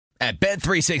At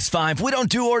Bet365, we don't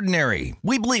do ordinary.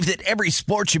 We believe that every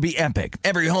sport should be epic.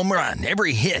 Every home run,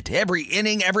 every hit, every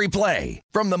inning, every play.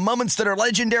 From the moments that are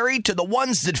legendary to the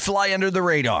ones that fly under the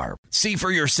radar. See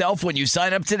for yourself when you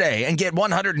sign up today and get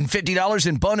 $150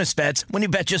 in bonus bets when you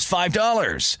bet just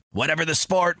 $5. Whatever the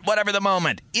sport, whatever the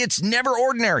moment, it's never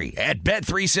ordinary at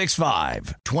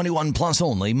Bet365. 21 plus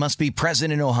only. Must be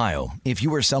present in Ohio. If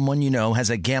you or someone you know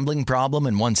has a gambling problem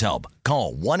and wants help,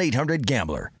 call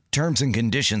 1-800-GAMBLER. Terms and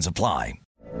conditions apply.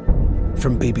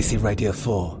 From BBC Radio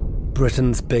 4,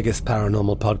 Britain's biggest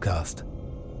paranormal podcast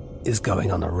is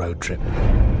going on a road trip.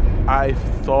 I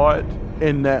thought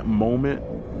in that moment,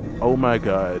 oh my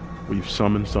God, we've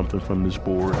summoned something from this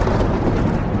board.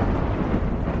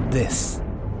 This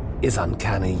is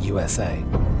Uncanny USA.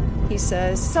 He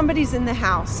says, somebody's in the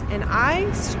house, and I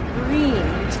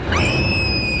screamed.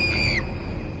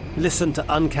 Listen to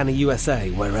Uncanny USA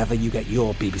wherever you get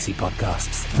your BBC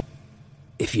podcasts,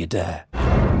 if you dare.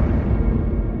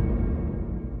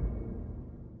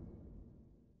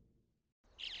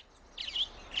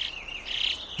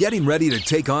 Getting ready to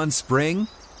take on spring?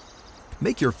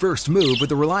 Make your first move with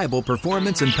the reliable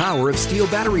performance and power of Steel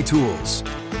battery tools.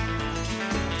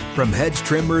 From hedge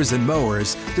trimmers and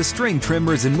mowers to string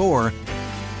trimmers and more,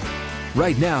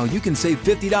 right now you can save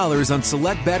 $50 on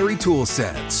select battery tool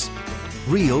sets.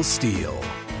 Real Steel.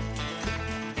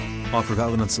 Offer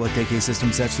valid on select AK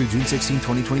system sets through June 16,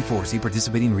 2024. See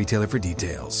participating retailer for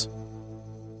details.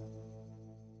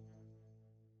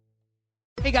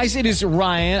 Hey guys, it is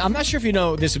Ryan. I'm not sure if you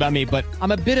know this about me, but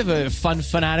I'm a bit of a fun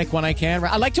fanatic when I can.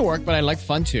 I like to work, but I like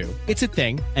fun too. It's a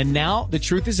thing. And now the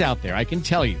truth is out there. I can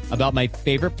tell you about my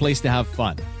favorite place to have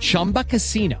fun. Chumba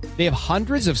Casino. They have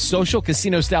hundreds of social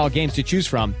casino style games to choose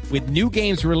from with new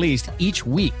games released each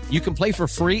week. You can play for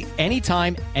free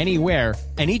anytime, anywhere.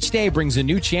 And each day brings a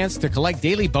new chance to collect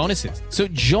daily bonuses. So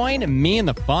join me in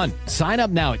the fun. Sign up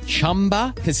now at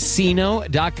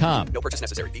ChumbaCasino.com. No purchase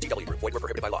necessary. VGW. Void where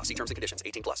prohibited by law. See terms and conditions.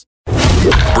 18 plus.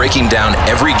 Breaking down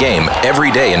every game,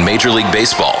 every day in Major League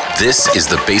Baseball. This is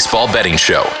the Baseball Betting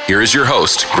Show. Here is your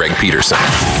host, Greg Peterson.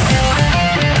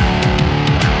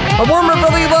 A warmer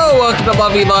Philly hello. Welcome to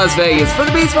lovely Las Vegas for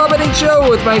the Baseball Betting Show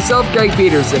with myself, Greg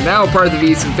Peterson, now part of the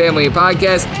VSiN Family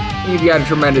Podcast. We've got a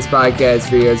tremendous podcast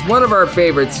for you. As one of our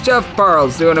favorites, Jeff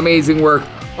Parles, doing amazing work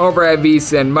over at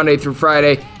VSiN Monday through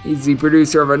Friday. He's the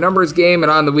producer of our Numbers Game,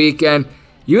 and on the weekend,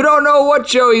 you don't know what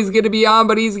show he's going to be on,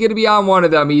 but he's going to be on one of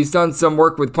them. He's done some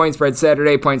work with Point Spread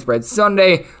Saturday, Point Spread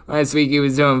Sunday. Last week he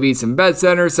was doing VSiN Bet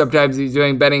Center. Sometimes he's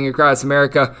doing Betting Across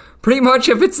America. Pretty much,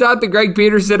 if it's not the Greg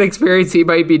Peterson experience, he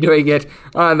might be doing it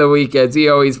on the weekends. He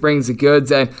always brings the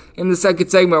goods. And in the second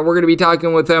segment, we're going to be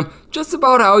talking with him just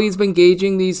about how he's been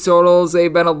gauging these totals.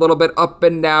 They've been a little bit up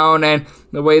and down, and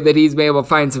the way that he's been able to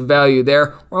find some value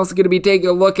there. We're also going to be taking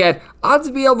a look at odds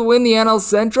to be able to win the NL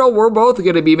Central. We're both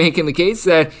going to be making the case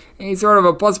that any sort of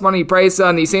a plus money price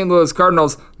on the St. Louis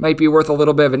Cardinals might be worth a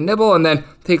little bit of a nibble, and then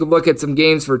take a look at some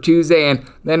games for Tuesday. And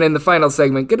then in the final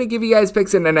segment, going to give you guys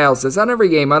picks and analysis on every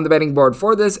game on the betting board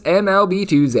for this MLB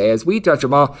Tuesday as we touch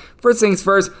them all. First things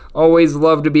first, always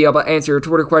love to be able to answer your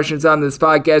Twitter questions on this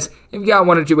podcast. If you got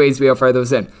one or two ways to be able to fire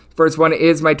those in. First one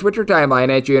is my Twitter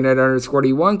timeline at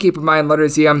JNet_D1. Keep in mind,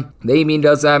 letters CM, they mean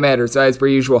does not matter. So as per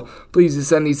usual, please just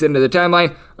send these into the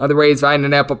timeline. Other ways, find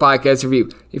an Apple Podcast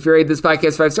review. If you rate this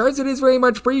podcast 5 stars, it is very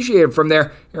much appreciated. From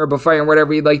there, you're able to fire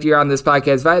whatever you'd like to hear on this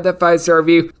podcast via that 5-star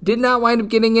review. Did not wind up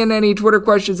getting in any Twitter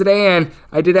questions today, and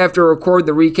I did have to record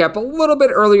the recap a little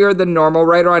bit earlier than normal,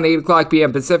 right around 8 o'clock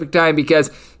p.m. Pacific time,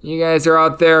 because you guys are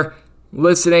out there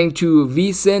listening to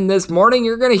VSiN this morning.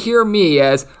 You're going to hear me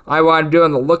as I want to do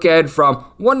on the look ahead from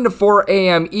 1 to 4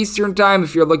 a.m. Eastern time.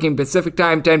 If you're looking Pacific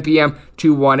time, 10 p.m.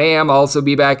 to 1 a.m. I'll also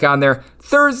be back on there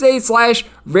Thursday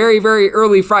 / very, very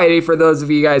early Friday for those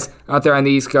of you guys out there on the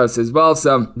East Coast as well.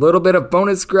 Some little bit of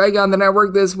bonus Greg on the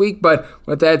network this week. But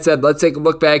with that said, let's take a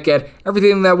look back at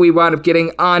everything that we wound up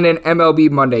getting on an MLB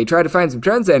Monday. Try to find some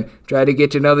trends and try to get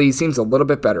to know these teams a little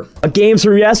bit better. Games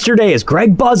from yesterday is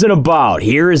Greg buzzing about.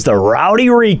 Here is the rowdy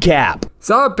recap.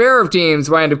 Solid pair of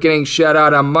teams wind up getting shut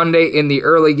out on Monday in the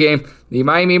early game. The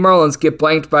Miami Marlins get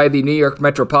blanked by the New York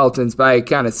Metropolitans by a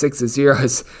count of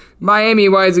 6-0. Miami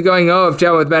winds up going 0 of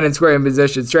 10 with men in scoring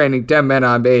positions, training 10 men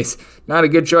on base. Not a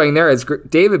good showing there as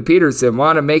David Peterson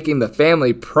wound up making the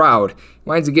family proud.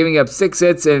 Winds up giving up 6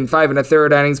 hits in 5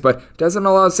 1/3 innings, but doesn't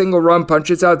allow a single run,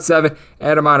 punches out 7.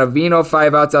 Adam Ottavino,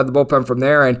 5 outs out of the bullpen from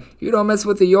there, and you don't miss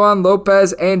with the Yohan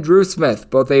Lopez and Drew Smith,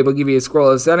 both able to give you a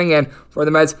scoreless inning. And for the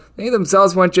Mets, they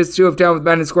themselves went just 2 of 10 with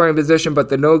men in scoring position, but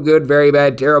the no good, very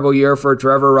bad, terrible year for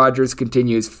Trevor Rogers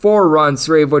continues. 4 runs,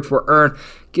 3 of which were earned.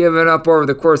 given up over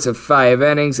the course of 5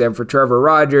 innings. And for Trevor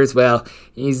Rogers, well,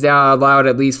 he's now allowed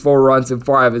at least 4 runs in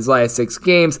 4 of his last 6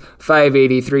 games,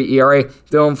 5.83 ERA.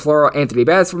 Dylan Floro, Anthony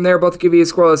Bass from there, both give you a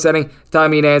scoreless inning.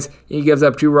 Tommy Nance, he gives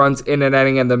up 2 runs in an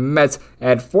inning, and the Mets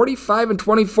at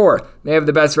 45-24. They have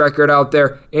the best record out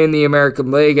there in the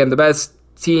American League, and the best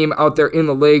team out there in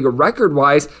the league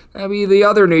record-wise, that'd be the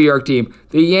other New York team,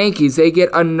 the Yankees. They get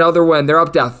another win. They're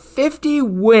up to 50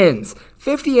 wins,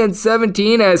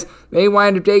 50-17, as they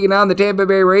wind up taking down the Tampa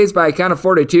Bay Rays by a count of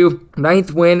 4-2.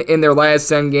 9th win in their last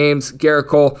 10 games. Garrett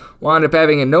Cole wound up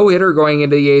having a no-hitter going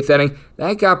into the 8th inning.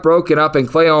 That got broken up, and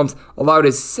Clay Holmes allowed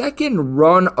his 2nd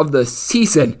run of the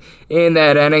season in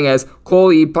that inning, as Cole,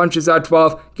 he punches out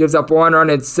 12, gives up 1 run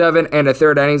in 7 and a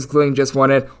third innings, including just 1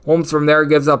 hit. Holmes from there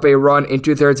gives up a run in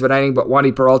 2/3 of an inning, but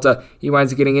Wandy Peralta, he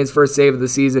winds up getting his first save of the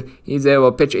season. He's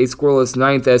able to pitch a scoreless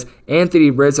 9th as Anthony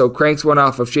Rizzo cranks one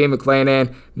off of Shane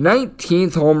McClanahan.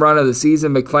 19th home run of the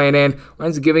season. McClanahan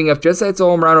winds up giving up just that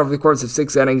home run over the course of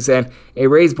 6 innings, and a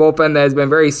Rays bullpen that has been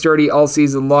very sturdy all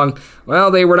season long.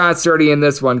 Well, they were not sturdy in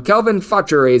this one. Kelvin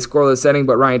Fletcher, a scoreless inning,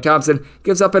 but Ryan Thompson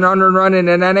gives up an unearned run in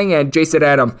an inning, and Jason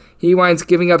Adam, he winds up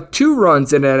giving up 2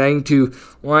 runs in an inning to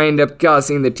wind up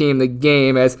costing the team the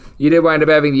game, as you did wind up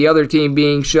having the other team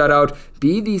being shut out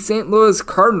be the St. Louis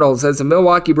Cardinals, as the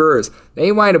Milwaukee Brewers,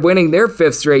 they wind up winning their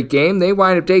 5th straight game. They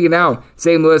wind up taking down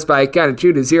St. Louis by a count of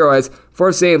 2-0, as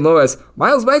for St. Louis,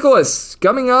 Miles Mikolas,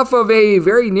 coming off of a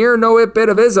very near no-hit bit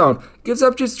of his own, gives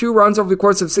up just 2 runs over the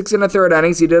course of 6 1/3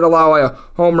 innings. He did allow a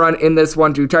home run in this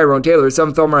one to Tyrone Taylor,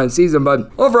 7th home run of the season,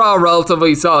 but overall,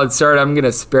 relatively solid start. I'm going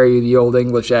to spare you the old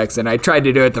English accent. I tried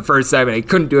to do it the first time, and I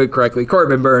couldn't do it correctly.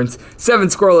 Corbin Burns, 7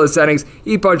 scoreless innings.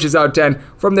 He punches out 10.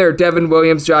 From there, Devin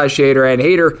Williams, Josh Hader, and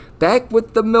Hader back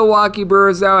with the Milwaukee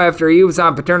Brewers now after he was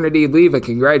on paternity leave, and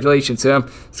congratulations to him.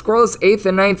 Scoreless 8th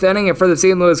and 9th inning, and for the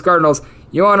St. Louis Cardinals,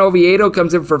 Johan Oviedo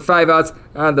comes in for 5 outs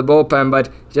on the bullpen, but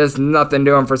just nothing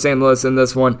doing for St. Louis in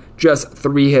this one. Just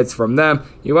 3 hits from them.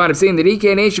 You wind up seeing the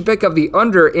DK Nation pick up the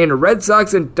under in Red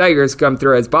Sox and Tigers come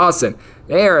through, as Boston,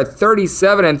 they are at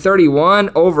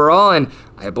 37-31 overall, and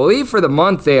I believe for the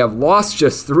month they have lost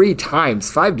just 3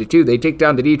 times. 5-2, they take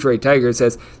down the Detroit Tigers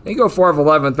as they go 4 of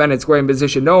 11 men in scoring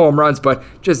position. No home runs, but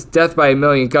just death by a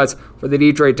million cuts for the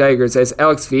Detroit Tigers, as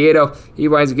Alex Viedo, he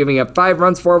winds up giving up 5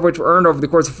 runs, 4 of which were earned over the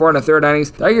course of 4 1/3 innings.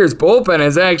 Tigers bullpen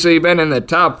has actually been in the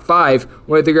top 5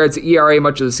 with regards to ERA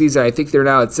much of the season. I think they're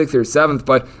now at 6th or 7th,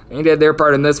 but they did their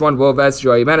part in this one. Will Vest,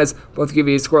 Joey Jimenez, both give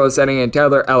you a scoreless inning, and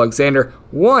Tyler Alexander,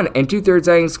 1 2/3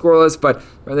 innings scoreless, but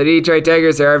for the Detroit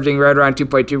Tigers, they're averaging right around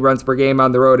 2.2 runs per game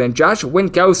on the road. And Josh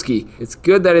Winkowski, it's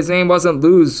good that his name wasn't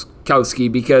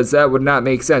Luzkowski, because that would not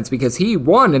make sense, because he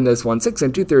won in this one, 6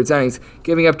 2/3 innings,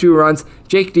 giving up 2 runs.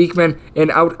 Jake Diekman, an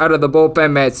out of the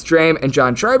bullpen. Matt Strahm and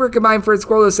John Schreiber combined for a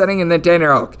scoreless inning, and then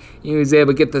Tanner Houck, he was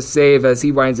able to get the save as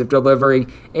he winds up delivering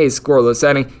a scoreless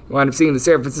inning. You wind up seeing the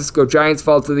San Francisco Giants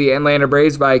fall to the Atlanta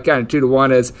Braves by a count of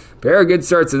 2-1, as pair of good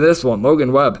starts in this one.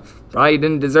 Logan Webb probably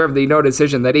didn't deserve the no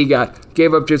decision that he got.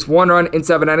 Gave up just 1 run in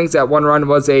 7 innings. That 1 run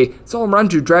was a solo run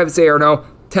to Travis Arno.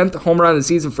 10th home run of the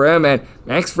season for him, and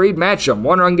Max Fried matched him.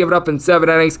 1 run given up in 7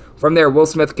 innings. From there, Will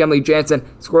Smith, Kenley Jansen,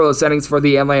 scoreless innings for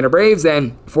the Atlanta Braves,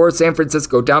 and for San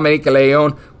Francisco, Dominic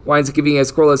Leone winds up giving a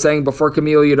scoreless inning before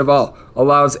Camilo Duvall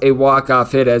allows a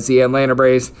walk-off hit, as the Atlanta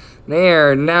Braves, they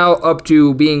are now up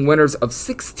to being winners of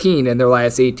 16 in their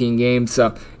last 18 games,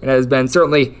 so it has been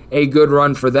certainly a good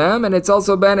run for them, and it's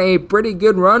also been a pretty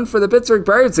good run for the Pittsburgh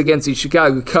Pirates against the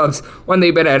Chicago Cubs when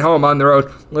they've been at home. On the road,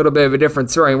 a little bit of a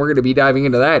different story, and we're going to be diving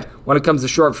into that when it comes to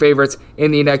short favorites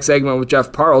in the next segment with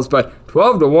Jeff Parles, but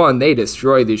 12-1, they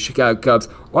destroy the Chicago Cubs.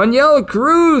 Oneil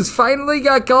Cruz finally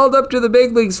got called up to the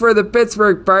big leagues for the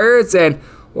Pittsburgh Pirates, and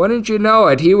wouldn't you know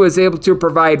it, he was able to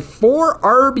provide 4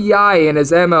 RBI in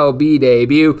his MLB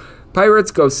debut.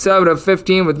 Pirates go 7 of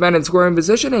 15 with men in scoring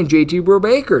position, and JT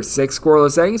Brubaker, 6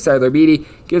 scoreless innings. Tyler Beede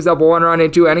gives up 1 run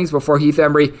in 2 innings before Heath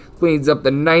Embry cleans up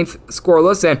the 9th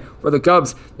scoreless. And for the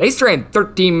Cubs, they stranded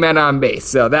 13 men on base,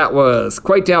 so that was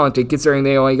quite talented considering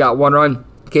they only got 1 run.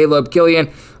 Caleb Killian,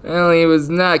 well, he was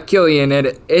not Killian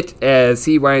at it, as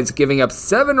he winds giving up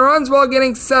 7 runs while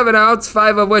getting 7 outs,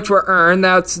 5 of which were earned.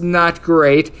 That's not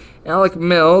great. Alec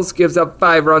Mills gives up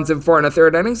 5 runs in 4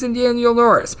 1/3 innings, and Daniel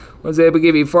Norris was able to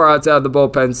give you 4 outs out of the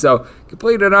bullpen. So,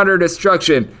 complete and utter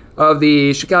destruction of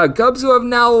the Chicago Cubs, who have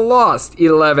now lost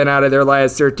 11 out of their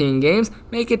last 13 games,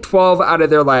 make it 12 out of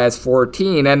their last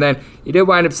 14. And then you did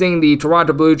wind up seeing the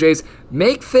Toronto Blue Jays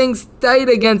make things tight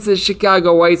against the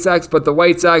Chicago White Sox, but the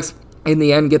White Sox, in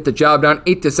the end get the job done.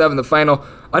 8-7 the final.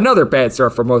 Another bad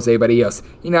start for Jose Barrios.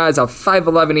 He now has a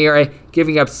 5.11 ERA,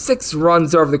 giving up 6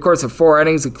 runs over the course of 4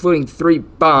 innings, including 3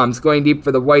 bombs, going deep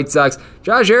for the White Sox.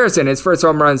 Josh Harrison, his first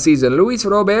home run season. Luis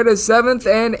Robert, his 7th,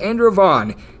 and Andrew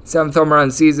Vaughn, 7th home run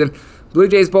season. Blue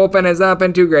Jays bullpen has not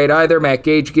been too great either. Matt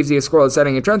Gage gives you a scoreless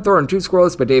inning, and Trent Thornton 2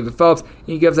 scoreless, but David Phelps,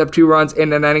 he gives up 2 runs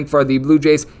in an inning for the Blue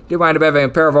Jays. Did wind up having a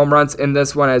pair of home runs in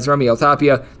this one as Remy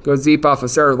Tapia goes deep off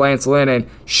of starter Lance Lynn, and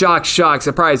shock,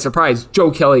 surprise,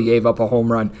 Joe Kelly gave up a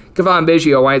home run. Kevon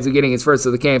Biggio winds up getting his first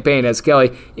of the campaign as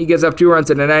Kelly, he gives up 2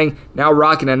 runs in an inning, now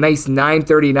rocking a nice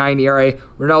 9.39 ERA.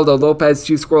 Ronaldo Lopez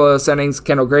 2 scoreless innings,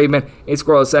 Kendall Graveman 8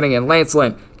 scoreless inning, and Lance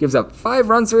Lynn gives up 5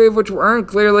 runs, 3 of which were earned.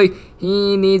 Clearly,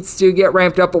 he needs to get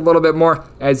ramped up a little bit more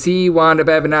as he wound up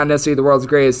having not necessarily the world's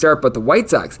greatest start, but the White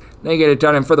Sox, they get it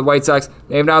done. And for the White Sox,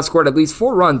 they have now scored at least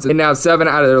 4 runs in now 7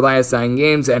 out of their last 9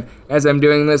 games. And as I'm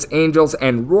doing this, Angels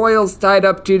and Royals tied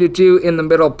up 2-2 in the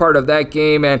middle part of that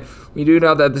game. And we do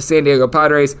know that the San Diego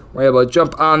Padres were able to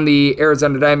jump on the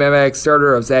Arizona Diamondbacks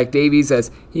starter of Zach Davies as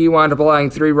he wound up allowing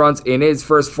 3 runs in his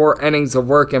first 4 innings of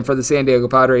work. And for the San Diego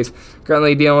Padres,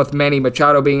 currently dealing with Manny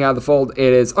Machado being out of the fold,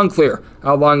 it is unclear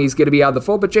how long he's going to be out of the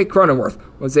fold, but Jake Cronenworth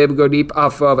was able to go deep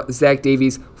off of Zach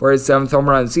Davies for his 7th home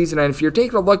run of the season. And if you're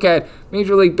taking a look at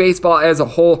Major League Baseball as a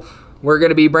whole, we're going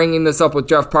to be bringing this up with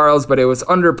Jeff Parles, but it was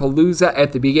under Palooza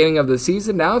at the beginning of the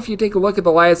season. Now, if you take a look at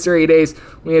the last 30 days,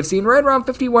 we have seen right around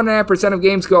 51.5% of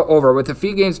games go over, with a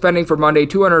few games pending for Monday,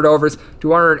 200 overs,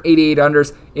 288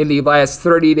 unders in the last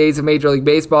 30 days of Major League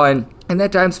Baseball. And in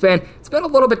that time span, it's been a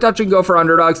little bit touch and go for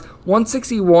underdogs,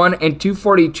 161 and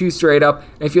 242 straight up.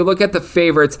 And if you look at the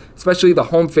favorites, especially the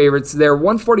home favorites, they're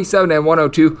 147 and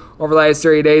 102 over the last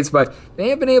 30 days, but they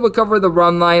have been able to cover the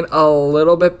run line a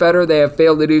little bit better. They have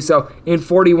failed to do so in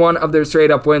 41 of their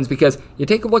straight up wins, because you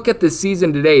take a look at the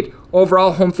season to date,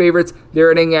 overall home favorites, they're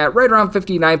hitting at right around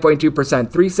 59.2%,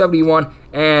 371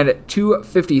 and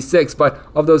 256, but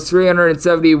of those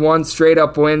 371 straight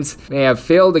up wins, they have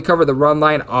failed to cover the run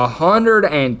line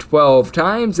 112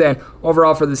 times. And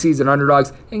overall for the season,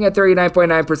 underdogs hitting at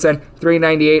 39.9%,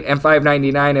 398 and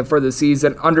 599, and for the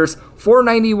season, unders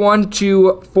 491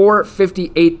 to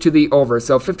 458 to the over.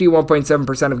 So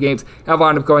 51.7% of games have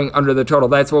wound up going under the total.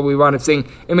 That's what we wound up seeing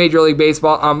in Major League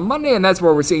Baseball on Monday, and that's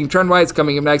where we're seeing trend-wise.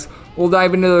 Coming up next, we'll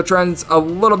dive into the trends a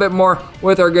little bit more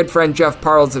with our good friend Jeff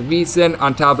Parles of VSiN.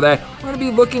 On top of that, we're going to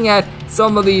be looking at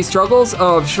some of the struggles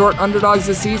of short underdogs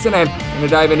this season, and we're going to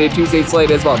dive into Tuesday's slate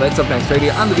as well. That's up next right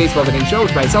here on the Baseball Betting Show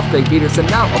with myself, Greg Peterson,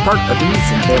 now a part of the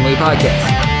VSiN Family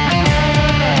Podcast.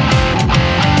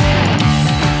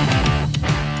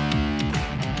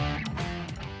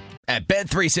 At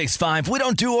Bet365, we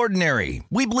don't do ordinary.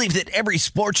 We believe that every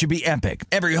sport should be epic.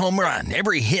 Every home run,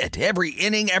 every hit, every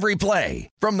inning, every play.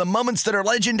 From the moments that are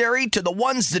legendary to the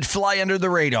ones that fly under the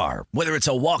radar. Whether it's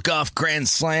a walk-off grand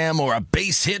slam or a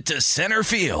base hit to center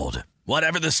field.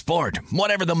 Whatever the sport,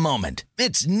 whatever the moment.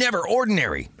 It's never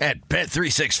ordinary at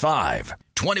Bet365.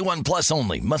 21 plus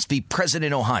only. Must be present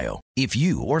in Ohio. If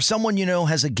you or someone you know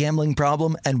has a gambling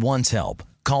problem and wants help,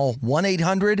 call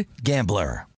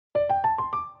 1-800-GAMBLER.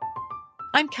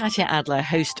 I'm Katya Adler,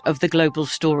 host of The Global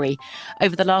Story.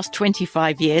 Over the last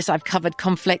 25 years, I've covered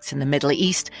conflicts in the Middle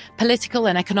East, political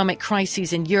and economic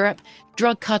crises in Europe,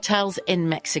 drug cartels in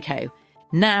Mexico.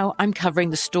 Now I'm covering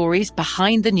the stories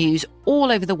behind the news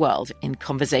all over the world in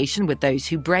conversation with those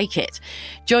who break it.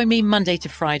 Join me Monday to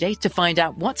Friday to find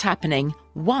out what's happening,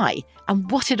 why, and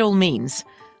what it all means.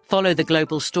 Follow The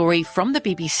Global Story from the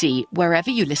BBC wherever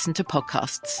you listen to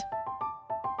podcasts.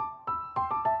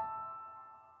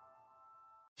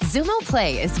 Xumo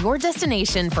Play is your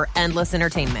destination for endless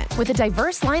entertainment. With a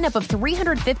diverse lineup of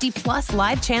 350 plus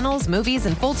live channels, movies,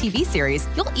 and full TV series,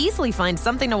 you'll easily find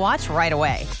something to watch right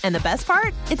away. And the best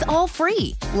part? It's all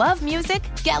free. Love music?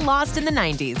 Get lost in the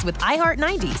 90s with iHeart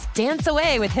 90s. Dance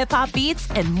away with hip-hop beats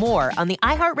and more on the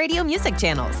iHeartRadio music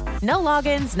channels. No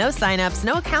logins, no signups,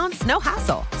 no accounts, no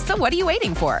hassle. So what are you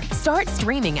waiting for? Start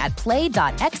streaming at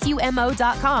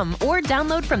play.xumo.com or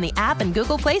download from the app and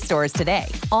Google Play stores today.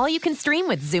 All you can stream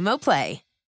with Xumo Play.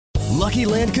 Lucky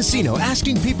Land Casino,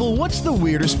 asking people, what's the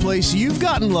weirdest place you've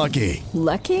gotten lucky?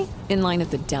 Lucky? In line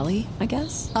at the deli, I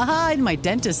guess? Aha, in my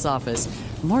dentist's office.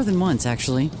 More than once,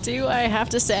 actually. Do I have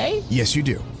to say? Yes, you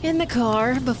do. In the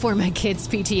car before my kids'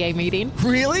 PTA meeting.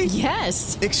 Really?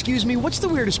 Yes. Excuse me, what's the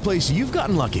weirdest place you've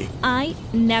gotten lucky? I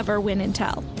never win and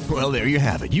tell. Well, there you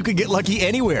have it. You can get lucky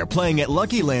anywhere, playing at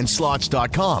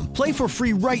LuckyLandSlots.com. Play for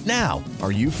free right now.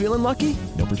 Are you feeling lucky?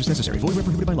 No purchase necessary. Void where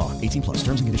prohibited by law. 18 plus.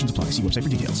 Terms and conditions apply. See website for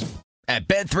details. At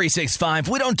Bet365,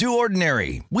 we don't do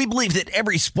ordinary. We believe that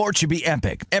every sport should be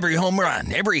epic. Every home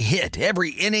run, every hit,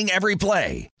 every inning, every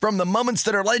play. From the moments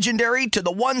that are legendary to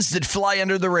the ones that fly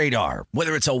under the radar.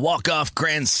 Whether it's a walk-off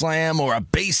grand slam or a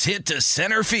base hit to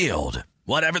center field.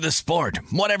 Whatever the sport,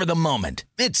 whatever the moment.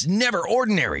 It's never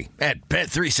ordinary at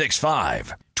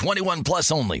Bet365. 21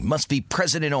 plus only. Must be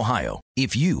present in Ohio.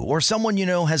 If you or someone you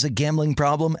know has a gambling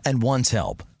problem and wants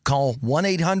help, call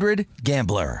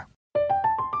 1-800-GAMBLER.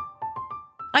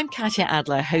 I'm Katya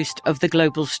Adler, host of The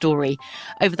Global Story.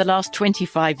 Over the last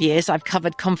 25 years, I've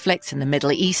covered conflicts in the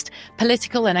Middle East,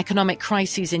 political and economic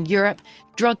crises in Europe,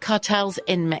 drug cartels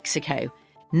in Mexico.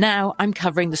 Now I'm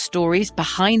covering the stories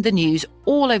behind the news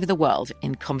all over the world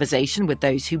in conversation with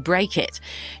those who break it.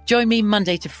 Join me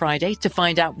Monday to Friday to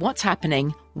find out what's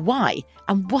happening, why,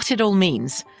 and what it all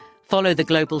means. Follow The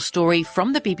Global Story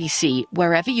from the BBC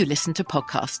wherever you listen to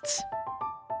podcasts.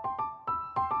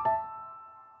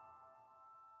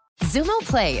 Xumo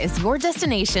Play is your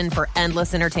destination for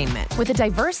endless entertainment. With a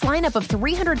diverse lineup of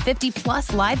 350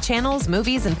 plus live channels,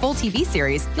 movies, and full TV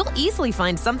series, you'll easily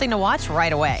find something to watch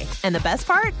right away. And the best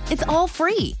part? It's all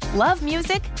free. Love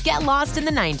music? Get lost in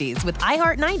the 90s with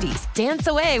iHeart 90s, dance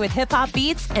away with hip-hop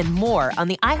beats, and more on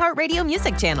the iHeartRadio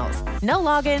music channels. No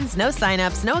logins, no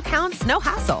signups, no accounts, no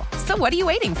hassle. So what are you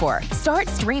waiting for? Start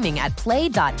streaming at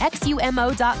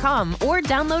play.xumo.com or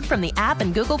download from the app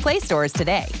and Google Play stores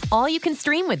today. All you can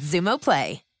stream with Xumo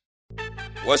Play.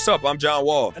 What's up? I'm John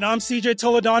Wall. And I'm CJ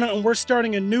Toledano, and we're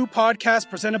starting a new podcast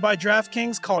presented by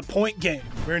DraftKings called Point Game.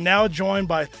 We're now joined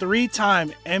by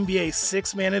three-time NBA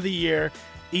Sixth Man of the Year,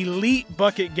 elite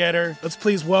bucket getter. Let's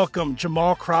please welcome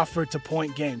Jamal Crawford to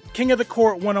Point Game. King of the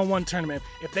Court one-on-one tournament.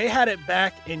 If they had it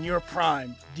back in your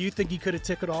prime, do you think you could have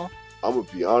took it all? I'm going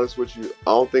to be honest with you.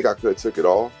 I don't think I could have took it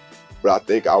all, but I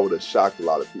think I would have shocked a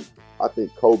lot of people. I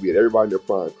think Kobe and everybody in their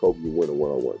prime, Kobe would win a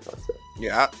one-on-one contest.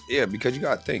 Yeah, because you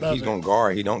got to think. He's going to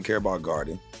guard. He don't care about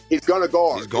guarding. He's going to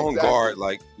guard. He's going to guard.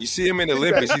 Like, you see him in the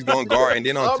Olympics, he's going to guard. And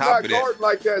then on top of that. I'm not guarding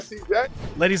like that, CJ.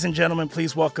 Ladies and gentlemen,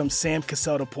 please welcome Sam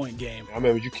Cassell to Point Game. I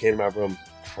remember you came out from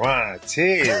prime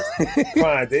tears.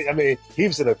 I mean, he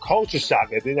was in a culture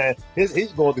shock. And then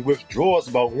he's going through withdrawals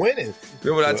about winning.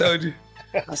 Remember what I told you?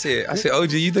 I said,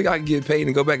 OG, you think I can get paid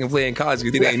and go back and play in college?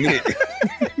 You think they ain't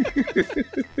it?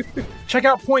 Check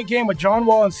out Point Game with John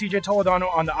Wall and CJ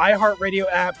Toledano on the iHeartRadio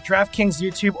app, DraftKings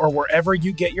YouTube, or wherever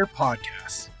you get your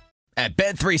podcasts. At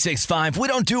Bet365, we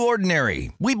don't do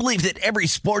ordinary. We believe that every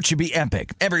sport should be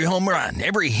epic. Every home run,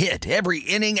 every hit, every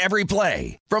inning, every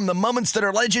play. From the moments that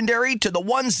are legendary to the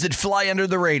ones that fly under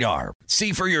the radar.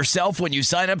 See for yourself when you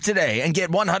sign up today and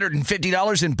get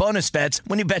 $150 in bonus bets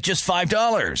when you bet just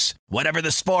 $5. Whatever the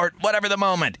sport, whatever the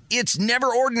moment, it's never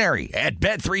ordinary at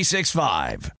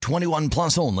Bet365. 21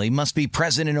 plus only. Must be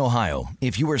present in Ohio.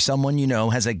 If you or someone you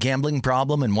know has a gambling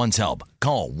problem and wants help,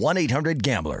 call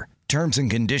 1-800-GAMBLER. Terms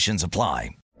and conditions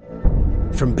apply.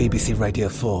 From BBC Radio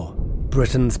 4,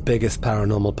 Britain's biggest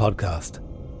paranormal podcast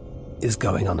is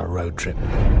going on a road trip.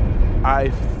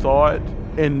 I thought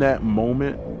in that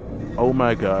moment, oh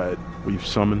my God, we've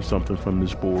summoned something from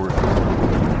this board.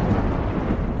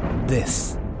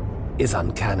 This is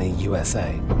Uncanny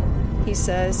USA. He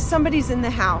says, somebody's in the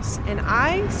house, and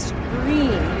I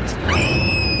screamed.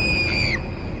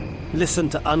 Listen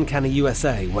to Uncanny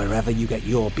USA wherever you get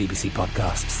your BBC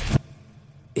podcasts,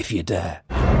 if you dare.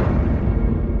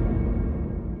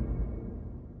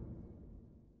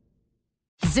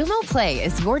 Xumo Play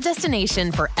is your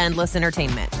destination for endless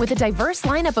entertainment. With a diverse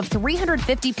lineup of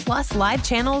 350 plus live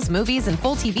channels, movies, and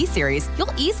full TV series,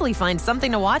 you'll easily find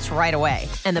something to watch right away.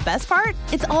 And the best part?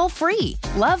 It's all free.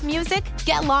 Love music?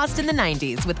 Get lost in the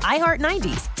 90s with iHeart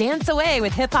 90s, dance away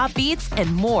with hip-hop beats,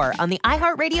 and more on the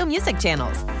iHeartRadio music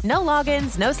channels. No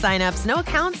logins, no signups, no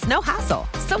accounts, no hassle.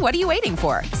 So what are you waiting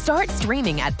for? Start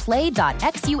streaming at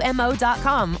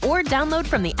play.xumo.com or download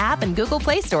from the app and Google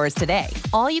Play stores today.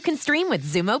 All you can stream with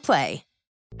Xumo Play.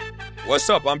 What's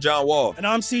up? I'm John Wall. And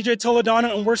I'm CJ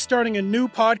Toledano, and we're starting a new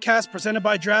podcast presented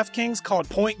by DraftKings called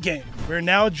Point Game. We're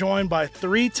now joined by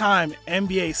three-time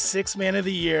NBA Sixth Man of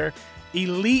the Year,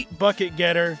 elite bucket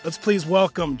getter. Let's please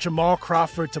welcome Jamal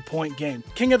Crawford to Point Game.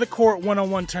 King of the Court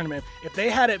one-on-one tournament. If they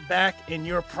had it back in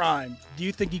your prime, do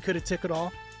you think you could have took it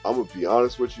all? I'm going to be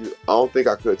honest with you. I don't think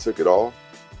I could have took it all,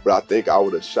 but I think I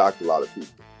would have shocked a lot of people.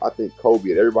 I think Kobe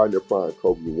and everybody in their prime,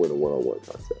 Kobe would win a one-on-one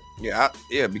contest. Yeah,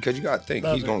 because you got to think.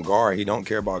 He's going to guard. He don't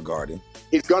care about guarding.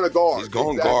 He's going to guard. He's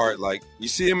going to guard. Like, you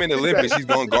see him in the Olympics, he's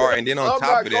going to guard. And then on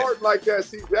top of that. I'm not guarding like that,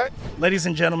 CJ. Ladies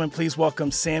and gentlemen, please welcome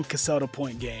Sam Cassell to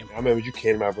Point Game. I remember you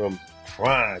came out from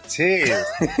crying tears.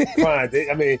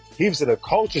 I mean, he was in a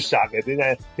culture shock. And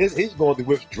then he's going through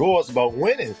withdrawals about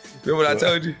winning. Remember what I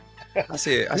told you? I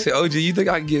said, OG, you think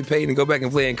I can get paid and go back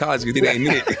and play in college? You think they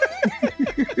ain't it?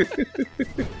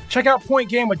 Check out Point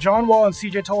Game with John Wall and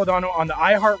CJ Toledano on the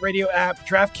iHeartRadio app,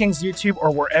 DraftKings YouTube,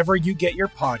 or wherever you get your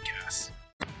podcasts.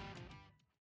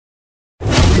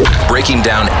 Breaking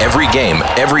down every game,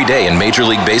 every day in Major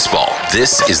League Baseball.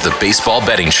 This is the Baseball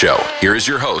Betting Show. Here is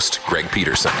your host, Greg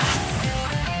Peterson.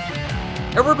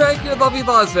 And we're back here in lovely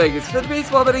Las Vegas for the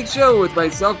Baseball Betting Show with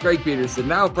myself, Greg Peterson,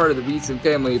 now part of the VSiN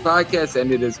Family Podcast,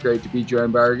 and it is great to be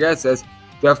joined by our guest as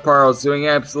Jeff Parles doing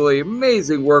absolutely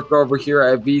amazing work over here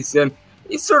at VSiN.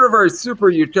 He's sort of our super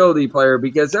utility player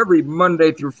because every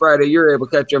Monday through Friday you're able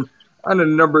to catch him on a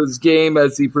numbers game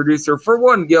as the producer for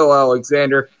one Gil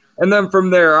Alexander. And then from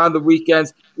there on the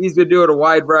weekends, he's been doing a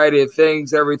wide variety of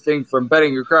things, everything from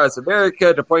betting across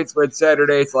America to Point Spread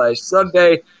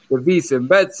Saturday/Sunday, the VSiN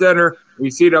Bet Center.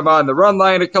 We've seen him on the Run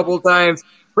Line a couple of times.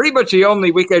 Pretty much the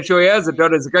only weekend show he hasn't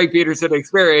done is the Greg Peterson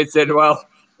Experience. And, well,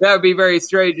 that would be very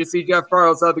strange to see Jeff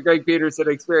Parles on the Greg Peterson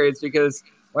Experience because,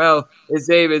 well, his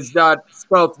name is not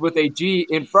spelt with a G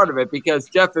in front of it because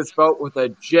Jeff is spelt with a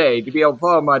J. To be able to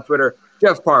follow him on Twitter,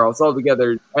 Jeff Parles all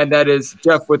together, and that is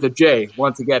Jeff with a J,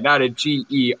 once again, not a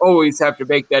G-E. Always have to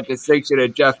make that distinction.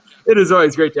 And, Jeff, it is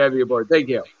always great to have you aboard. Thank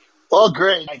you. Well,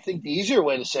 Greg, I think the easier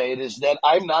way to say it is that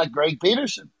I'm not Greg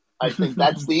Peterson. I think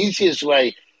that's the easiest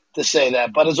way to say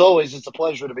that. But as always, it's a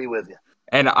pleasure to be with you.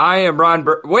 And I am Ron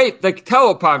Wait, the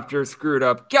teleprompter screwed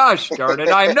up. Gosh darn it,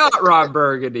 I'm not Ron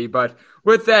Burgundy. But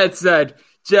with that said,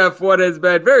 Jeff, what has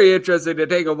been very interesting to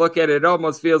take a look at, it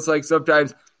almost feels like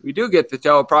sometimes we do get the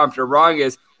teleprompter wrong,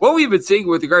 is what we've been seeing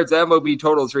with regards to MLB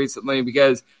totals recently,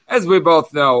 because as we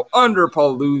both know, under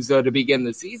Palooza to begin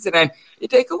the season, and you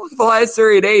take a look at the last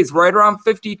 30 days, right around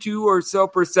 52% or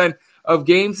so of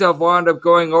games have wound up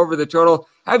going over the total.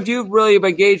 Have you really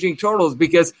been gauging totals?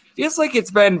 Because it feels like it's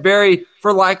been very,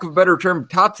 for lack of a better term,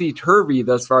 topsy-turvy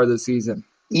thus far this season.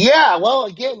 Yeah, well,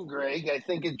 again, Greg, I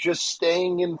think it's just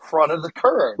staying in front of the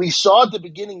curve. We saw at the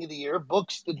beginning of the year,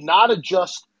 books did not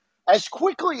adjust as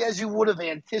quickly as you would have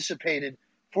anticipated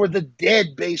for the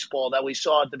dead baseball that we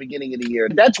saw at the beginning of the year.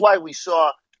 That's why we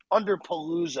saw under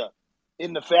Palooza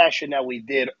in the fashion that we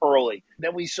did early.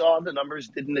 Then we saw the numbers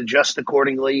didn't adjust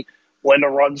accordingly when the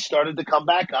runs started to come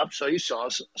back up, so you saw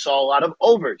a lot of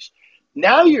overs.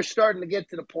 Now you're starting to get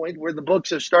to the point where the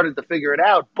books have started to figure it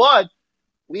out, but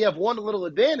we have one little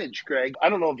advantage, Greg. I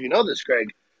don't know if you know this, Greg.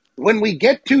 When we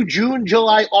get to June,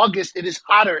 July, August, it is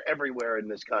hotter everywhere in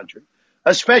this country,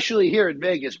 especially here in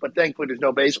Vegas. But thankfully, there's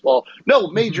no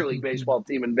Major League Baseball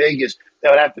team in Vegas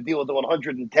that would have to deal with the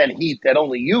 110 heat that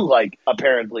only you like,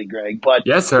 apparently, Greg. But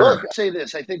yes, sir. Look, I'll say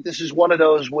this. I think this is one of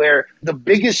those where the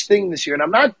biggest thing this year, and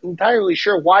I'm not entirely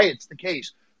sure why it's the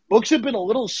case, books have been a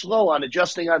little slow on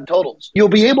adjusting on totals. You'll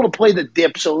be able to play the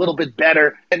dips a little bit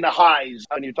better and the highs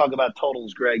when you talk about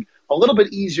totals, Greg, a little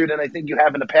bit easier than I think you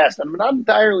have in the past. I'm not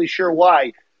entirely sure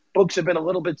why books have been a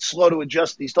little bit slow to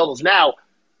adjust these totals. Now,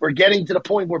 we're getting to the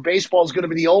point where baseball is going to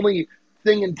be the only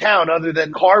thing in town other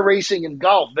than car racing and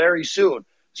golf very soon.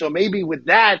 So maybe with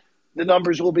that, the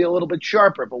numbers will be a little bit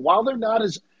sharper. But while they're not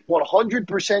as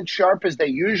 100% sharp as they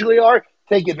usually are,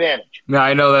 take advantage. Now,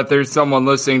 I know that there's someone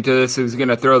listening to this who's going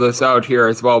to throw this out here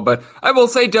as well, but I will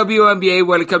say WNBA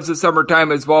when it comes to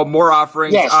summertime as well, more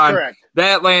offerings on correct.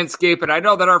 That landscape. And I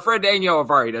know that our friend Danielle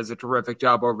Avari does a terrific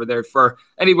job over there. For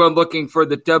anyone looking for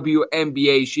the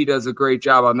WNBA, she does a great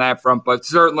job on that front, but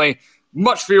certainly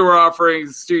much fewer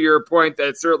offerings, to your point,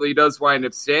 that certainly does wind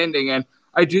up standing. And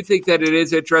I do think that it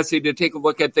is interesting to take a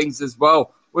look at things as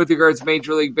well with regards to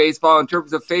Major League Baseball in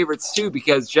terms of favorites too,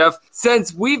 because Jeff,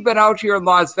 since we've been out here in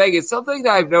Las Vegas, something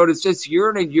that I've noticed just year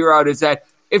in and year out is that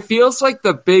it feels like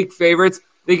the big favorites,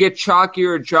 they get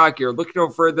chalkier and chalkier. Look no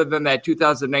further than that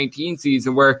 2019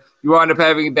 season where you wound up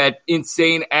having that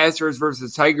insane Astros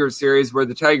versus Tigers series where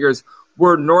the Tigers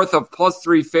were north of plus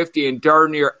 350 in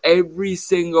darn near every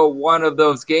single one of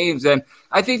those games. And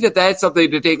I think that that's something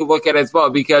to take a look at as well,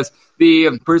 because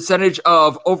the percentage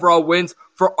of overall wins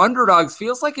for underdogs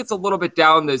feels like it's a little bit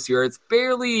down this year. It's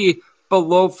barely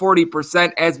below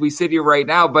 40% as we sit here right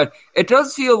now, but it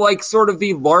does feel like sort of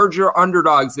the larger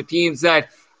underdogs, the teams that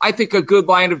I think a good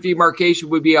line of demarcation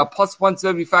would be a plus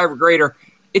 175 or greater.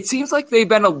 It seems like they've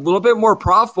been a little bit more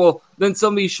profitable than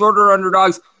some of these shorter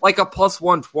underdogs, like a plus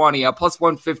 120, a plus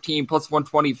 115, plus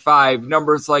 125,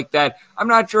 numbers like that. I'm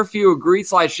not sure if you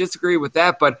agree/disagree with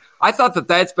that, but I thought that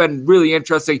that's been really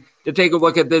interesting to take a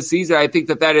look at this season. I think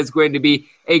that that is going to be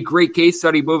a great case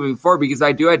study moving forward because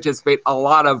I do anticipate a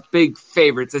lot of big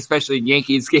favorites, especially in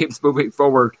Yankees games moving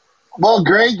forward. Well,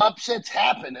 Greg, upsets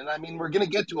happen, and I mean, we're going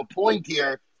to get to a point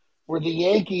here where the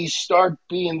Yankees start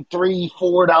being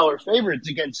 $3-4 favorites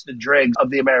against the dregs of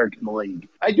the American League.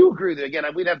 I do agree with you. Again,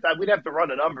 we'd have to run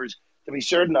the numbers to be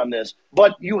certain on this.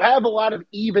 But you have a lot of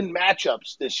even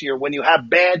matchups this year when you have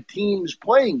bad teams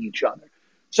playing each other.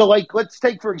 So, like, let's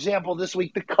take, for example, this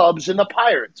week, the Cubs and the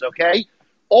Pirates, okay?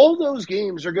 All those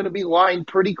games are going to be lined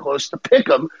pretty close to pick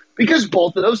 'em because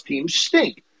both of those teams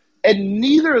stink. And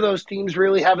neither of those teams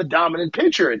really have a dominant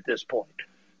pitcher at this point.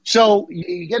 So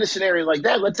you get a scenario like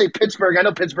that. Let's say Pittsburgh, I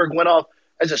know Pittsburgh went off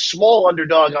as a small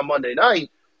underdog on Monday night,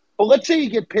 but let's say you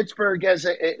get Pittsburgh as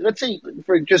let's say,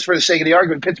 just for the sake of the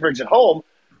argument, Pittsburgh's at home,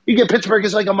 you get Pittsburgh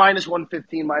as like a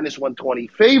 -115, -120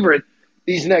 favorite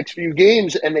these next few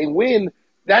games, and they win.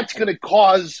 That's going to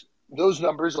cause those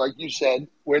numbers, like you said,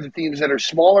 where the teams that are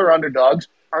smaller underdogs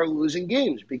are losing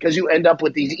games because you end up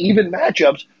with these even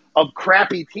matchups of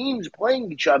crappy teams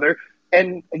playing each other.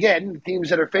 And again, the teams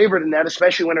that are favored in that,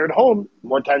 especially when they're at home,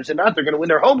 more times than not, they're going to win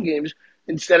their home games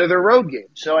instead of their road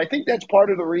games. So I think that's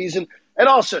part of the reason. And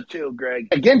also, too, Greg,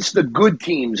 against the good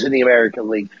teams in the American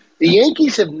League, the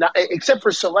Yankees have not, except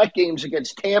for select games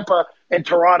against Tampa and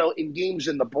Toronto in games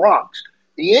in the Bronx,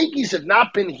 the Yankees have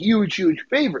not been huge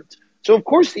favorites. So, of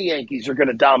course, the Yankees are going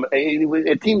to dominate.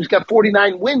 A team's got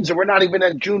 49 wins, and we're not even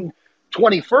at June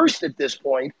 21st at this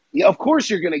point. Yeah, of course,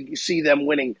 you're going to see them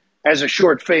winning as a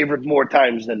short favorite more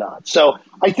times than not. So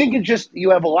I think it just,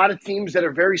 you have a lot of teams that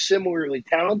are very similarly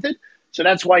talented. So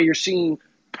that's why you're seeing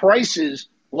prices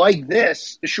like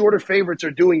this. The shorter favorites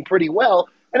are doing pretty well.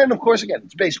 And then, of course, again,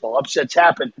 it's baseball. Upsets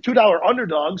happen. $2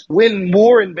 underdogs win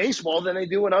more in baseball than they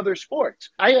do in other sports.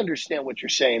 I understand what you're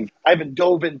saying. I haven't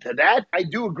dove into that. I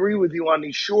do agree with you on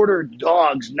these shorter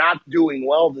dogs not doing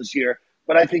well this year.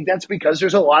 But I think that's because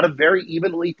there's a lot of very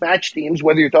evenly matched teams,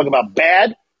 whether you're talking about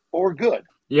bad or good.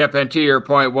 Yep, and to your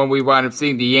point, when we wound up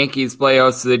seeing the Yankees play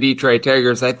host to the Detroit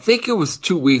Tigers, I think it was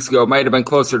 2 weeks ago, it might have been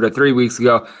closer to 3 weeks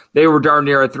ago, they were darn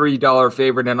near a $3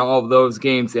 favorite in all of those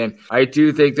games, and I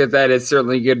do think that is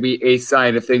certainly going to be a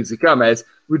sign of things to come, as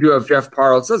we do have Jeff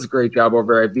Parles, does a great job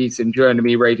over at VSiN, joining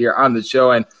me right here on the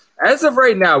show, and as of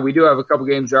right now, we do have a couple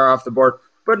games that are off the board,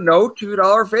 but no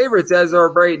 $2 favorites as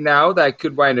of right now. That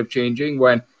could wind up changing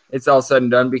when it's all said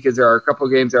and done, because there are a couple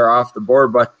games that are off the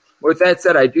board, but with that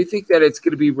said, I do think that it's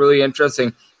going to be really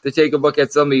interesting to take a look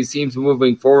at some of these teams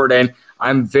moving forward, and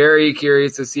I'm very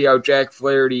curious to see how Jack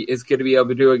Flaherty is going to be able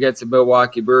to do against the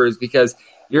Milwaukee Brewers, because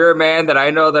you're a man that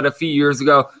I know that a few years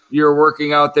ago you were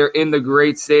working out there in the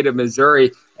great state of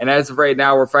Missouri, and as of right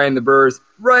now, we're finding the Brewers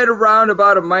right around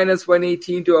about a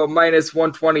 -118 to a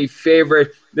 -120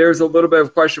 favorite. There's a little bit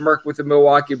of question mark with the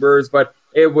Milwaukee Brewers, but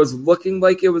it was looking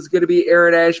like it was going to be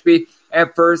Aaron Ashby.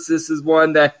 At first, this is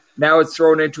one that now it's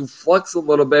thrown into flux a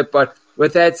little bit, but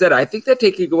with that said, I think that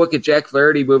taking a look at Jack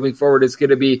Flaherty moving forward is going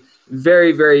to be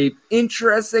very, very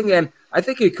interesting, and I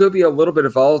think it could be a little bit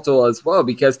volatile as well,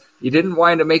 because he didn't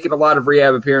wind up making a lot of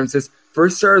rehab appearances.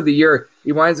 First start of the year,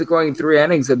 he winds up going 3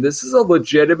 innings, and this is a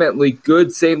legitimately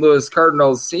good St. Louis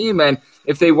Cardinals team, and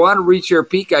if they want to reach their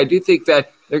peak, I do think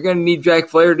that they're going to need Jack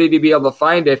Flaherty to be able to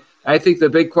find it. I think the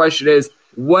big question is,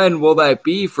 when will that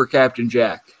be for Captain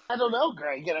Jack? I don't know,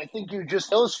 Greg, and I think you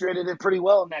just illustrated it pretty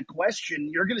well in that question.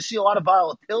 You're going to see a lot of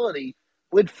volatility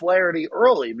with Flaherty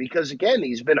early because, again,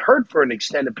 he's been hurt for an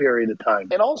extended period of time.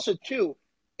 And also, too,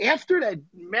 after that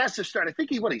massive start, I think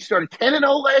he started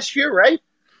 10-0 last year, right?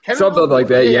 Something like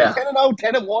that, yeah. 10-0,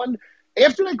 10-1.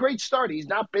 After that great start, he's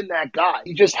not been that guy.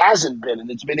 He just hasn't been, and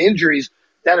it's been injuries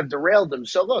that have derailed him.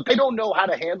 So, look, I don't know how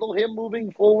to handle him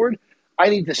moving forward. I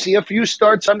need to see a few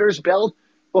starts under his belt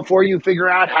before you figure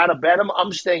out how to bet him.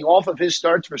 I'm staying off of his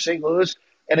starts for St. Louis.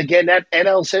 And again, that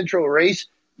NL Central race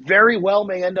very well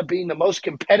may end up being the most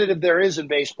competitive there is in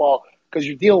baseball, because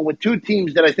you're dealing with two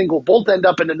teams that I think will both end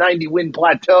up in the 90-win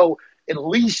plateau, at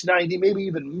least 90, maybe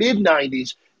even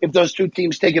mid-90s, if those two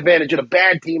teams take advantage of the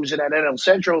bad teams in that NL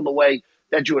Central in the way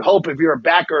that you would hope if you're a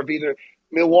backer of either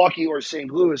Milwaukee or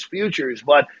St. Louis futures.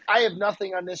 But I have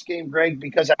nothing on this game, Greg,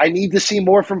 because I need to see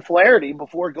more from Flaherty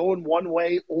before going one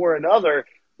way or another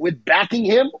with backing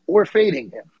him or fading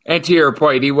him. And to your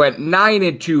point, he went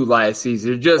 9-2 last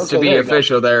season, just to be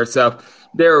official there. So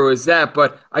there was that.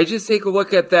 But I just take a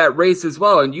look at that race as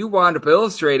well, and you wound up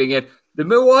illustrating it. The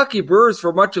Milwaukee Brewers,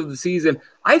 for much of the season,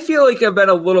 I feel like have been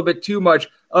a little bit too much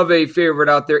of a favorite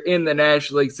out there in the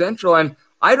National League Central. And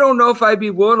I don't know if I'd be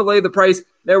willing to lay the price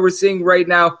that we're seeing right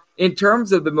now in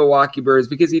terms of the Milwaukee Brewers,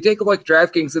 because you take a look at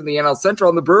DraftKings in the NL Central,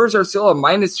 and the Brewers are still a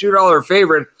 -$2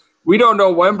 favorite. We don't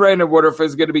know when Brandon Woodruff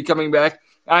is going to be coming back.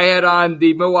 I had on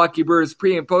the Milwaukee Brewers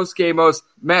pre- and post-game host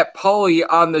Matt Pauley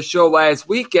on the show last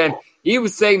weekend. He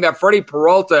was saying that Freddie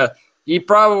Peralta He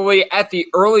probably at the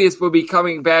earliest will be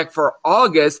coming back for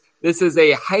August. This is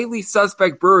a highly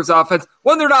suspect Brewers offense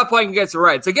when they're not playing against the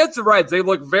Reds. Against the Reds, they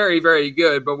look very, very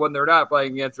good, but when they're not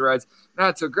playing against the Reds,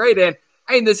 not so great. And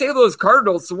the St. Louis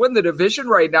Cardinals to win the division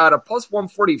right now at a plus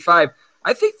 145,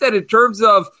 I think that in terms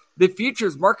of the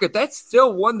futures market, that's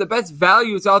still one of the best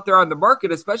values out there on the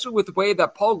market, especially with the way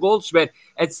that Paul Goldschmidt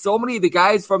and so many of the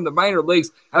guys from the minor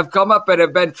leagues have come up and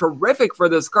have been terrific for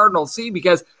this Cardinals team,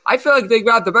 because I feel like they've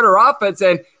got the better offense.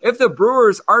 And if the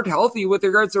Brewers aren't healthy with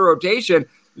regards to rotation,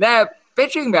 that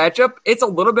pitching matchup, it's a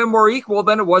little bit more equal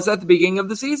than it was at the beginning of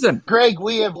the season. Greg,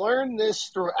 we have learned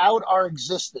this throughout our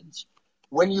existence.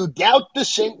 When you doubt the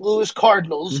St. Louis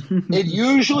Cardinals, it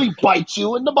usually bites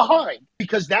you in the behind,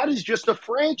 because that is just a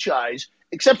franchise,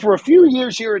 except for a few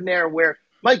years here and there where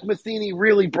Mike Matheny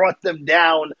really brought them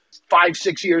down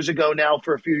 5-6 years ago now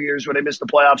for a few years when they missed the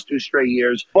playoffs 2 straight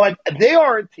years. But they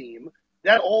are a team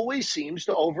that always seems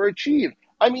to overachieve.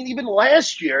 I mean, even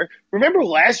last year, remember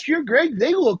last year, Greg,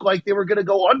 they looked like they were going to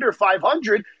go under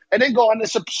 500 and then go on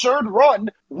this absurd run,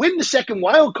 win the second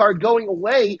wild card going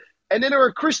away, and then they were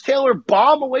a Chris Taylor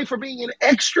bomb away from being in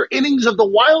extra innings of the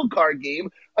wild card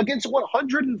game against a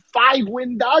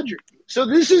 105-win Dodgers. So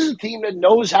this is a team that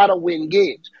knows how to win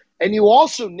games. And you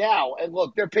also now, and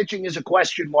look, their pitching is a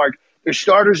question mark. Their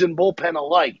starters and bullpen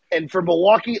alike. And for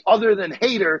Milwaukee, other than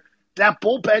Hader, that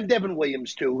bullpen, Devin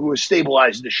Williams too, who has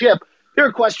stabilized the ship, there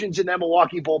are questions in that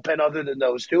Milwaukee bullpen other than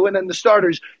those two. And then the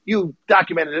starters, you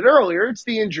documented it earlier, it's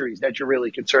the injuries that you're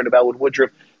really concerned about with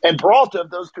Woodruff and Peralta. If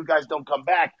those two guys don't come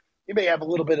back, you may have a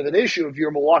little bit of an issue if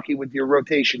you're Milwaukee with your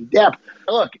rotation depth.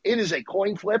 Look, it is a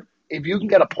coin flip. If you can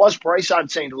get a plus price on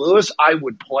St. Louis, I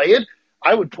would play it.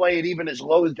 I would play it even as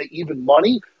low as the even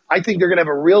money. I think they're going to have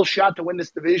a real shot to win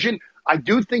this division. I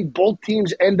do think both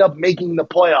teams end up making the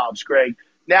playoffs, Greg.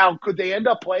 Now, could they end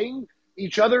up playing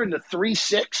each other in the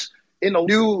 3-6 in the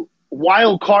new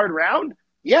wild card round?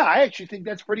 Yeah, I actually think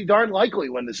that's pretty darn likely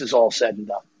when this is all said and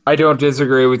done. I don't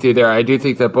disagree with you there. I do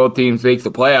think that both teams make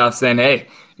the playoffs. And, hey,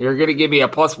 you're going to give me a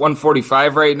plus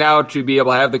 145 right now to be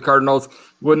able to have the Cardinals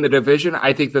win the division.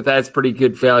 I think that that's pretty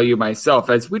good value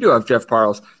myself, as we do have Jeff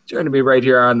Parles joining me right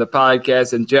here on the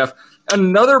podcast. And, Jeff,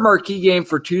 another marquee game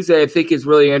for Tuesday I think is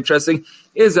really interesting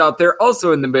is out there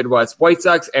also in the Midwest. White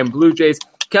Sox and Blue Jays.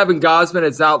 Kevin Gausman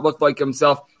has not looked like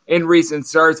himself in recent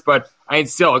starts, but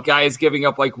still, a guy is giving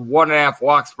up like 1.5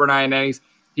 walks per 9 innings.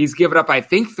 He's given up, I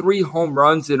think, 3 home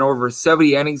runs in over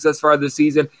 70 innings thus far this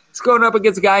season. He's going up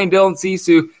against a guy in Dylan Cease.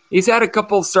 He's had a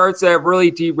couple starts that have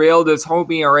really derailed his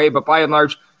home ERA, but by and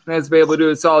large, has been able to do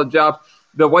a solid job.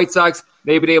 The White Sox,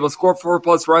 they've been able to score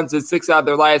 4+ runs in 6 out of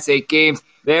their last 8 games.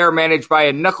 They are managed by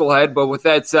a knucklehead, but with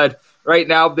that said, right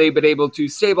now they've been able to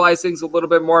stabilize things a little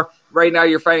bit more. Right now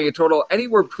you're finding a total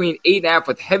anywhere between 8.5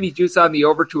 with heavy juice on the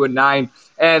over to a 9,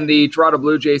 and the Toronto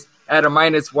Blue Jays at a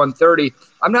minus 130.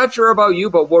 I'm not sure about you,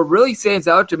 but what really stands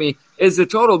out to me is the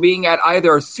total being at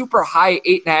either a super high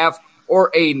 8.5 or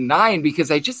a 9,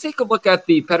 because I just take a look at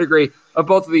the pedigree of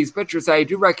both of these pitchers. I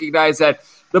do recognize that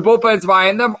the bullpens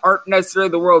behind them aren't necessarily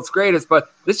the world's greatest, but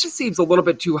this just seems a little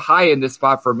bit too high in this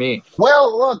spot for me.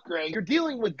 Well, look, Greg, you're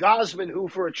dealing with Gausman, who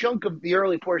for a chunk of the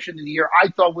early portion of the year I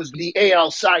thought was the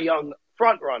AL Cy Young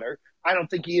frontrunner. I don't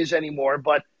think he is anymore,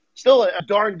 but still a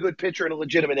darn good pitcher and a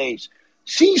legitimate ace.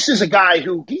 Cease is a guy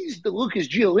who, he's the Lucas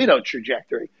Giolito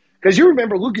trajectory. Because you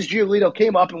remember Lucas Giolito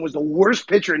came up and was the worst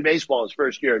pitcher in baseball his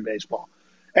first year in baseball,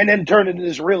 and then turned into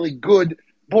this really good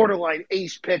borderline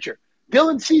ace pitcher.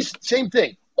 Dylan Cease, same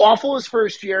thing. Awful his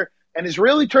first year, and has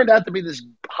really turned out to be this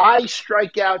high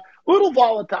strikeout, little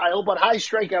volatile, but high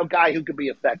strikeout guy who could be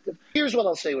effective. Here's what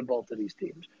I'll say with both of these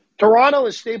teams. Toronto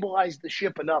has stabilized the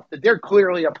ship enough that they're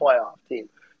clearly a playoff team.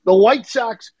 The White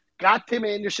Sox got Tim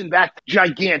Anderson back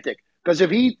gigantic, because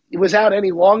if he was out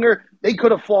any longer, they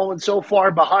could have fallen so far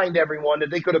behind everyone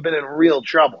that they could have been in real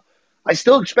trouble. I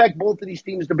still expect both of these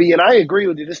teams to be, and I agree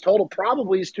with you, this total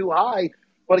probably is too high.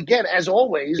 But again, as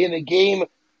always, in a game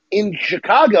in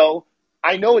Chicago,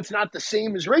 I know it's not the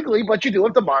same as Wrigley, but you do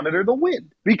have to monitor the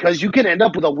wind, because you can end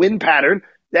up with a wind pattern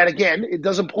that, again, it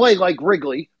doesn't play like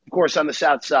Wrigley, of course, on the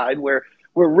south side, where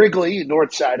Wrigley,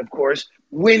 north side, of course,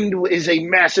 wind is a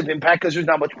massive impact because there's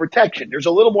not much protection. There's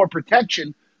a little more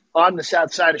protection on the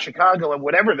south side of Chicago and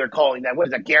whatever they're calling that. What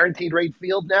is that, guaranteed rate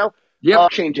field now? Yeah, I'll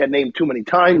change that name too many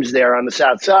times there on the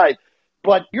south side.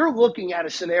 But you're looking at a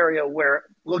scenario where,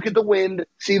 look at the wind,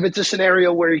 see if it's a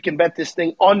scenario where you can bet this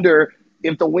thing under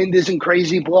if the wind isn't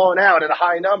crazy blowing out at a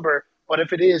high number. But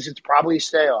if it is, it's probably a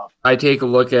stay off. I take a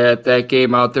look at that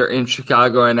game out there in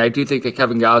Chicago, and I do think that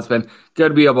Kevin Gausman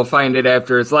could be able to find it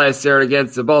after his last start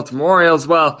against the Baltimore Orioles.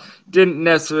 Well, didn't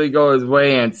necessarily go his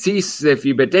way. And Cease, if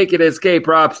you've been taking his K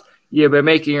props, you've been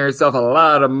making yourself a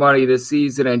lot of money this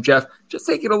season. And Jeff, just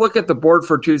taking a look at the board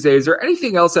for Tuesday, is there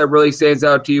anything else that really stands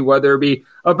out to you, whether it be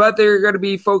a bet that you're going to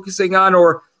be focusing on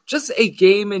or just a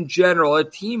game in general, a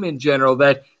team in general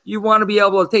that you want to be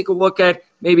able to take a look at,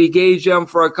 maybe gauge them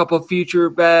for a couple future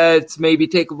bets, maybe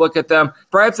take a look at them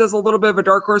perhaps as a little bit of a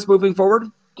dark horse moving forward?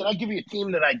 Can I give you a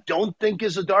team that I don't think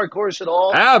is a dark horse at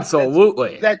all?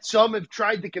 Absolutely. That some have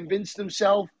tried to convince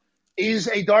themselves is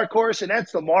a dark horse, and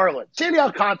that's the Marlins. Sandy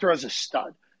Alcantara is a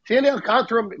stud. Sandy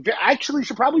Alcantara actually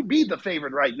should probably be the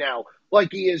favorite right now, like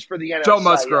he is for the NL. Joe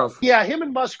Musgrove. Yeah, him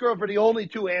and Musgrove are the only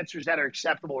two answers that are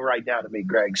acceptable right now to me,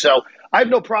 Greg. So I have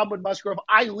no problem with Musgrove.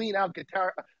 I lean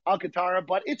Alcantara,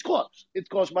 but it's close. It's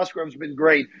close. Musgrove's been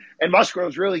great, and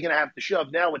Musgrove's really going to have to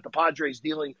shove now with the Padres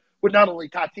dealing with not only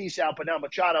Tatis out, but now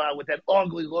Machado out with that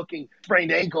ugly-looking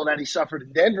sprained ankle that he suffered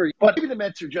in Denver. But maybe the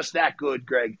Mets are just that good,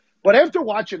 Greg. But after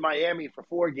watching Miami for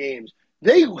 4 games,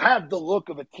 they have the look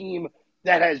of a team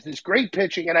that has this great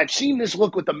pitching, and I've seen this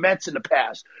look with the Mets in the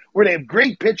past, where they have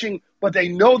great pitching, but they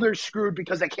know they're screwed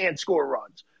because they can't score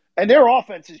runs. And their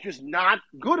offense is just not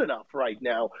good enough right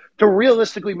now to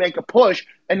realistically make a push.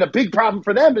 And the big problem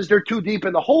for them is they're too deep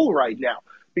in the hole right now,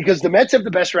 because the Mets have the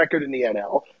best record in the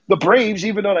NL. The Braves,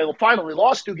 even though they finally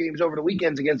lost 2 games over the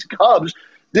weekends against the Cubs,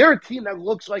 they're a team that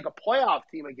looks like a playoff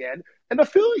team again. And the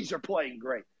Phillies are playing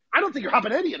great. I don't think you're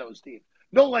hopping any of those teams.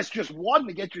 No less just one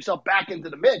to get yourself back into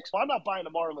the mix. I'm not buying the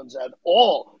Marlins at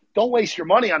all. Don't waste your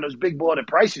money on those big bloated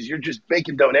prices. You're just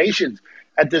making donations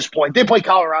at this point. They play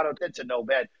Colorado. That's a no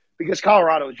bet because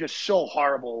Colorado is just so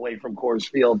horrible away from Coors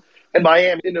Field. And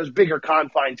Miami, in those bigger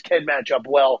confines, can match up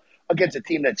well against a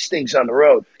team that stinks on the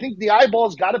road. I think the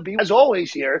eyeball's got to be, as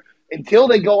always here, until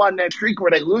they go on that streak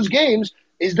where they lose games,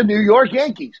 is the New York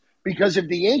Yankees. Because if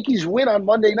the Yankees win on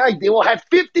Monday night, they will have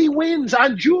 50 wins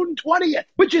on June 20th,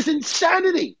 which is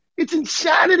insanity. It's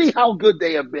insanity how good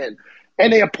they have been.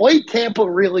 And they have played Tampa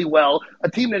really well, a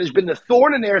team that has been the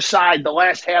thorn in their side the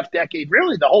last half decade,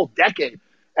 really the whole decade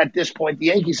at this point. The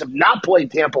Yankees have not played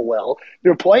Tampa well.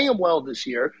 They're playing them well this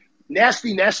year.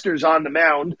 Nasty Nestor's on the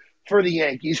mound for the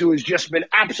Yankees, who has just been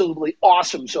absolutely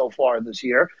awesome so far this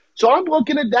year. So I'm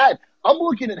looking at that. I'm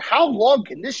looking at how long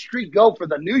can this streak go for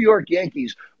the New York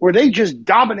Yankees where they just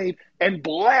dominate and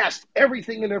blast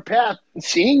everything in their path and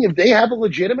seeing if they have a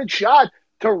legitimate shot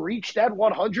to reach that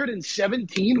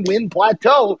 117-win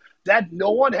plateau that no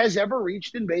one has ever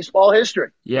reached in baseball history.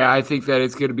 Yeah, I think that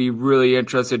it's going to be really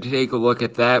interesting to take a look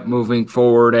at that moving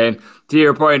forward. And to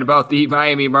your point about the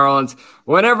Miami Marlins,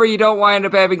 whenever you don't wind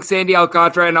up having Sandy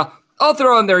Alcantara, and I'll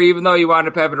throw in there, even though you wound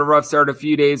up having a rough start a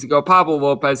few days ago, Pablo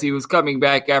Lopez, he was coming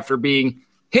back after being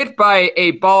hit by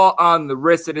a ball on the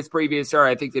wrist in his previous start.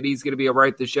 I think that he's going to be a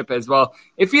right the ship as well.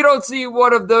 If you don't see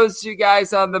one of those two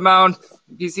guys on the mound,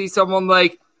 if you see someone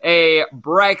like a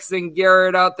Braxton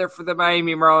Garrett out there for the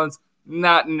Miami Marlins,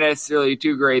 not necessarily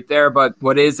too great there, but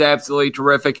what is absolutely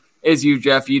terrific is you,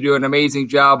 Jeff. You do an amazing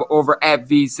job over at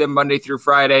VSiN Monday through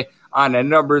Friday on a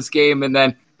numbers game, and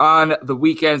then on the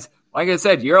weekends, like I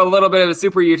said, you're a little bit of a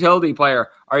super utility player.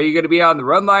 Are you going to be on the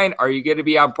run line? Are you going to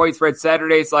be on point spread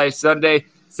Saturday/Sunday?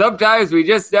 Sometimes we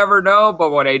just never know,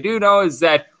 but what I do know is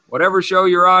that whatever show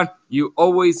you're on, you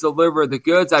always deliver the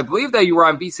goods. I believe that you were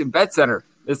on VSiN Bet Center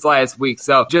this last week,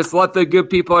 so just let the good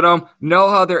people at home know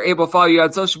how they're able to follow you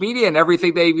on social media and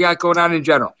everything that you've got going on in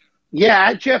general.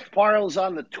 Yeah, Jeff Parles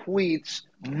on the tweets.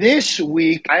 This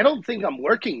week, I don't think I'm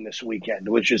working this weekend,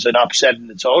 which is an upset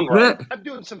in its own right. I'm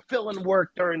doing some fill-in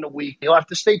work during the week. You'll have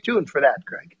to stay tuned for that,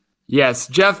 Greg. Yes,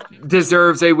 Jeff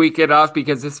deserves a weekend off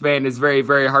because this man is very,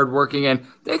 very hardworking and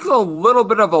takes a little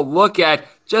bit of a look at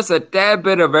just a tad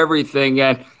bit of everything.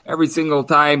 And every single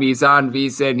time he's on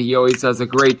VSiN, he always does a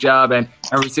great job. And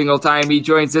every single time he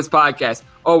joins this podcast,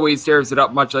 always tears it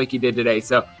up much like he did today.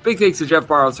 So big thanks to Jeff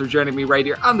Parles for joining me right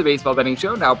here on the Baseball Betting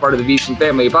Show, now part of the VSiN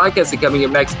family podcast. And coming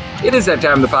up next, it is that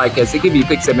time of the podcast to give you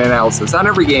picks and analysis on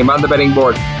every game on the betting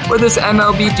board for this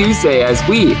MLB Tuesday as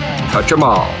we touch them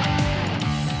all.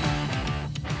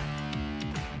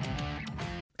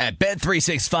 At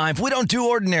Bet365, we don't do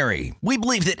ordinary. We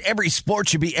believe that every sport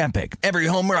should be epic. Every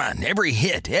home run, every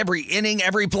hit, every inning,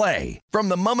 every play. From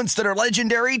the moments that are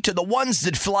legendary to the ones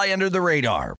that fly under the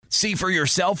radar. See for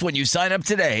yourself when you sign up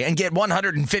today and get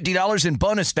 $150 in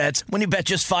bonus bets when you bet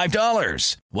just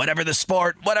 $5. Whatever the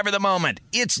sport, whatever the moment,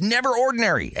 it's never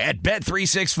ordinary at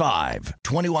Bet365.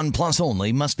 21 plus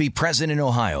only. Must be present in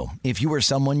Ohio. If you or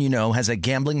someone you know has a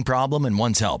gambling problem and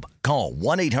wants help, call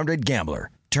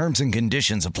 1-800-GAMBLER. Terms and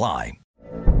conditions apply.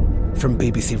 From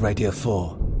BBC Radio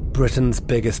 4, Britain's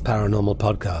biggest paranormal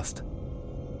podcast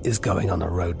is going on a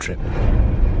road trip.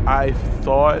 I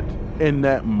thought in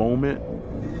that moment,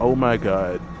 oh my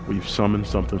God, We've summoned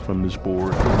something from this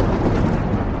board.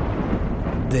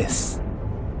 This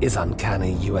is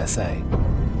Uncanny USA.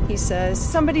 He says,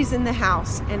 somebody's in the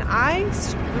house, and I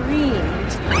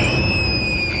screamed.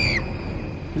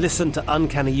 Listen to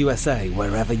Uncanny USA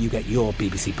wherever you get your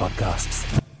BBC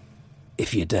podcasts,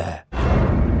 if you dare.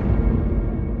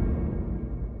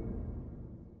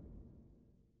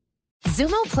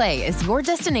 Zumo Play is your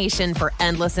destination for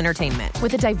endless entertainment.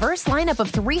 With a diverse lineup of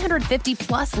 350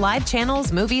 plus live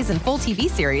channels, movies, and full TV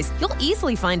series, you'll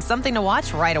easily find something to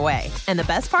watch right away. And the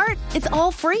best part? It's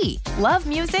all free. Love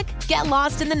music? Get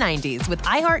lost in the 90s with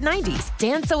iHeart 90s,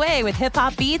 dance away with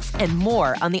hip-hop beats, and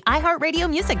more on the iHeartRadio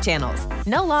music channels.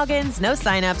 No logins, no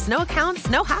signups, no accounts,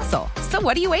 no hassle. So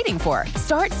what are you waiting for?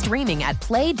 Start streaming at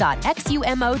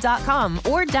play.xumo.com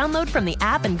or download from the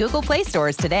app and Google Play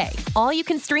stores today. All you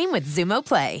can stream with Zumo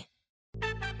Play.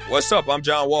 What's up? I'm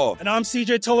John Wall. And I'm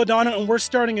CJ Toledano, and we're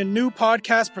starting a new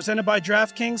podcast presented by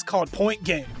DraftKings called Point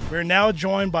Game. We're now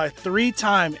joined by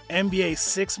three-time NBA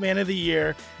Sixth Man of the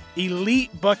Year,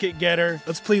 elite bucket getter.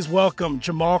 Let's please welcome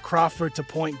Jamal Crawford to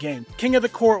Point Game. King of the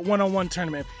Court one-on-one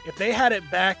tournament. If they had it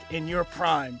back in your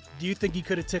prime, do you think you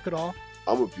could have took it all?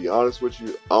 I'm going to be honest with you.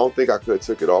 I don't think I could have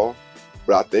took it all,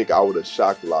 but I think I would have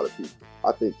shocked a lot of people.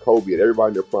 I think Kobe and everybody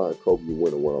in their prime, Kobe would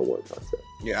win a one-on-one contest.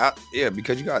 Yeah,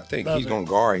 because you got to think, he's going to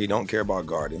guard. He don't care about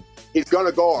guarding. He's going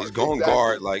to guard. He's going to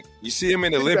guard. Like, you see him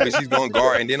in the Olympics, he's going to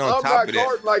guard. And then on top of that. I'm not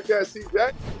guarding like that, see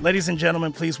that? Ladies and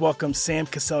gentlemen, please welcome Sam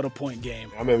Cassell to Point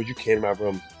Game. I remember you came out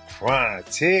from crying,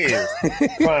 tears,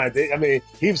 crying. I mean,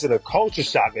 he was in a culture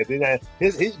shock. And then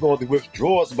he's going through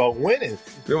withdrawals about winning.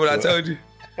 Remember what I told you?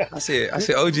 I said,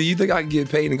 OG, you think I can get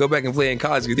paid and go back and play in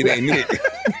college because it ain't it?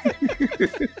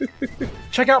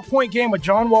 Check out Point Game with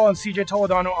John Wall and CJ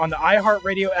Toledano on the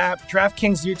iHeartRadio app,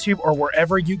 DraftKings YouTube, or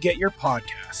wherever you get your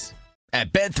podcasts.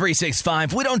 At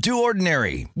Bet365, we don't do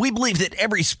ordinary. We believe that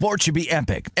every sport should be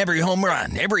epic. Every home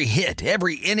run, every hit,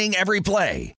 every inning, every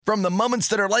play. From the moments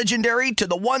that are legendary to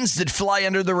the ones that fly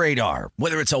under the radar.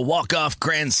 Whether it's a walk-off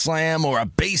grand slam or a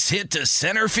base hit to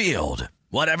center field.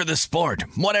 Whatever the sport,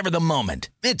 whatever the moment,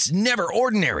 it's never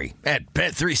ordinary at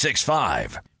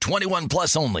Bet365. 21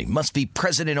 plus only. Must be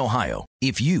present in Ohio.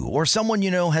 If you or someone you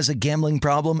know has a gambling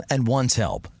problem and wants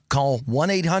help, call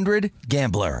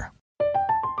 1-800-GAMBLER.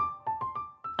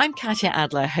 I'm Katya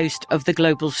Adler, host of The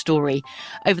Global Story.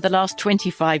 Over the last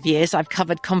 25 years, I've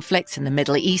covered conflicts in the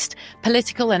Middle East,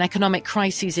 political and economic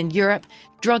crises in Europe,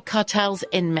 drug cartels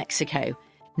in Mexico.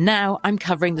 Now I'm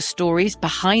covering the stories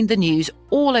behind the news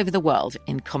all over the world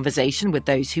in conversation with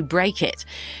those who break it.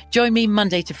 Join me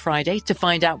Monday to Friday to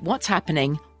find out what's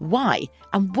happening, why,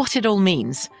 and what it all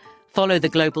means. Follow The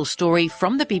Global Story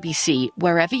from the BBC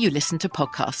wherever you listen to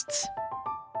podcasts.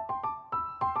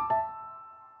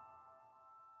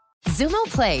 Zumo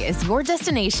Play is your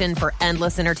destination for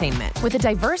endless entertainment. With a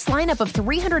diverse lineup of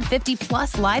 350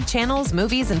 plus live channels,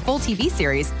 movies, and full TV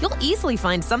series, you'll easily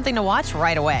find something to watch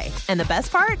right away. And the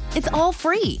best part? It's all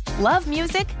free. Love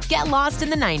music? Get lost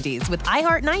in the 90s with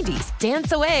iHeart 90s,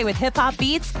 dance away with hip-hop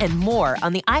beats, and more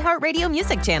on the iHeartRadio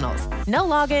music channels. No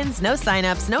logins, no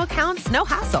signups, no accounts, no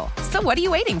hassle. So what are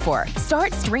you waiting for?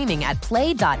 Start streaming at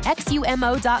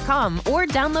play.xumo.com or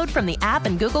download from the app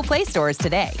and Google Play stores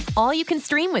today. All you can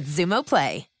stream with Zumo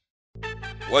Play.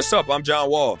 What's up? I'm John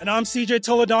Wall. And I'm CJ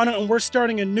Toledano, and we're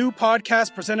starting a new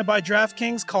podcast presented by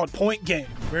DraftKings called Point Game.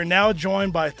 We're now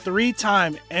joined by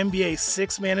three-time NBA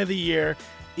Sixth Man of the Year,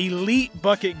 elite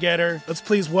bucket getter. Let's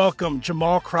please welcome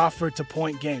Jamal Crawford to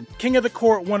Point Game. King of the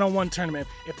Court one-on-one tournament.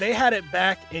 If they had it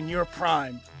back in your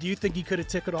prime, do you think you could have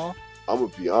took it all? I'm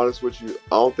going to be honest with you.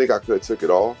 I don't think I could have took it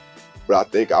all, but I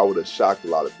think I would have shocked a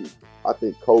lot of people. I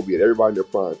think Kobe and everybody in their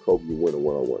prime, Kobe would win a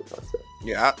one-on-one contest.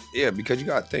 Yeah, because you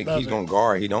got to think, he's going to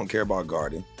guard. He don't care about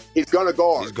guarding. He's going to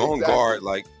guard. He's going to guard.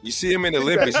 Like, you see him in the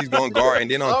Olympics, he's going to guard.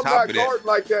 And then on top of that. I'm not guarding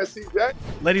like that, see that?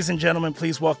 Ladies and gentlemen,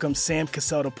 please welcome Sam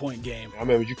Cassell to Point Game. I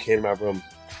remember you came out from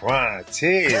crying,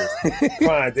 tears,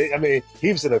 crying. I mean,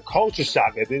 he was in a culture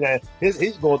shock. And then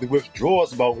he's going through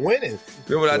withdrawals about winning.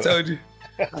 Remember what I told you?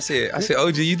 I said,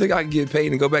 OG, you think I can get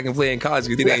paid and go back and play in college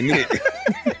because it ain't it?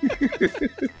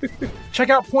 Check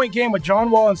out Point Game with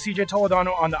John Wall and CJ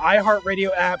Toledano on the iHeartRadio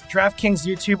app, DraftKings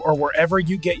YouTube, or wherever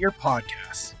you get your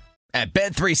podcasts. At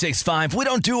Bet365, we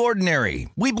don't do ordinary.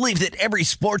 We believe that every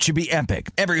sport should be epic.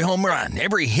 Every home run,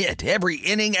 every hit, every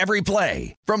inning, every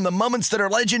play. From the moments that are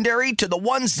legendary to the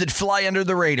ones that fly under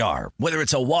the radar. Whether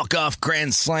it's a walk-off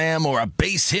grand slam or a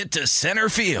base hit to center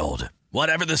field.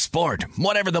 Whatever the sport,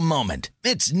 whatever the moment,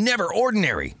 it's never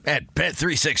ordinary at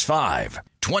Bet365.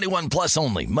 21 plus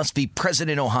only. Must be present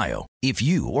in Ohio. If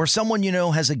you or someone you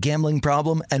know has a gambling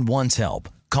problem and wants help,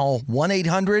 call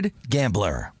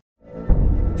 1-800-GAMBLER.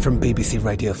 From BBC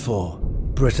Radio 4,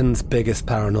 Britain's biggest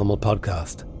paranormal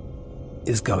podcast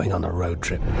is going on a road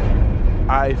trip.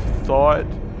 I thought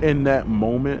in that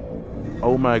moment,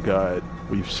 oh my God,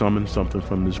 we've summoned something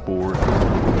from this board.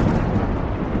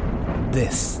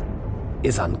 This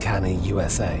is Uncanny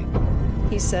USA.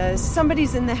 He says,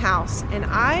 somebody's in the house, and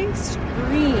I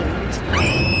screamed.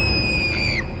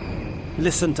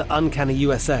 Listen to Uncanny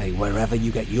USA wherever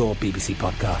you get your BBC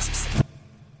podcasts,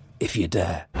 if you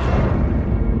dare.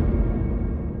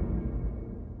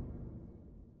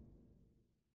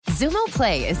 Xumo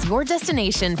Play is your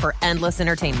destination for endless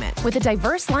entertainment. With a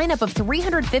diverse lineup of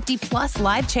 350 plus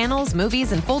live channels,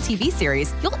 movies, and full TV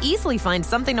series, you'll easily find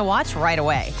something to watch right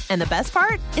away. And the best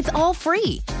part? It's all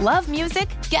free. Love music?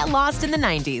 Get lost in the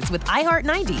 90s with iHeart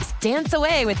 90s, dance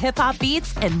away with hip-hop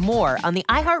beats, and more on the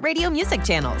iHeartRadio music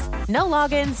channels. No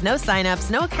logins, no signups,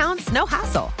 no accounts, no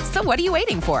hassle. So what are you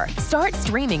waiting for? Start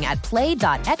streaming at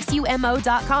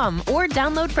play.xumo.com or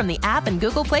download from the app and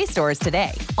Google Play stores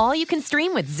today. All you can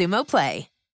stream with Xumo Play.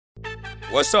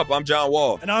 What's up? I'm John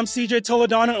Wall. And I'm CJ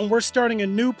Toledano, and we're starting a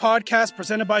new podcast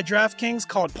presented by DraftKings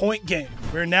called Point Game.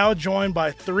 We're now joined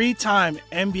by three-time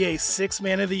NBA Sixth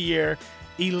Man of the Year,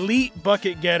 elite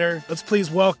bucket getter. Let's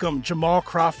please welcome Jamal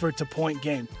Crawford to Point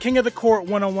Game. King of the Court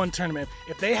one-on-one tournament.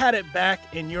 If they had it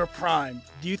back in your prime,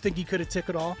 do you think you could have took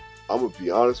it all? I'm going to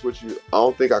be honest with you. I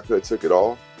don't think I could have took it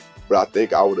all, but I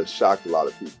think I would have shocked a lot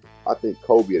of people. I think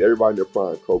Kobe and everybody in their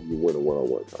prime, Kobe would win a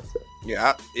one-on-one contest.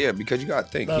 Yeah, because you got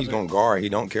to think, he's going to guard. He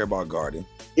don't care about guarding.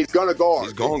 He's going to guard.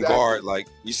 He's going to guard. Like,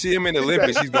 you see him in the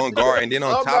Olympics, he's going to guard. And then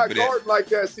on top of that. I'm not guarding like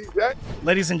that, CJ.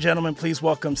 Ladies and gentlemen, please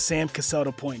welcome Sam Cassell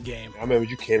to Point Game. I remember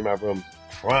you came in my room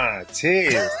crying,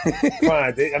 tears,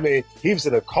 crying. I mean, he was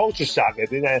in a culture shock. And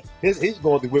then he's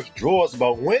going through withdrawals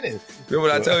about winning. Remember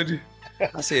what I told you?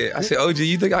 I said, OG,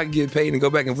 you think I can get paid and go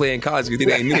back and play in college because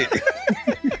it ain't it?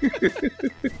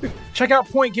 Check out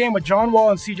Point Game with John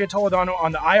Wall and CJ Toledano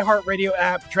on the iHeartRadio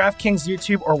app, DraftKings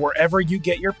YouTube, or wherever you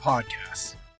get your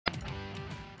podcasts.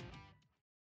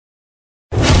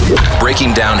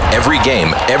 Breaking down every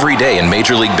game, every day in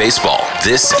Major League Baseball.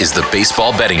 This is the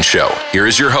Baseball Betting Show. Here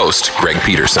is your host, Greg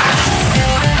Peterson.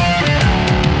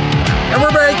 And we're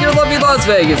back here in lovely Las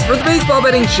Vegas for the Baseball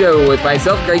Betting Show with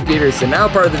myself, Greg Peterson, now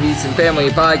part of the VSiN Family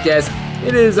Podcast.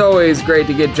 It is always great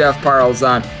to get Jeff Parles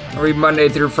on. Every Monday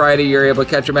through Friday, you're able to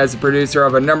catch him as a producer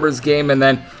of a numbers game, and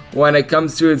then when it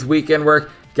comes to his weekend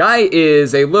work, guy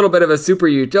is a little bit of a super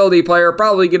utility player,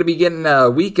 probably going to be getting a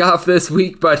week off this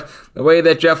week, but the way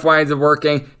that Jeff winds up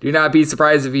working, do not be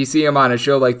surprised if you see him on a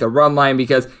show like The Run Line,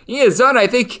 because he has done, I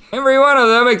think, every one of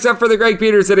them except for the Greg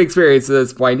Peterson experience at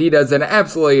this point. He does an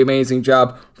absolutely amazing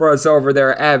job for us over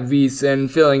there at VSiN,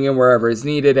 filling in wherever is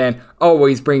needed, and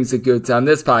always brings the goods on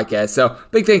this podcast. So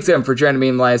big thanks to him for joining me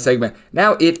in the last segment.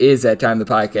 Now it is that time of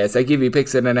the podcast. I give you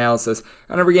picks and analysis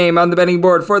on every game on the betting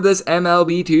board for this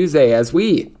MLB Tuesday as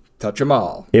we touch them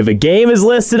all. If a game is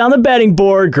listed on the betting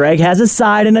board, Greg has a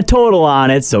side and a total on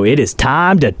it, so it is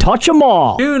time to touch them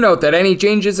all. Do note that any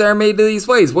changes that are made to these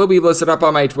plays will be listed up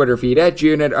on my Twitter feed at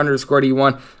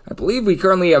Junit_D1. I believe we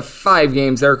currently have 5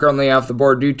 games that are currently off the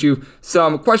board due to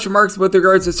some question marks with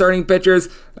regards to starting pitchers.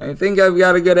 I think I've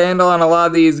got a good handle on a lot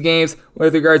of these games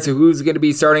with regards to who's going to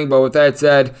be starting, but with that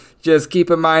said, just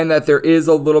keep in mind that there is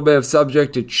a little bit of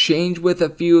subject to change with a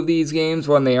few of these games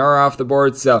when they are off the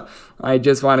board, so I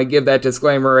just want to give that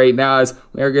disclaimer right now as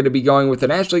we are going to be going with the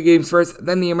National League games first,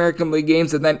 then the American League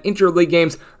games, and then Interleague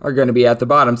games are going to be at the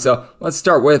bottom. So let's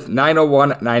start with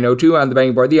 901-902 on the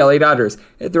betting board. The LA Dodgers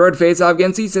hit the road face-off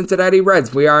against the Cincinnati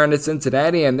Reds. We are on to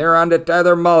Cincinnati, and they're on to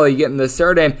Tyler Mahle getting the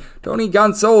start, and Tony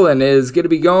Gonsolin is going to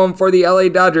be going for the LA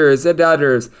Dodgers. The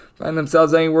Dodgers find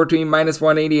themselves anywhere between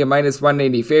 -180 and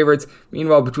 -180 favorites.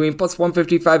 Meanwhile, between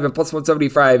 +155 and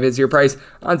 +175 is your price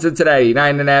on Cincinnati.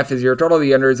 9.5 is your total.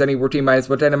 The under is anywhere between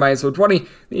 -110 and -120.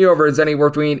 The over is anywhere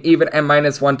between even and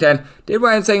 -110. Did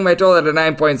why I'm saying my total at a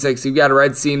 9.6. You've got a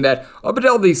Reds team that up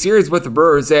until the series with the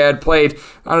Brewers, they had played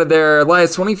out of their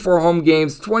last 24 home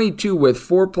games, 22 with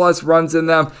 4+ runs in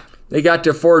them. They got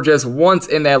to 4 just once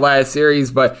in that last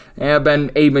series, but they have been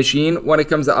a machine when it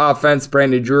comes to offense.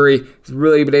 Brandon Drury has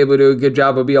really been able to do a good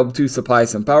job of being able to supply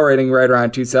some power, hitting right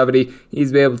around 270.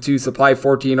 He's been able to supply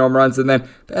 14 home runs, and then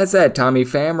past that, Tommy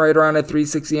Pham right around at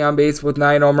 360 on base with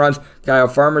 9 home runs. Kyle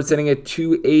Farmer sitting at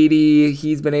 280.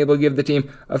 He's been able to give the team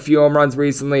a few home runs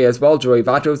recently as well. Joey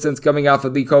Votto, since coming off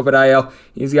of the COVID IL,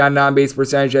 he's got an on-base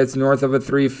percentage that's north of a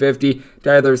 350.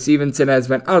 Tyler Stevenson has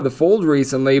been out of the fold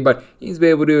recently, but he's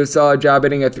been able to do a solid job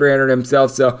hitting at 300 himself.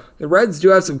 So the Reds do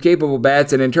have some capable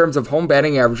bats, and in terms of home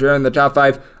batting average, they're in the top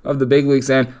 5 of the big leagues.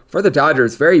 And for the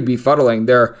Dodgers, very befuddling.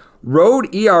 Their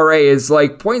road ERA is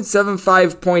like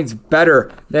 0.75 points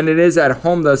better than it is at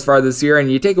home thus far this year.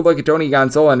 And you take a look at Tony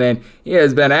Gonsolin, and he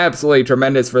has been absolutely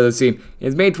tremendous for this team.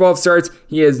 He's made 12 starts.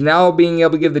 He is now being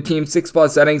able to give the team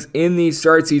 6+ innings in these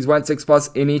starts. He's went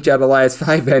 6+ in each out of the last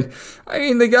 5. And I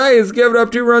mean, the guy has given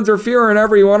up 2 runs or fewer in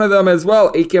every one of them as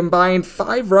well. A combined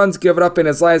 5 runs given up in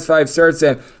his last 5 starts.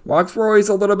 And walks were always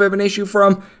a little bit of an issue for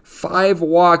him. 5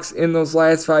 walks in those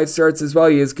last 5 starts as well.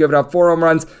 He has given up 4 home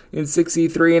runs in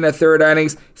 63 1/3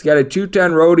 innings. He's got a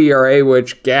 2.10 road ERA,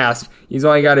 which gasp. He's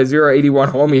only got a 0.81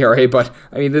 home ERA, but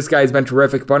I mean, this guy's been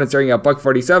terrific. Opponents are getting a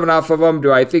 $1.47 off of him.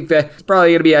 Do I think that it's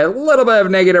probably going to be a little bit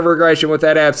of negative regression with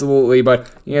that? Absolutely,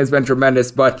 but he has been tremendous.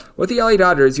 But with the LA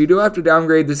Dodgers, you do have to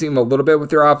downgrade the team a little bit with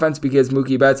their offense because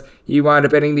Mookie Betts, he wound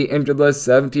up hitting the injured list,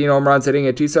 17 home runs, hitting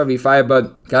at 275,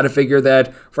 but got to figure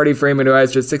that Freddie Freeman, who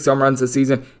has just 6 home runs this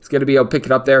season, is going to be able to pick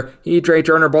it up there. He, Trey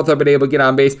Turner, both have been able to get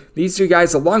on base. These 2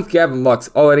 guys, along with Gavin Lux,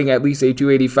 all hitting at least a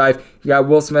 285. You got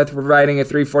Will Smith providing a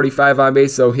 345 on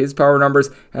base, so his power numbers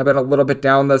have been a little bit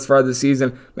down thus far this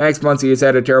season. Max Muncy has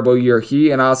had a terrible year. He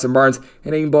and Austin Barnes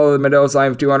hitting below the Mendoza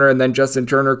line of 200, and then Justin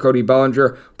Turner, Cody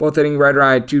Bellinger, both hitting right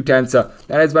around 210, so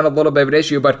that has been a little bit of an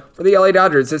issue. But for the LA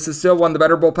Dodgers, this is still one of the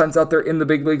better bullpens out there in the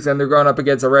big leagues, and they're going up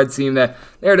against a Reds team that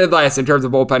they're dead last in terms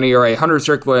of bullpen ERA. Hunter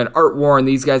Strickland, Art Warren,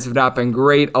 these guys have not been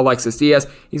great. Alexis Diaz,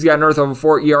 he's got north of a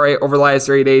 4 ERA over the last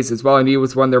 3 days as well, and he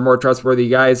was one of their more trustworthy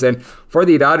guys. And for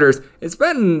the Dodgers, it's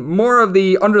been more of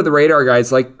the under-the-radar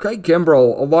guys like Craig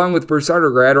Kimbrell, along with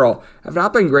Brusardo Graterol, have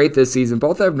not been great this season.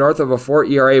 Both have north of a 4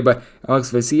 ERA, but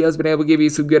Alex Vesia has been able to give you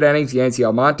some good innings. Yancy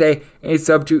Almonte, a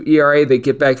sub-2 ERA. They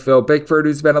get back Phil Bickford,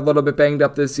 who's been a little bit banged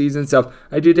up this season. So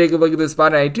I do take a look at this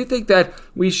spot, and I do think that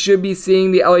we should be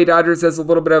seeing the LA Dodgers as a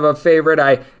little bit of a favorite.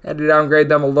 I had to downgrade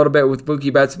them a little bit with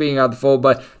Mookie Betts being out the fold,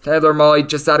 but Tyler Mahle,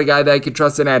 just not a guy that I could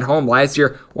trust in at home. Last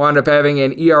year, wound up having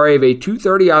an ERA of a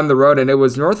 2.30 on the road, and it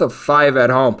was north of 5 at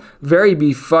home. Very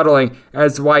befuddling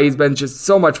as to why he's been just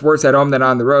so much worse at home than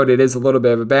on the road. It is a little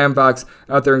bit of a bandbox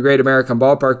out there in Great American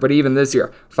Ballpark, but even this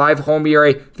year, 5 home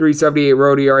ERA, 3.78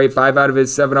 road ERA, 5 out of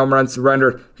his 7 home runs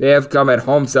surrendered, they have come at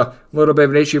home, so a little bit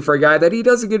of an issue for a guy that he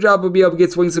does a good job of being able to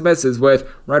get swings and misses with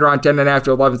right around 10.5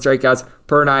 to 11 strikeouts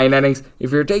per 9 innings.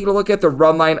 If you're taking a look at the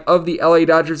run line of the LA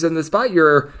Dodgers in the spot,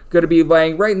 you're going to be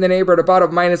laying right in the neighborhood about a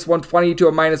 -120 to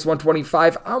a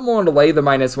 -125. I'm willing to lay the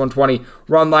 -120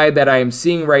 run line that I am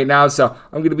seeing right now, so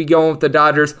I'm going to be going with the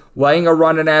Dodgers, laying a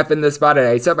 1.5 in this spot, and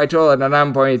I set my total at a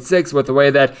 9.6 with the way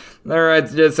that the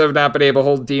Reds just have not been able to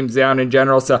hold teams down in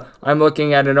general, so I'm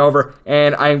looking at an over,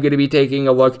 and I'm going to be taking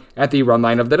a look at the run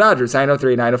line of the Dodgers.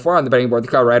 903, 904 on the betting board. The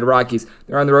Colorado Rockies,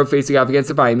 they're on the road facing off against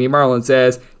the Miami Marlins,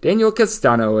 as Daniel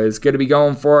Castano is going to be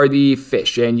going for the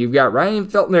Fish, and you've got Ryan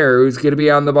Feltner, who's going to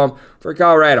be on the bump for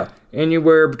Colorado.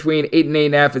 Anywhere between 8 and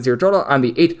 8.5 is your total. On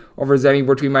the 8, over is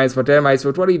anywhere between -110 and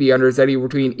 -120. The under is anywhere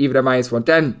between even and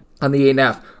 -110. On the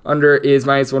 8.5, under is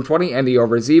 -120, and the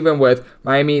over is even with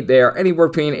Miami. They are anywhere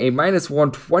between a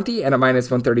 -120 and a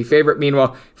 -130 favorite.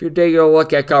 Meanwhile, if you're taking a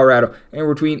look at Colorado,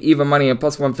 anywhere between even money and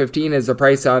 +115 is the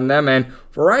price on them. And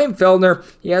for Ryan Feltner,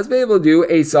 he has been able to do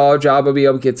a solid job of being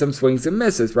able to get some swings and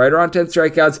misses, right around 10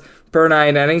 strikeouts per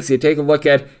 9 innings. You take a look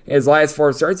at his last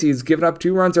 4 starts, he's given up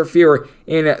 2 runs or fewer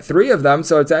in 3 of them,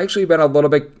 so it's actually been a little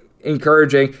bit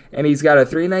encouraging, and he's got a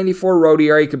 3.94 road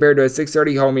ERA compared to a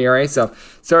 6.30 home ERA, so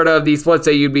sort of the splits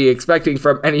that you'd be expecting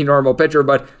from any normal pitcher.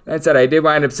 But that said, I did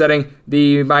wind up setting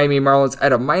the Miami Marlins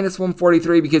at a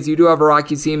 -143 because you do have a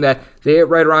Rockies team that they hit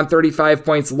right around 35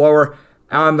 points lower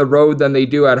on the road than they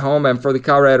do at home, and for the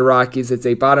Colorado Rockies, it's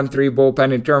a bottom 3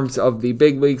 bullpen in terms of the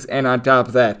big leagues, and on top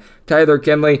of that, Tyler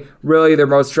Kinley, really their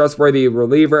most trustworthy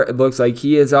reliever. It looks like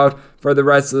he is out for the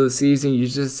rest of the season. You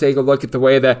just take a look at the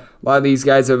way that a lot of these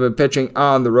guys have been pitching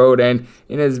on the road, and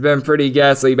it has been pretty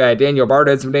ghastly bad. Daniel Bard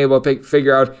has been able to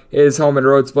figure out his home and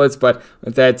road splits, but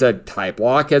with that said, Ty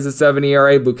Block has a 7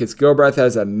 ERA, Lucas Gilbreth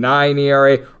has a 9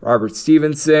 ERA, Robert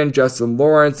Stevenson, Justin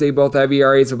Lawrence, they both have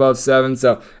ERAs above 7,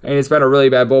 so I mean, it's been a really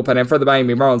bad bullpen. And for the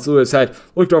Miami Marlins, Lewis had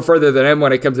looked no further than him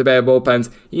when it comes to bad bullpens.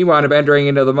 He wound up entering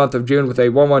into the month of June with a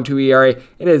 1.12 ERA.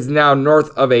 It is now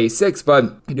north of a 6, but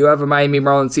you do have a Miami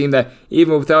Marlins team that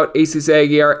even without Jesus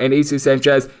Aguilar and Jesus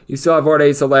Sanchez, you still have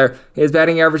Jorge Soler. His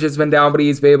batting average has been down, but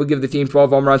he's been able to give the team 12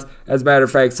 home runs. As a matter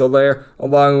of fact, Soler,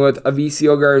 along with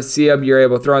Avicio Garcia, you're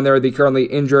able to throw in there the currently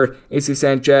injured Jesus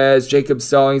Sanchez, Jacob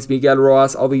Stallings, Miguel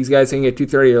Rojas, all these guys hitting at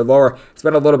 230 or lower. It's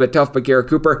been a little bit tough, but Garrett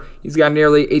Cooper, he's got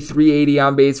nearly a 380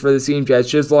 on base for the team. Jazz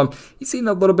Chisholm, he's seen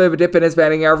a little bit of a dip in his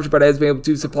batting average, but has been able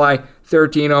to supply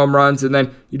 13 home runs. And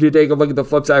then you do take a look at the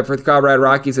flip side for the Colorado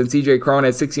Rockies, and CJ Cron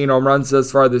has 16 home runs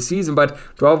thus far this season, but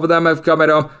 12 of them have come at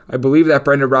home. I believe that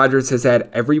Brendan Rodgers has had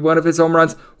every one of his home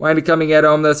runs wind up coming at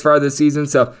home thus far this season,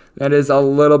 so that is a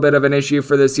little bit of an issue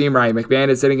for this team. Ryan McMahon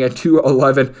is sitting at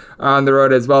 211 on the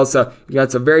road as well, so you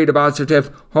got some very demonstrative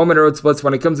home and road splits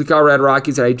when it comes to Colorado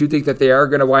Rockies, and I do think that they are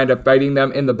going to wind up biting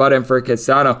them in the butt. And for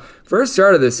Castano, first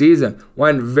start of the season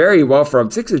went very well for him.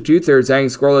 6 2/3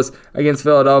 innings scoreless against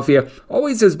Philadelphia.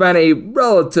 Always has been a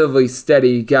relatively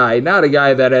steady guy, not a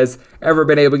guy that has ever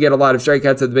been able to get a lot of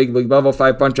strikeouts at the big league level.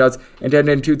 5 punch-outs and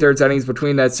 10 2/3 innings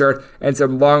between that start and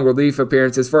some long relief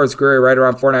appearances. For his career, right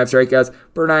around 4.5 strikeouts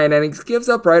per 9 innings. Gives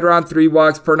up right around 3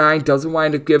 walks per 9. Doesn't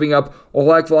wind up giving up a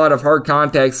heck of a lot of hard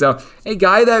contact. So a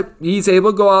guy that he's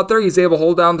able to go out there, he's able to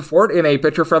hold down the fort in a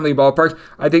pitcher-friendly ballpark.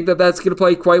 I think that that's going to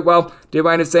play quite well. Did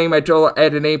wind up saying my total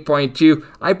at an 8.2.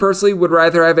 I personally would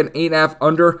rather have an 8.5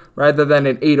 under rather than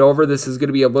an 8 over. This is going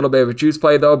to be a little bit of a juice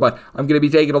play though, but I'm going to be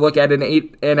taking a look at an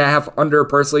 8.5 under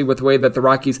personally with the way that the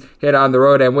Rockies hit on the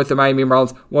road, and with the Miami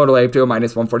Marlins, one to lay up to a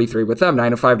 -143 with them.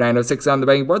 905, 906 on the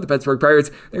betting board. The Pittsburgh Pirates,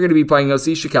 they're going to be playing those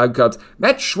Chicago Cubs.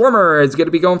 Matt Schwarmer is going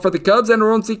to be going for the Cubs, and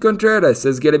Roansy Contreras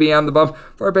is going to be on the bump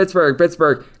for Pittsburgh.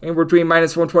 Pittsburgh anywhere between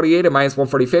 -128 and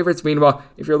 -140 favorites. Meanwhile,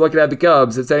 if you're looking at the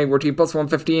Cubs, it's anywhere between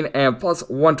 +115 and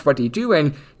 +122,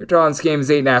 and your total on this game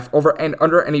is 8.5 over and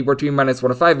under, anywhere between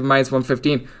 -105 and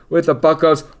 -115 with the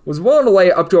Buccos. Was willing to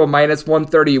lay up to a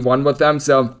 -131 with them,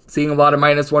 so seeing a lot of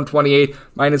 -128,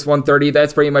 -130,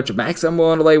 that's pretty much a max I'm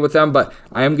willing to lay with them, but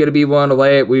I am going to be willing to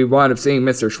lay it. We wound up seeing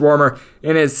Mr. Schwarmer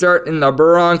in his start in the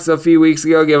Bronx a few weeks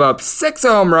ago give up 6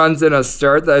 home runs in a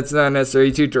start. That's not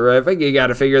necessarily too terrific. You got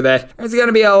to figure that there's going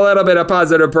to be a little bit of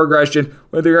positive progression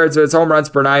with regards to his home runs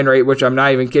per 9 rate, which I'm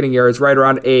not even kidding here, is right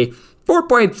around a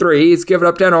 4.3. He's given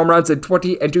up 10 home runs in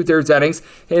 20 2/3 innings.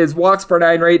 His walks per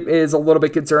 9 rate is a little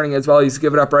bit concerning as well. He's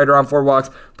given up right around 4 walks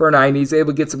per 9. He's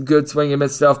able to get some good swing and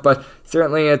miss stuff, but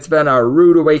certainly it's been a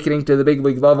rude awakening to the big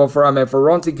league level for him. And for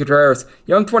Roansy Contreras,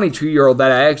 young 22-year-old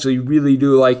that I actually really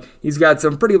do like. He's got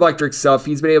some pretty electric stuff.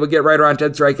 He's been able to get right around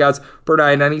 10 strikeouts per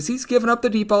 9 innings. He's given up the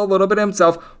deep ball a little bit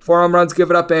himself. 4 home runs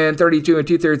given up in 32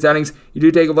 2/3 innings. You do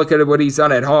take a look at what he's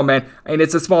done at home, man. I mean,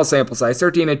 it's a small sample size.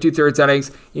 13 2/3 innings.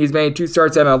 He's made 2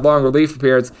 starts and a long relief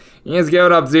appearance. He has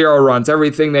given up 0 runs.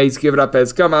 Everything that he's given up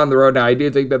has come on the road. Now, I do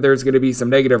think that there's going to be some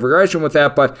negative regression with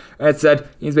that, but that said,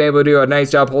 he's been able to do a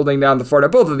nice job holding down the fort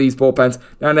at both of these bullpens.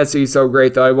 Not necessarily so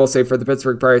great, though. I will say for the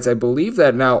Pittsburgh Pirates, I believe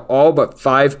that now all but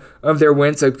 5 of their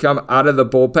wins have come out of the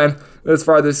bullpen this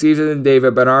far this season.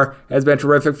 David Bednar has been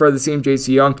terrific for the team.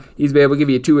 J.C. Young, he's been able to give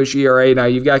you a 2-ish ERA. Now,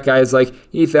 you've got guys like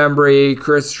Heath Embry,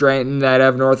 Chris Stratton that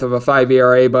have north of a 5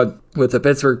 ERA, but with the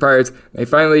Pittsburgh Pirates, they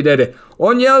finally did it.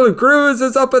 Onyel Cruz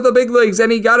is up at the big leagues,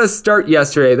 and he got a start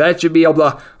yesterday. That should be able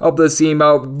to help this team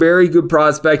out. Very good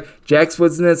prospect. Jack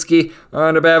Wisniewski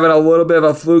ended up having a little bit of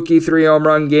a fluky 3-home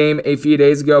run game a few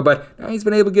days ago, but now he's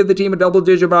been able to give the team a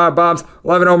double-digit amount of bombs.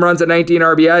 11 home runs and 19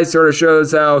 RBIs sort of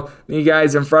shows how the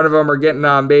guys in front of him are getting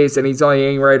on base, and he's only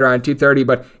hitting right around 230,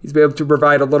 but he's been able to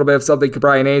provide a little bit of something to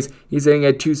Brian Hayes. He's hitting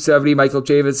at 270. Michael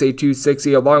Chavis a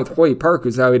 260, along with Hoy Park,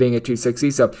 who's now hitting at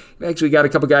 260. So you've actually got a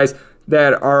couple guys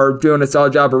that are doing a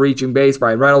solid job of reaching base.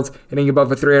 Brian Reynolds hitting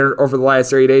above a 300 over the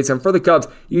last 30 days. And for the Cubs,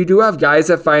 you do have guys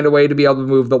that find a way to be able to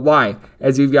move the line.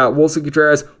 As you've got Wilson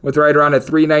Contreras with right around a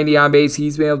 390 on base.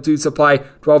 He's been able to supply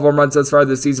 12 home runs thus far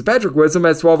this season. Patrick Wisdom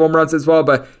has 12 home runs as well,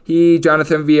 but he,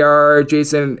 Jonathan VR,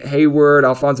 Jason Hayward,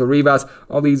 Alfonso Rivas,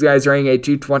 all these guys are hitting a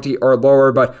 220 or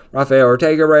lower, but Rafael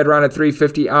Ortega right around a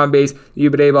 350 on base.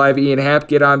 You've been able to have Ian Happ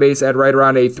get on base at right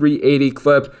around a 380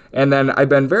 clip. And then I've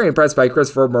been very impressed by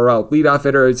Christopher Morel. Leadoff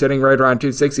hitter is hitting right around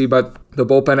 260, but the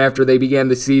bullpen after they began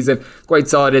the season, quite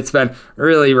solid. It's been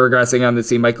really regressing on the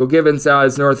team. Michael Gibbons now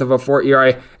is north of a 4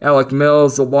 ERA. Alec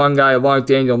Mills, the long guy, along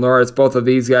Daniel Norris. Both of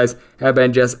these guys have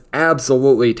been just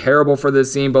absolutely terrible for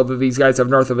this team. Both of these guys have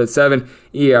north of a 7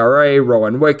 ERA.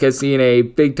 Rowan Wick has seen a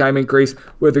big-time increase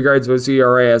with regards to his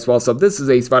ERA as well. So this is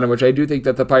a spot in which I do think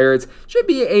that the Pirates should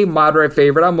be a moderate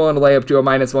favorite. I'm willing to lay up to a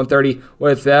 -130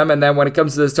 with them. And then when it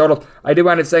comes to this total, I do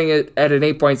wind up saying it at an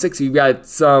 8.6. You've got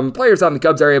some players on the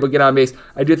Cubs that are able to get on base.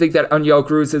 I do think that Onyel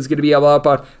Cruz is going to be able to help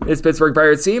out this Pittsburgh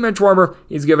Pirates team. And Schwarmer,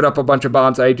 he's given up a bunch of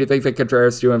bombs. I do think that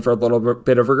Contreras is doing for a little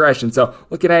bit of regression. So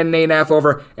looking at an 8.5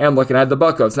 over and looking at the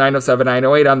Buccos, 907,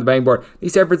 908 on the betting board. The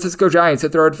San Francisco Giants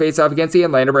hit the road face-off against the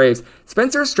Atlanta Braves.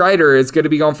 Spencer Strider is going to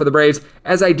be going for the Braves.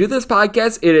 As I do this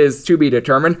podcast, it is to be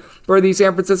determined for the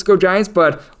San Francisco Giants,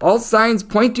 but all signs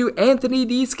point to Anthony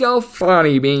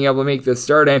DeScalfani being able to make this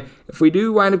start, and if we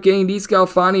do wind up getting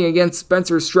DeScalfani against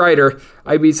Spencer Strider,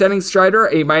 I'd be setting Strider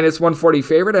a -140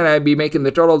 favorite, and I'd be making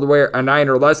the total to wear a 9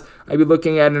 or less. I'd be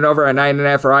looking at an over a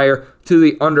 9.5 or higher to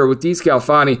the under with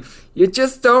DeScalfani. You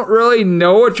just don't really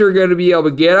know what you're going to be able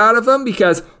to get out of him,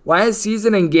 because last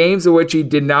season in games in which he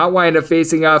did not wind up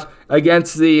facing off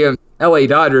against the LA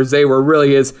Dodgers, they were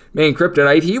really his main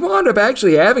kryptonite. He wound up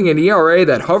actually having an ERA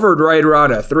that hovered right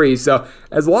around a 3. So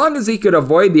as long as he could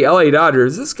avoid the LA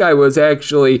Dodgers, this guy was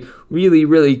actually really,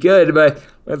 really good. But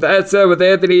with that said, with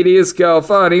Anthony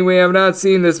DeScalfani, we have not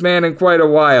seen this man in quite a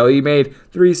while. He made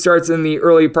 3 starts in the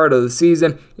early part of the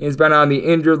season. He's been on the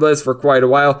injured list for quite a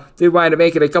while. Did wind up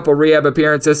making a couple rehab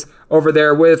appearances over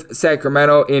there with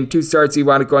Sacramento. In 2 starts, he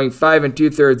wound up going 5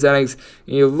 2/3 innings.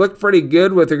 He looked pretty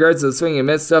good with regards to the swing and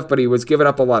miss stuff, but he was giving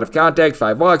up a lot of contact,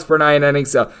 5 walks per 9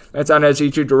 innings, so that's not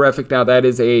actually too terrific. Now, that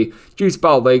is a juice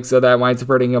ball league, so that winds up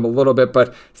hurting him a little bit,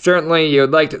 but certainly you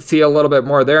would like to see a little bit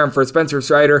more there. And for Spencer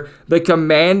Strider, the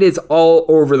command is all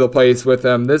over the place with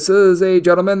him. This is a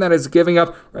gentleman that is giving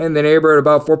up right in the neighborhood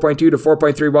about 4.2 to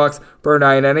 4.3 walks per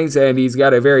 9 innings, and he's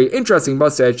got a very interesting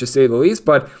mustache, to say the least.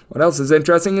 But what else is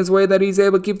interesting is the way that he's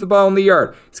able to keep the ball in the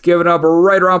yard. He's giving up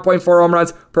right around 0.4 home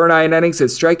runs per 9 innings.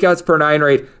 His strikeouts per 9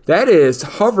 rate, that is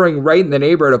hovering right in the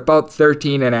neighborhood of about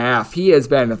 13.5. He has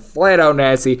been flat out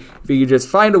nasty. If you could just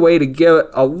find a way to get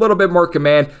a little bit more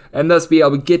command and thus be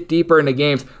able to get deeper into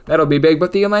games, that'll be big.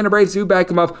 But the Atlanta Braves do back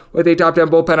him up with a top 10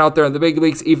 bullpen out there in the big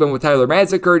leagues, even with Tyler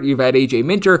Matzekert. You've had AJ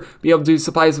Minter be able to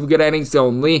supply some good innings.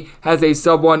 Dylan Lee has a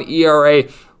sub-1 ERA.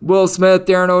 Will Smith,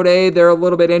 Darren O'Day, they're a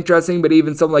little bit interesting, but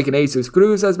even someone like an Jesus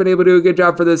Cruz has been able to do a good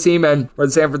job for this team. And for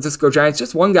the San Francisco Giants,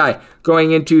 just one guy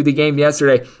going into the game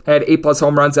yesterday had 8+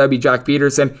 home runs. That'd be Jock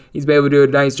Peterson. He's been able to do a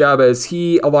nice job as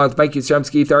he, along with Mike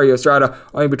Yastrzemski, Thairo Estrada,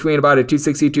 only between about a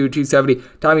 262, 270.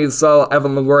 Tommy Lassell,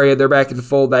 Evan Longoria, they're back in the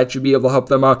fold. That should be able to help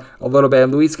them out a little bit.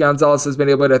 And Luis Gonzalez has been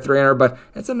able to hit 300, but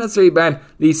it's not necessarily been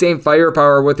the same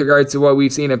firepower with regards to what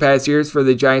we've seen in past years for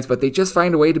the Giants, but they just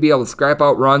find a way to be able to scrap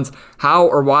out runs. How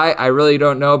or why, I really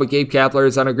don't know, but Gabe Kapler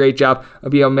has done a great job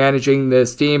of managing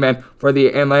this team. And for the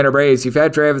Atlanta Braves, you've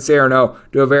had Travis Arano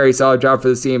do a very solid job for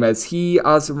this team, as he,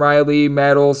 Austin Riley,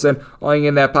 Matt Olson, all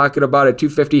in that pocket about a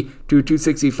 250 to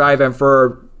 265. And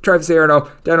for Travis Arano,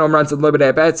 10 home runs and limited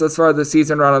at-bats thus far this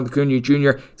season. Ronald Acuna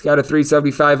Jr., he's got a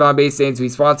 375 on-base. Dansby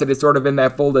Swanson is sort of in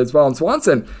that fold as well. And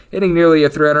Swanson hitting nearly a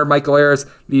 300. Michael Harris,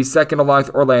 the second along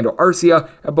with Orlando Arcia,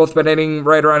 have both been hitting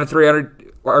right around a 300.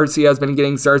 Arcia has been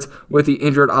getting starts with the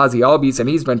injured Ozzy Albies, and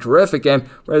he's been terrific. And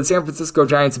for the San Francisco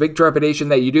Giants, a big trepidation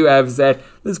that you do have is that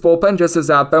this bullpen just has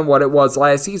not been what it was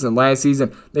last season. Last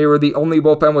season, they were the only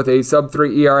bullpen with a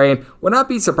sub-3 ERA, and would not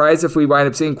be surprised if we wind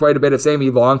up seeing quite a bit of Sammy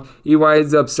Long. He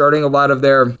winds up starting a lot of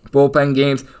their bullpen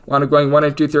games, wound up going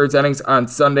 1 2/3 innings on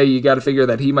Sunday. You got to figure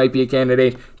that he might be a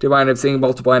candidate to wind up seeing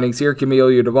multiple innings here.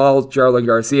 Camilo Duvall, Jarlin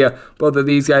Garcia, both of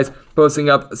these guys posting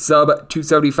up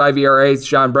sub-275 ERAs.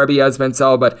 John Brebbie has been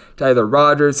solid, but Tyler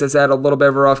Rogers has had a little bit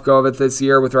of a rough go of it this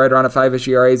year with right around a 5-ish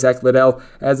ERA. Zach Liddell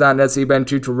has not necessarily been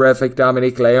too terrific.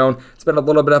 Dominic Leone, it's been a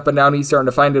little bit up and down. He's starting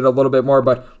to find it a little bit more,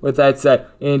 but with that said,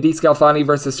 in DeScalfani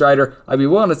versus Strider, I'd be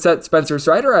willing to set Spencer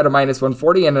Strider at a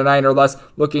 -140 and a 9 or less,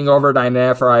 looking over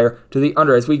 9.5 or higher to the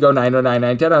under as we go 9 or 9,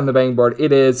 9, 10 on the betting board.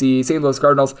 It is the St. Louis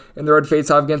Cardinals in the road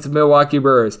face-off against the Milwaukee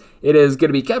Brewers. It is going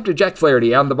to be Captain Jack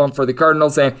Flaherty on the bump for the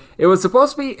Cardinals, and it was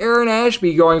supposed to be Aaron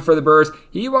Ashby going for the Brewers.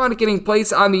 He wound up getting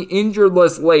placed on the injured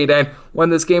list late, and when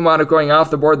this game wound up going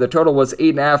off the board, the total was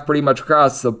 8.5 pretty much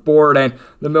across the board, and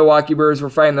the Milwaukee Brewers were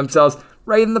finding themselves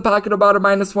right in the pocket about a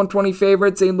 -120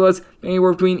 favorite. St. Louis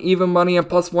anywhere between even money and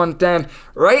 +110.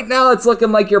 Right now, it's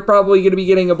looking like you're probably going to be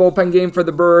getting a bullpen game for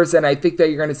the Brewers, and I think that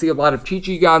you're going to see a lot of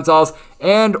Chichi Gonzalez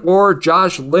and or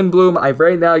Josh Lindblom. I've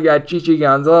right now got Chichi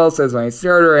Gonzalez as my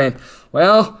starter, and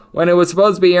well, when it was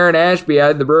supposed to be Aaron Ashby, I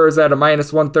had the Brewers at a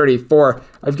 -134.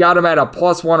 I've got him at a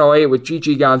 +108 with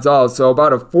Chichi Gonzalez, so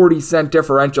about a 40-cent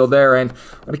differential there. And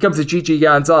when it comes to Chichi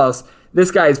Gonzalez,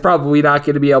 this guy is probably not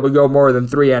going to be able to go more than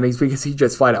 3 innings because he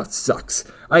just flat out sucks.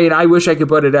 I mean, I wish I could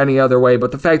put it any other way,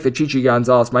 but the fact that Chichi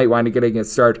Gonzalez might wind up getting a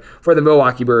start for the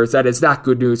Milwaukee Brewers, that is not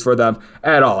good news for them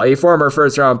at all. A former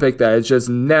first-round pick that has just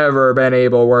never been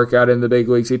able to work out in the big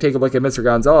leagues. You take a look at Mr.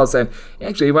 Gonzalez, and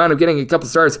actually he wound up getting a couple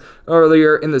starts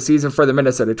earlier in the season for the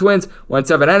Minnesota Twins. Went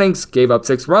 7 innings, gave up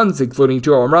 6 runs, including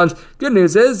 2 home runs. Good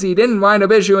news is he didn't wind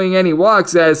up issuing any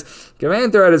walks, as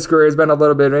command throughout his career has been a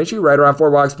little bit of an issue. Right around 4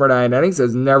 walks per 9 innings.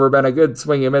 Has never been a good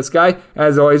swing and miss guy.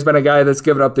 Has always been a guy that's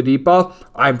given up the deep ball.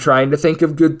 I'm trying to think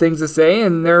of good things to say,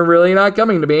 and they're really not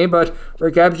coming to me. But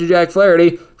for Captain Jack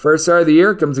Flaherty, first start of the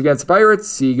year comes against the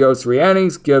Pirates. He goes 3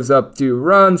 innings, gives up 2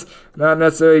 runs. not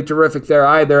necessarily terrific there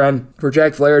either. And for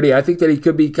Jack Flaherty, I think that he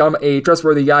could become a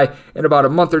trustworthy guy in about a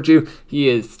month or two. He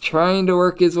is trying to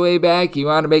work his way back. He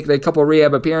wanted to make a couple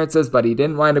rehab appearances, but he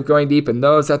didn't wind up going deep in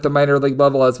those at the minor league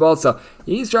level as well. So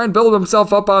he's trying to build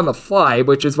himself up on the fly,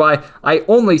 which is why I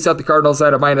only set the Cardinals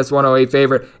at a minus 108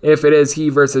 favorite if it is he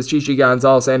versus Chichi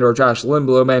Gonzalez and or Josh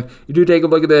Lindblom. And you do take a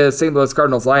look at the St. Louis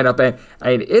Cardinals lineup,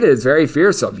 and it is very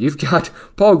fearsome. You've got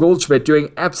Paul Goldschmidt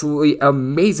doing absolutely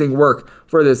amazing work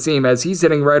for this team as he's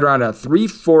hitting right around a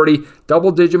 340,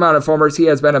 double-digit amount of homers. He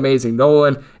has been amazing.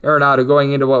 Nolan Arenado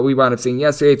going into what we wound up seeing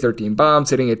yesterday, 13 bombs,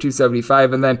 hitting at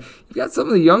 275, and then you've got some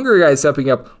of the younger guys stepping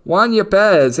up. Juan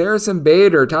Yepez, Harrison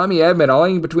Bader, Tommy Edman, all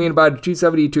in between about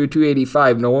 270 to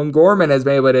 285. Nolan Gorman has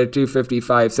been able to hit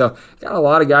 255, so got a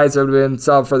lot of guys that have been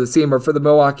solid for the team or for the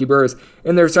Milwaukee Brewers.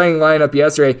 In their starting lineup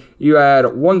yesterday, you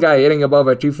had one guy hitting above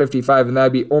a 255, and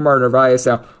that'd be Omar Narvaez.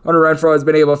 Now, Hunter Renfroe has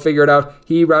been able to figure it out.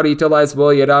 He, Rowdy Tellez,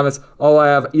 Willie Adames all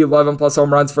have 11 plus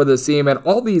home runs for this team, and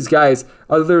all these guys,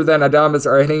 other than Adames,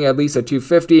 are hitting at least a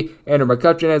 250. Andrew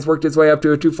McCutchen has worked his way up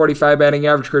to a 245 batting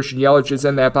average. Christian Yelich is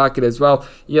in that pocket as well.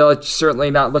 Yelich certainly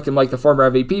not looking like the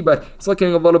former MVP, but it's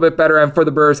looking a little bit better. And for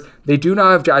the Brewers, they do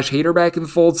not have Josh Hader back in the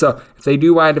fold, so if they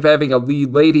do wind up having a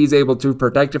lead late, he's able to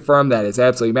protect it for him. That is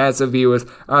absolutely massive. He was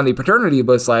on the paternity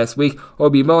list last week.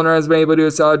 Obi Milner has been able to do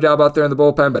a solid job out there in the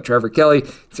bullpen, but Trevor Kelly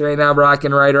is right now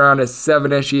rocking right around a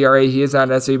 7-ish ERA. He has not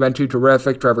necessarily been too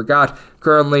terrific. Trevor Gott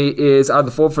currently is on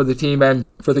the fold for the team, and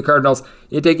for the Cardinals,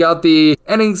 you take out the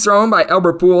innings thrown by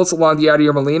Albert Pujols along the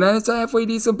Yadier Molina, and it's a halfway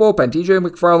decent bullpen. TJ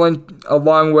McFarland,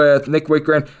 along with Nick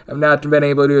Wickren, have not been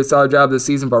able to do a solid job this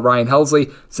season, but Ryan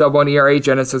Helsley, sub-1 ERA.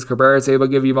 Genesis Cabrera is able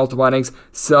to give you multiple innings,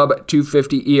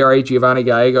 sub-250 ERA. Giovanni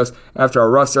Gallegos, after a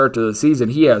rough start to the season,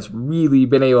 he has really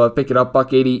been able to pick it up,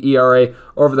 $1.80 ERA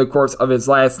over the course of his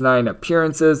last 9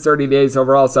 appearances, 30 days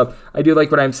overall, so I do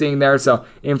like what I'm seeing there. So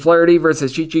in Flaherty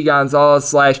versus Chichi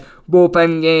Gonzalez /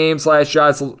 bullpen game /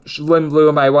 Josh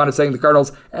Lindblom, I want to say the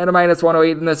Cardinals at a minus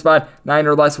 108 in this spot. 9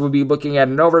 or less would be looking at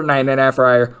an over, 9.5 or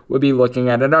higher would be looking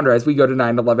at an under. As we go to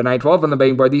 9, 11, 9, 12 on the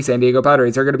betting board, the San Diego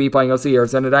Padres are going to be playing OC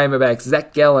Arizona Diamondbacks.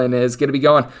 Zach Gallen is going to be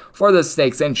going for the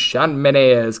Snakes, and Sean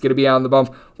Manaea is going to be on the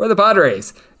bump for the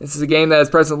Padres. This is a game that is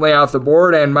presently off the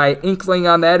board, and my inkling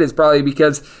on that is probably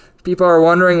because people are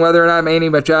wondering whether or not Manny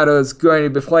Machado is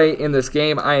going to play in this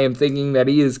game. I am thinking that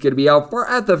he is going to be out for,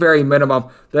 at the very minimum,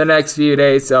 the next few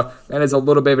days, so that is a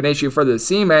little bit of an issue for the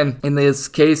team. And in this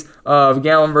case of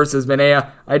Gallen versus Manaea,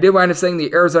 I did wind up saying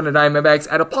the Arizona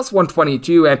Diamondbacks at a plus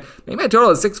 122, and maybe my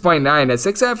total is 6.9. At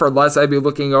 6.5 or less, I'd be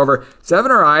looking over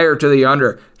 7 or higher to the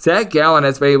under. Zach Gallen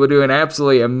has been able to do an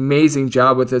absolutely amazing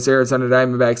job with this Arizona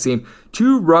Diamondbacks team.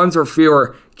 2 runs or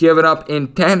fewer given up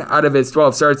in 10 out of his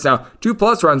 12 starts. Now,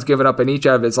 2+ runs given up in each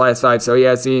out of his last 5, so he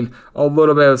has seen a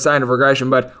little bit of a sign of regression,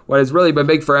 but what has really been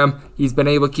big for him, he's been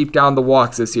able to keep down the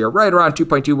walks this year, right around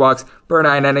 2.2 walks per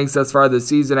 9 innings thus far this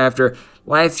season. After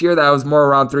last year, that was more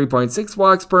around 3.6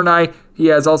 walks per 9. He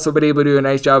has also been able to do a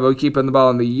nice job of keeping the ball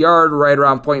in the yard, right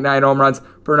around 0.9 home runs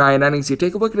per 9 innings. You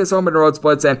take a look at his home and road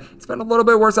splits, and it's been a little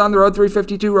bit worse on the road,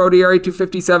 352 road ERA,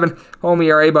 257 home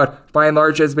ERA, but by and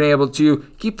large has been able to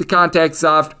keep the contact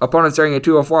soft. Opponents starting at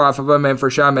 204 off of him, and for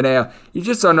Sean Manaea, you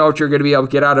just don't know what you're going to be able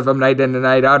to get out of him night in and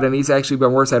night out, and he's actually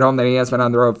been worse at home than he has been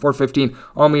on the road. 415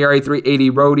 home ERA, 380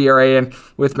 road ERA, and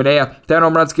with Manaea, 10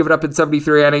 home runs given up in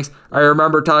 73 innings. I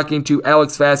remember talking to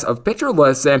Alex Fass of Pitcher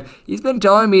List, and he's been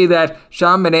telling me that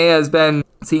Sean Manaea has been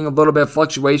seeing a little bit of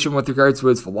fluctuation with regards to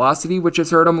his velocity, which has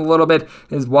hurt him a little bit.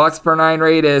 His walks per 9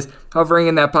 rate is hovering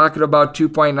in that pocket about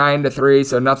 2.9 to 3,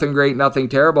 so nothing great, nothing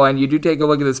terrible. And you do take a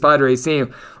look at this Padres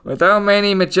team. Without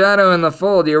Manny Machado in the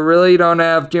fold, you really don't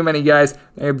have too many guys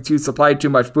able to supply too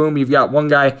much boom. You've got one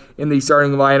guy in the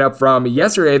starting lineup from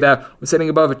yesterday that was sitting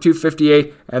above a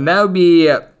 258, and that would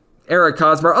be Eric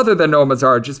Hosmer, other than Noah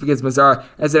Mazara, just because Mazara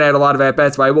hasn't had a lot of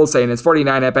at-bats, but I will say in his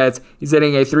 49 at-bats, he's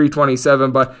hitting a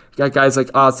 327, but got guys like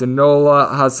Austin Nola,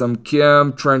 Ha-Seong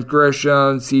Kim, Trent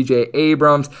Grisham, CJ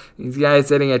Abrams, these guys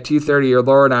hitting at 230 or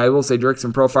lower. Now, I will say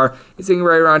Jurickson Profar is hitting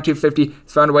right around 250,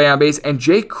 he's found a way on base, and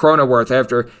Jake Cronenworth,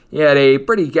 after he had a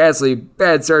pretty ghastly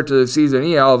bad start to the season,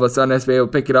 he all of a sudden has been able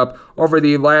to pick it up over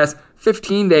the last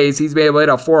 15 days. He's been able to hit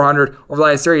a 400 over the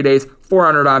last 30 days,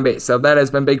 400 on base. So that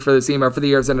has been big for the team. For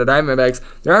the Arizona Diamondbacks,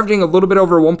 they're averaging a little bit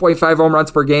over 1.5 home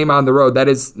runs per game on the road. That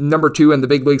is number 2 in the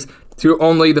big leagues to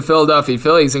only the Philadelphia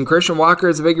Phillies. And Christian Walker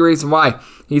is a big reason why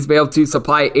he's been able to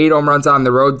supply 8 home runs on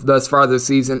the road thus far this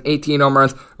season, 18 home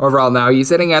runs overall. Now, he's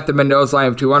hitting at the Mendoza line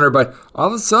of 200, but all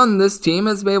of a sudden, this team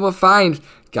has been able to find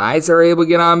guys are able to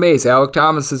get on base. Alec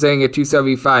Thomas is hitting at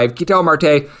 275. Ketel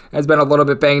Marte has been a little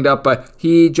bit banged up, but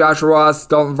Josh Ross,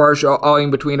 Dalton Varsho, all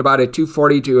in between about a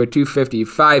 240 to a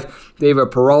 255.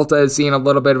 David Peralta has seen a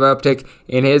little bit of an uptick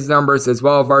in his numbers as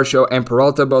well. Varsho and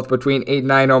Peralta both between 8 and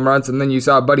 9 home runs. And then you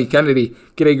saw Buddy Kennedy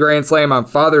get a grand slam on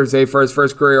Father's Day for his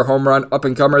first career home run,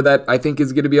 up-and-comer that I think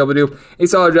is going to be able to do a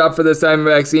solid job for this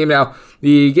Diamondbacks team. Now,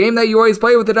 the game that you always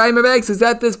play with the Diamondbacks is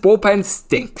that this bullpen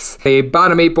stinks. A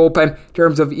bottom 8 bullpen in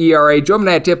terms of ERA. Joe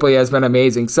Tipley has been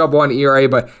amazing. Sub-1 ERA,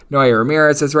 but Noah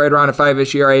Ramirez is right around a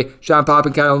 5-ish ERA. Sean Pop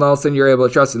and Kyle Nelson, you're able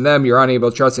to trust in them. You're unable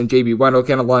to trust in J.B.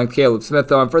 Wendelken along with Caleb Smith,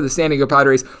 though. And for the San Diego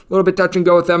Padres, a little bit touch and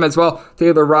go with them as well.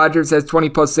 Taylor Rogers has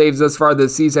 20-plus saves thus far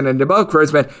this season, and Nabel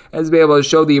Crisman has been able to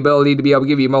show the ability to be able to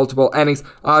give you multiple innings.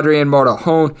 Adrian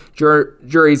Morejon,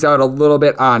 jury's out a little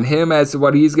bit on him as to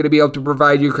what he's going to be able to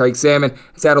provide you. Craig Salmon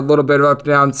has had a little bit of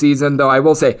up-and-down season, though I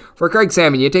will say, for Craig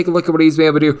Salmon, you take a look at what he's been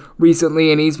able to do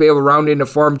recently, and he's been able to round into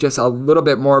form just a little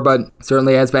bit more, but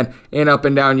certainly has been an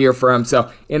up-and-down year for him.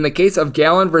 So, in the case of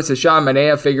Gallen versus Sean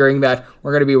Manaea, figuring that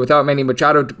we're going to be without Manny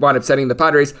Machado, wound up setting the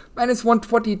Padres minus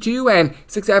 122 and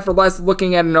 6.5 or less,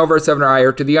 looking at an over 7 or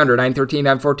higher to the under. 913,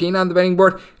 914 on the betting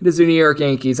board. It is the New York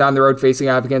Yankees on the road facing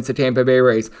off against the Tampa Bay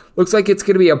Rays. Looks like it's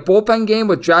going to be a bullpen game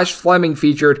with Josh Fleming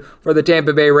featured for the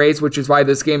Tampa Bay Rays, which is why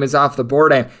this game is off the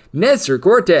board. And Nestor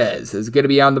Cortez is going to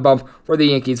be on the bump for the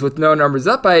Yankees. With no numbers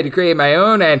up, I had to create my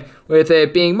own, and with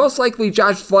it being most likely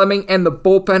Josh Fleming and the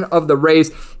bullpen of the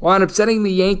Rays, wound up setting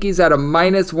the Yankees at a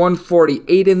minus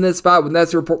 148 in this spot with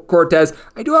Nestor Cortez.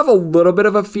 I do have a little bit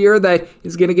of a fear that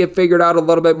he's going to get figured out a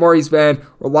little bit more. He's been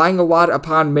relying a lot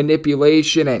upon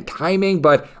manipulation and timing,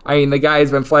 but I mean, the guy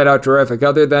has been flat out terrific.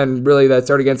 Other than really that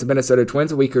start against the Minnesota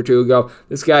Twins a week or two ago,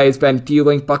 this guy has been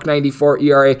dealing .94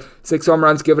 ERA, 6 home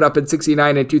runs given up in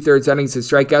 69 and 2/3 innings. His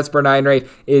strikeouts per 9 rate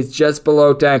is just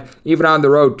below 10. Even on the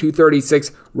road,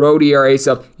 236 road ERA,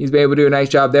 so he's been able to do a nice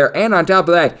job there. And on top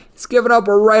of that, he's given up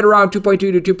right around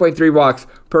 2.2 to 2.3 walks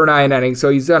per 9 innings, so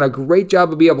he's done a great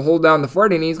job of being able to hold down the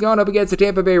fort, and he's going up against the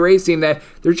Tampa Bay Rays team that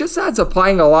they're just not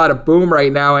supplying a lot of boom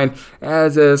right now, and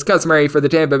as is customary for the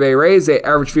Tampa Bay Rays, they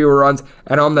average fewer runs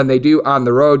at home than they do on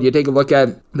the road. You take a look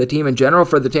at the team in general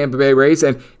for the Tampa Bay Rays,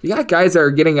 and you got guys that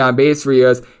are getting on base for you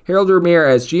as Harold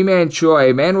Ramirez, G-Man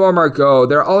Choi, Manuel Margot.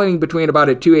 They're all hitting between about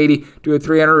a 280 to a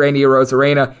 300. Randy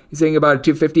Arozarena, he's hitting about a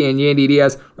 250, and Yandy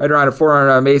Diaz right around a 400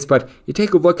 on base. But you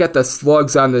take a look at the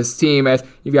slugs on this team as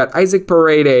you've got Isaac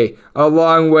Paredes,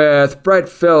 along with Brett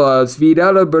Phillips,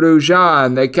 Vidal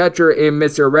Brujan, the catcher in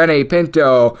Mr. Rene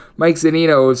Pinto, Mike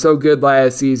Zunino was so good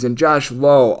last season, Josh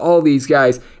Lowe, all these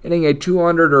guys hitting a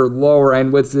 200 or lower,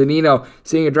 and with Zunino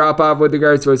seeing a drop-off with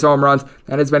regards to his home runs,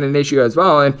 that has been an issue as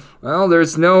well, and, well,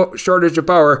 there's no shortage of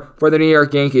power for the New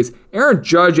York Yankees. Aaron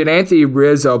Judge and Anthony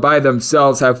Rizzo by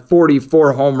themselves have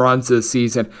 44 home runs this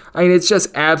season. I mean, it's just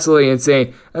absolutely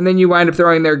insane. And then you wind up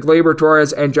throwing there Gleyber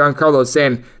Torres and Giancarlo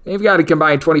Stanton. They've got a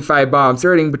combined 25 bombs.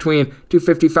 They're hitting between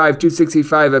 255,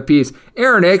 265 apiece.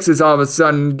 Aaron Hicks is all of a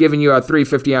sudden giving you a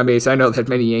 350 on base. I know that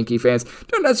many Yankee fans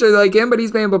don't necessarily like him, but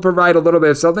he's been able to provide a little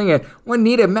bit of something. And when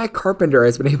needed, Matt Carpenter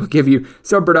has been able to give you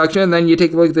some production. And then you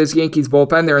take a look at this Yankees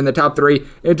bullpen. They're in the top 3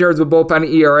 in terms of bullpen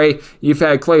ERA. You've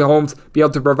had Clay Holmes be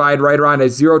able to provide right around a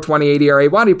 0.28 ERA.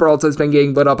 Wandy Peralta has been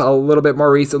getting lit up a little bit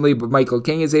more recently, but Michael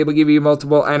King is able to give you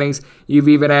multiple innings. You've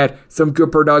even had some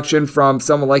good production from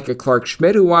someone like a Clark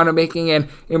Schmidt who wound up making an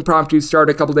impromptu start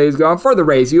a couple days ago. And for the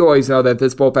Rays, you always know that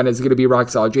this bullpen is going to be rock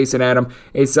solid. Jason Adam,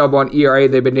 a sub-1 ERA.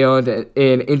 They've been dealing with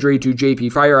an injury to J.P.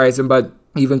 Fireeisen, but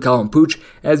even Colin Pooch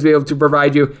has been able to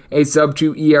provide you a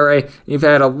sub-2 ERA. You've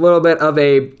had a little bit of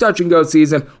a touch-and-go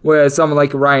season with someone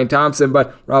like Ryan Thompson,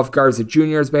 but Ralph Garza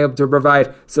Jr. has been able to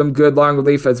provide some good long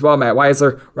relief as well. Matt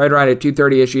Weisler right around a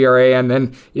 230-ish ERA, and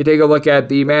then you take a look at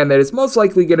the man that is most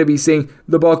likely going to be seeing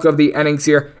the bulk of the innings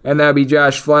here, and that would be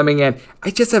Josh Fleming, and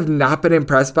I just have not been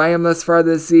impressed by him thus far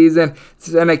this season. It's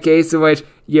been a case in which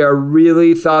you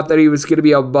really thought that he was going to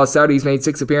be able to bust out. He's made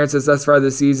 6 appearances thus far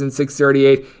this season,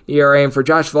 6.38 ERA. And for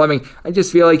Josh Fleming, I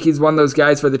just feel like he's one of those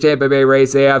guys for the Tampa Bay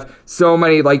Rays. They have so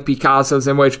many like Picassos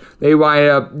in which they wind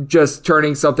up just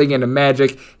turning something into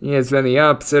magic. He has been the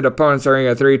opposite. Opponents are getting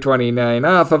a 329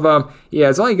 off of him. He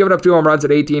has only given up 2 home runs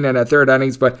at 18 and a third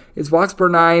innings, but his walks per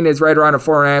 9 is right around a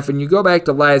 4.5. And you go back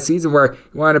to last season where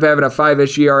he wound up having a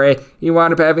 5-ish ERA. He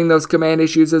wound up having those command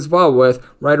issues as well with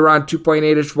right around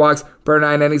 2.8-ish walks per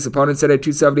 9 innings. Opponents hit at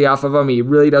 270 off of him. He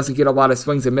really doesn't get a lot of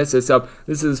swings and misses, so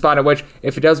this is a spot in which,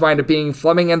 if it does wind up being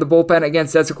Fleming in the bullpen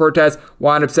against Cesar Cortez,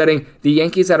 wind up setting the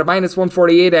Yankees at a minus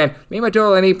 148 and made my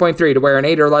total at 8.3 to where an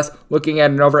 8 or less, looking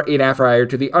at an over 8.5 or higher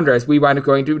to the under, as we wind up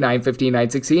going to 9:15,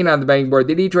 9:16 on the betting board.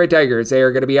 The Detroit Tigers, they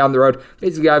are going to be on the road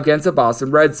facing off against the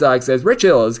Boston Red Sox, as Rich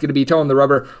Hill is going to be towing the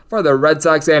rubber for the Red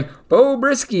Sox, and Bo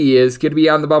Brisky is going to be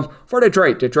on the bump for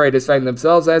Detroit. Detroit is finding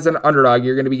themselves as an underdog.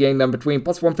 You're going to be getting them between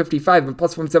plus 155 and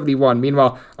plus 171.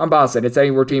 Meanwhile, on Boston, it's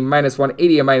anywhere between minus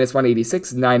 180 and minus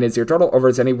 186. 9 is your total. Over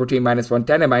is anywhere between minus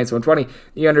 110 and minus 120.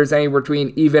 The under is anywhere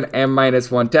between even and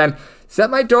minus 110. Set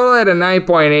my total at a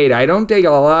 9.8. I don't take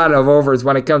a lot of overs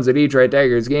when it comes to Detroit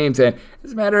Tigers games, and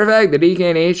as a matter of fact, the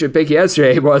DK Nation pick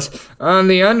yesterday was on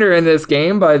the under in this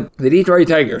game, but the Detroit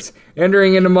Tigers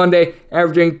entering into Monday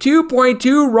averaging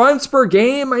 2.2 runs per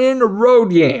game in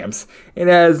road games. It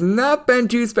has not been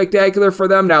too spectacular for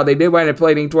them. Now, they did wind up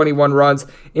plating 21 runs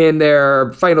in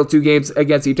their final 2 games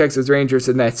against the Texas Rangers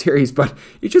in that series, but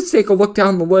you just take a look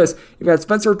down the list. You've got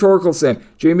Spencer Torkelson,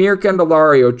 Jeimer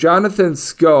Candelario, Jonathan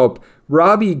Schoop,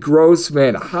 Robbie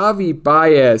Grossman, Javi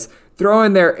Baez, throw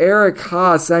in there Eric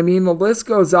Haas. I mean, the list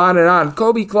goes on and on.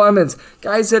 Kobe Clemens,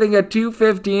 guys hitting at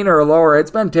 215 or lower.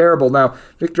 It's been terrible. Now,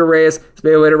 Victor Reyes has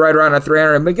been able to right around a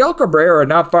 300. Miguel Cabrera,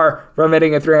 not far from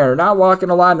hitting a 300. Not walking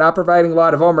a lot, not providing a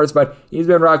lot of homers, but he's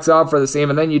been rock solid for the team.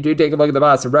 And then you do take a look at the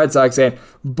Boston Red Sox, and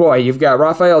boy, you've got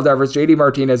Rafael Devers, JD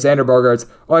Martinez, Xander Bogaerts,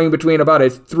 owing between about a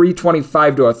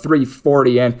 325 to a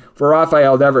 340. And for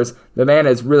Rafael Devers, the man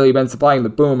has really been supplying the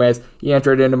boom as he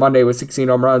entered into Monday with 16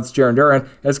 home runs. Jarren Duran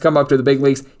has come up to the big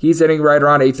leagues. He's hitting right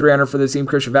around a 300 for the team.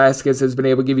 Christian Vasquez has been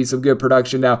able to give you some good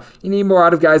production. Now, you need more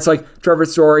out of guys like Trevor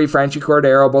Story, Franchi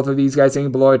Cordero, both of these guys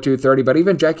hitting below a 230, but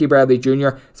even Jackie Bradley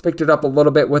Jr. has picked it up a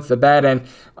little bit with the bat, and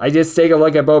I just take a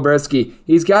look at Bo Brisky.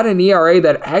 He's got an ERA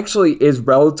that actually is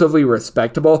relatively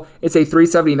respectable. It's a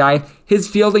 3.79. His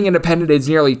fielding independent is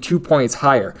nearly 2 points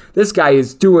higher. This guy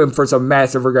is due for some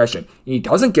massive regression. He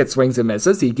doesn't get swings and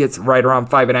misses. He gets right around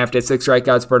 5.5 to 6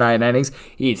 strikeouts per 9 innings.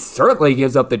 He certainly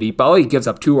gives up the deep ball. He gives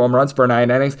up 2 home runs per 9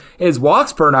 innings. His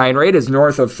walks per 9 rate is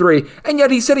north of 3, and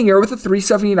yet he's sitting here with a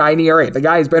 3.79 ERA. The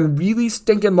guy has been really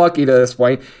stinking lucky to this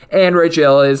point, and Rich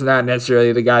Hill is not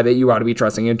necessarily the guy that you want to be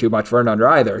trusting in too much for an under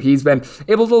either. He's been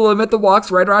able to limit the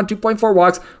walks right around 2.4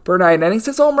 walks per 9 innings.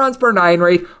 His home runs per 9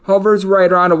 rate hovers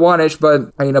right around a 1-ish,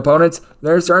 but I mean, opponents,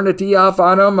 they're starting to tee off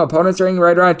on him. Opponents are hitting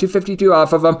right around 252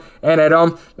 off of him, and at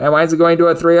home, that winds up going to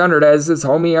a 300 as his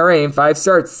home ERA in 5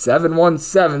 starts,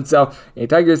 7.17. So a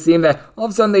Tigers team that all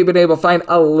of a sudden they've been able to find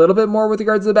a little bit more with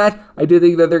regards to the bat. I do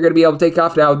think that they're going to be able to take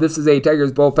off now. This is a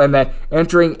Tigers bullpen that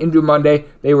entering into Monday,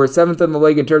 they were 7th in the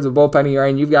league in terms of bullpen ERA,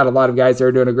 and you've got a lot of guys that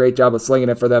are doing a great job of slinging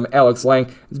it for them. Alex Lang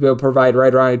has been able to provide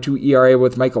right around a 2 ERA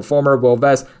with Michael Fulmer. Will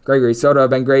Vest, Gregory Soto have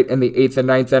been great in the 8th and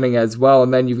 9th inning as well,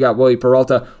 and then you've got Willie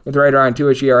Peralta with right around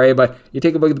 2-ish ERA, but you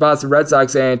take a look at the Boston Red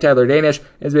Sox, and Tyler Danish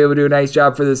has been able to do a nice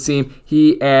job for this team.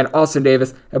 He and Austin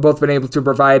Davis have both been able to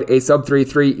provide a sub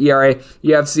 3.3 ERA.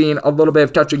 You have seen a little bit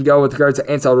of touch and go with regards to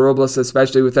Ansel Robles,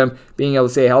 especially with him being able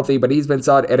to stay healthy, but he's been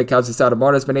solid. Eddie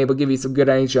Sadamoto has been able to give you some good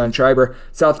innings. John Schreiber,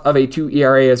 south of a 2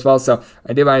 ERA as well, so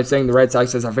I did mind saying the Red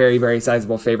Sox is a very, very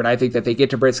sizable favorite. I think that they get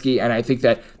to Brisky, and I think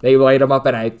that they light him up,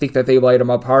 and I think that they light him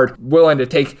up hard. Willing to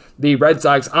take the Red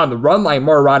Sox on the run line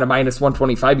more around a minus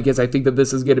 125 because I think that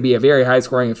this is going to be a very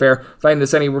high-scoring affair. Find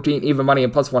this anywhere between even money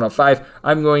and plus 105.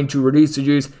 I'm going to reduce the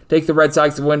juice, take the Red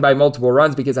Sox to win by multiple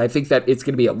runs because I think that it's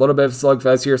going to be a little bit of a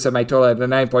slugfest here. Set my total at a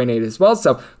 9.8 as well.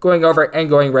 So going over and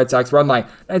going Red Sox run line.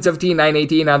 917,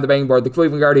 918 on the betting board. The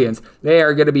Cleveland Guardians, they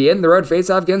are going to be in the road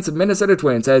face-off against the Minnesota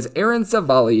Twins as Aaron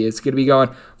Savali is going to be going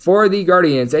for the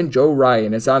Guardians and Joe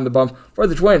Ryan is on the bump for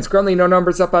the Twins. Currently no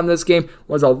numbers up on this game.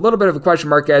 Was a little bit of a question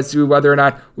mark as to whether or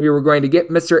not we were going to get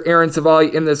Mr. Aaron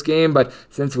Savali in this game, but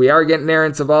since we are getting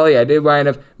Aaron Savali, I did wind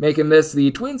up making this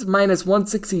the Twins minus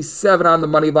 167 on the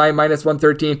money line, minus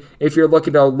 113 if you're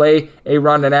looking to lay a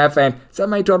run and a half, and set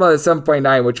my total at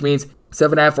 7.9, which means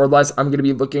 7.5 or less, I'm going to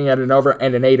be looking at an over,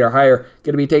 and an 8 or higher,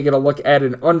 going to be taking a look at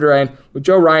an under. And with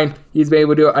Joe Ryan, he's been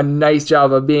able to do a nice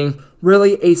job of being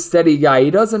really a steady guy.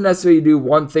 He doesn't necessarily do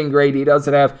one thing great. He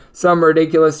doesn't have some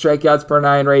ridiculous strikeouts per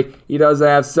 9 rate. He doesn't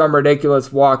have some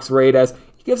ridiculous walks rate as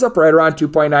he gives up right around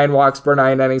 2.9 walks per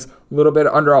 9 innings, a little bit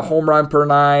under a home run per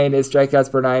 9. His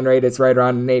strikeouts per 9 rate, it's right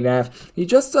around an 8.5. He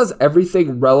just does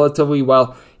everything relatively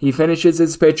well. He finishes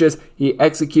his pitches, he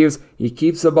executes, he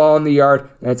keeps the ball in the yard.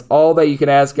 That's all that you can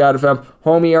ask out of him.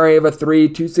 Home ERA of a 3,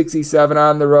 267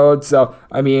 on the road. So,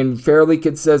 I mean, fairly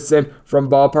consistent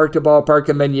from ballpark to ballpark.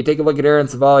 And then you take a look at Aaron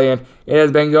Savali, and it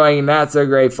has been going not so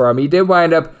great for him. He did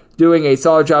wind up doing a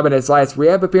solid job in his last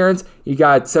rehab appearance. He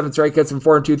got 7 strikeouts in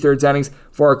 4 2/3 innings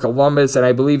for Columbus, and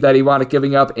I believe that he wound up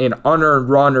giving up an unearned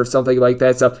run or something like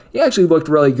that. So he actually looked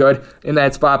really good in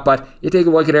that spot. But you take a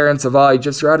look at Aaron Civale,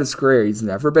 just throughout his career, he's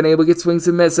never been able to get swings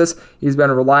and misses. He's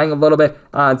been relying a little bit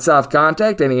on soft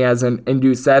contact, and he hasn't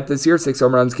induced that this year. 6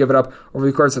 home runs given up over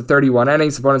the course of 31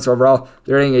 innings. Opponents overall,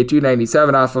 they're hitting a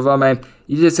 297 off of him, and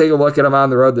you just take a look at him on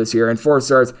the road this year in 4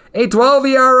 starts, a 12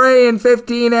 ERA in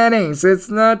 15 innings. It's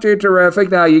not too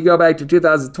terrific. Now you go back to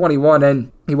 2021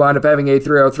 and he wound up having a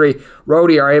 3.03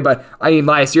 road ERA, but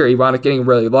last year he wound up getting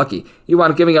really lucky. He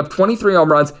wound up giving up 23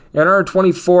 home runs and earned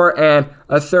 24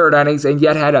 1/3 innings, and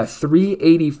yet had a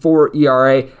 3.84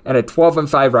 ERA and a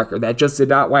 12-5 record. That just did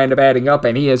not wind up adding up,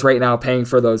 and he is right now paying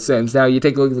for those sins. Now you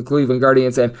take a look at the Cleveland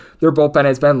Guardians, and their bullpen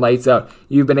has been lights out.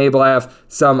 You've been able to have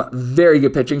some very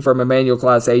good pitching from Emmanuel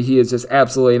Clase. He is just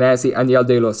absolutely nasty. Aniel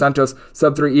De Los Santos,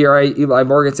 sub-3 ERA. Eli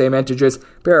Morgan, same integers.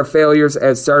 Pair of failures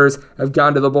as starters have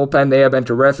gone to the bullpen. They have been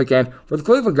terrific. And for the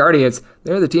Cleveland Guardians,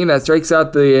 they're the team that strikes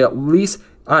out the least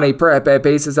on a per at-bat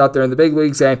basis out there in the big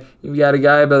leagues, and you've got a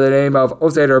guy by the name of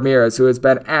Jose Ramirez who has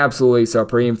been absolutely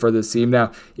supreme for this team.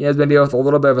 Now, he has been dealing with a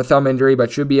little bit of a thumb injury,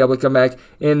 but should be able to come back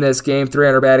in this game.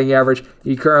 300 batting average.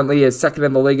 He currently is second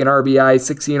in the league in RBI,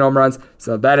 16 home runs,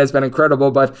 so that has been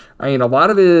incredible. But a lot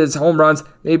of his home runs,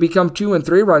 they become 2- and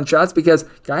 3-run shots because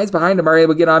guys behind him are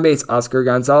able to get on base. Oscar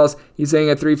Gonzalez, he's hitting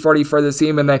at 340 for this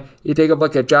team, and then you take a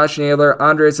look at Josh Naylor,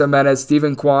 Andres Gimenez,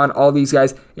 Stephen Kwan, all these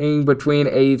guys in between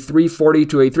a 340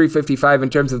 to a 355 in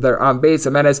terms of their on-base.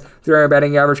 Gimenez, 300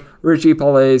 batting average. Richie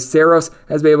Palaceros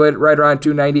has been able to hit right around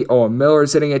 290. Owen Miller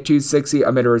sitting at 260.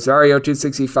 Amid Rosario,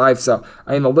 265. So,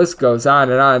 the list goes on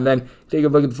and on. And then take a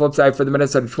look at the flip side for the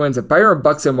Minnesota Twins. Byron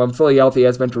Buxton, when fully healthy,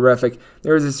 has been terrific.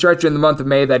 There was a stretch in the month of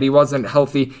May that he wasn't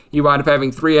healthy. He wound up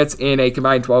having 3 hits in a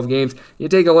combined 12 games. You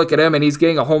take a look at him, and he's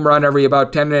getting a home run every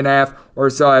about 10.5 or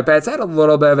so at bats. Had a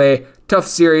little bit of a tough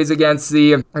series against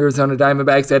the Arizona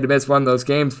Diamondbacks. Had to miss one of those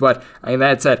games, but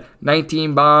that said,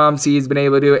 19 bombs. He's been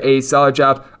able to do a solid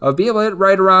job of being able to hit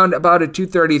right around about a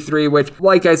 233, which,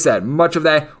 like I said, much of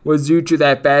that was due to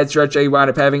that bad stretch that he wound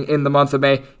up having in the month of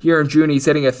May. Here in June, he's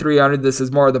hitting at 300. This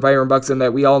is more of the Byron Buxton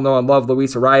that we all know and love.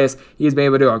 Luis Arias, he's been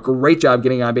able to do a great job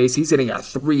getting on base. He's hitting at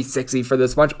 360 for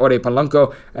this bunch. Ode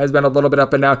Polanco has been a little bit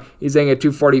up and down. He's hitting at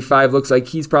 245. Looks like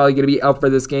he's probably going to be out for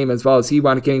this game as well, as he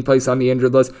wound up getting placed on the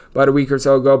injured list about a week or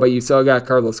so ago. But you still got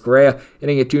Carlos Correa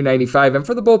hitting at 295. And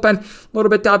for the bullpen, a little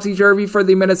bit topsy-turvy for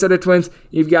the Minnesota Twins.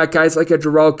 You've got guys like a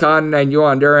Jarrell Cotton and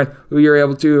Yohan Duran, who you're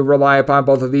able to rely upon.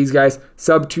 Both of these guys,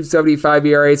 sub 275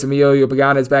 ERAs. Emilio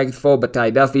Pagano is back at full, but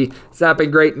Ty Duffy, it's not been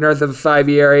great. North of a 5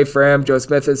 ERA for him. Joe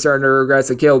Smith is starting to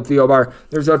regress. Caleb Thielbar,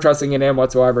 there's no trusting in him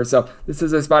whatsoever. So this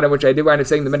is a spot in which I did wind up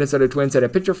saying the Minnesota Twins at a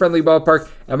pitcher-friendly ballpark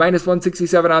at minus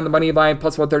 167 on the money line,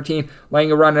 plus 113,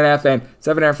 laying a run and a half, and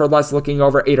 7.5 or less, looking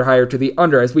over 8 or higher to the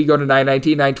under as we go to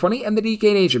 919, 920, and the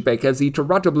DK Nation pick as the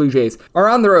Toronto Blue Jays are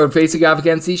on the road facing off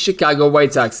against the Chicago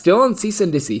White Sox. Still in cease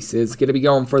and desist is going to be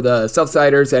going for the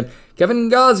Southsiders, and Kevin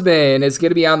Gausman is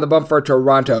going to be on the bump for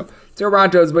Toronto.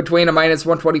 Toronto is between a minus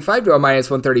 125 to a minus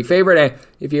 130 favorite, and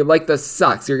if you like the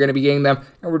Sox, you're going to be getting them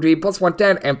between plus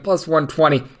 110 and plus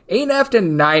 120. 8.5 to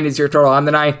 9 is your total on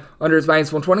the 9. Under is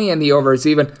minus 120, and the over is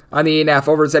even. On the 8.5,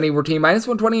 over is anywhere between minus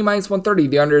 120 and minus 130.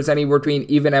 The under is anywhere between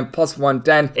even and plus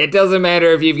 110. It doesn't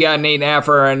matter if you've got an 8.5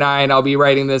 or a 9. I'll be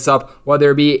writing this up,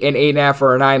 whether it be an 8.5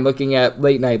 or a 9, looking at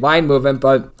late night line movement,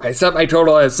 but I set my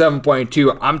total at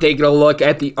 7.2. I'm taking a look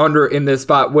at the under in this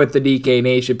spot with the DK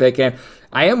Nation pick, and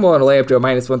I am willing to lay up to a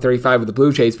minus 135 with the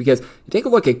Blue Jays because you take a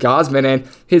look at Gausman, and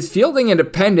his fielding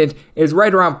independent is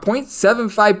right around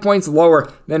 0.75 points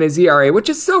lower than his ERA, which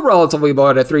is still relatively low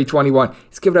at a 3.21.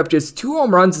 He's given up just 2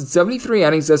 home runs in 73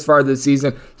 innings thus far this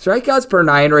season. Strikeouts per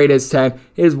 9 rate is 10.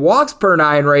 His walks per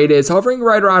 9 rate is hovering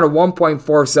right around a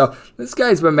 1.4, so this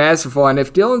guy's been masterful, and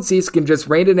if Dylan Cease can just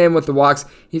rein it in with the walks,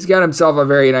 he's got himself a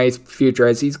very nice future,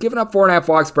 as he's given up 4.5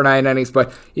 walks per 9 innings,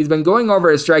 but he's been going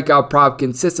over his strikeout prop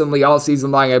consistently all season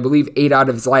long. I believe 8 out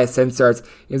of his last 10 starts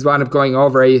he's wound up going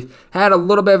over. He had a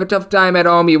little bit of a tough time at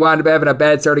home. He wound up having a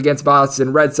bad start against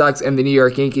Boston Red Sox and the New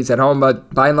York Yankees at home,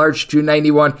 but by and large,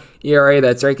 291 ERA.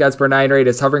 That strikeouts per 9 rate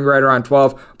is hovering right around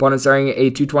 12. Opponents are a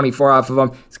 224 off of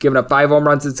him. He's given up 5 home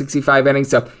runs in 65 innings,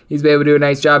 so he's been able to do a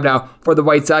nice job now for the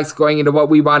White Sox going into what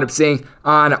we wound up seeing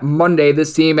on Monday.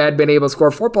 This team had been able to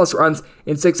score 4+ runs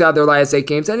in 6 out of their last 8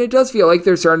 games, and it does feel like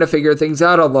they're starting to figure things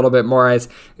out a little bit more, as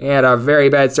they had a very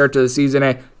bad start to the season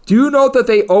and Do note that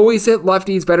they always hit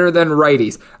lefties better than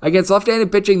righties. Against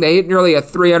left-handed pitching, they hit nearly a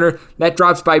 300. That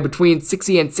drops by between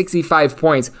 60 and 65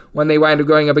 points when they wind up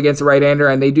going up against a right-hander,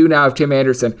 and they do now have Tim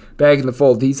Anderson back in the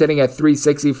fold. He's hitting at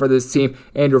 360 for this team.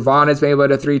 Andrew Vaughn has been able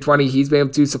to 320. He's been able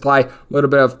to supply a little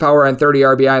bit of power and 30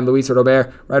 RBI, and Luis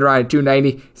Robert right around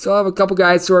 290. Still have a couple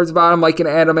guys towards the bottom, like an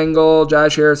Adam Engel,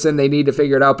 Josh Harrison. They need to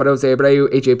figure it out, but Jose Abreu,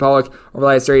 AJ Pollock over the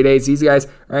last 30 days, these guys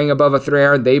are hitting above a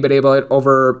 300. They've been able to hit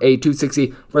over a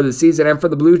 260 for the season. And for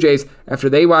the Blue Jays, after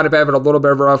they wound up having a little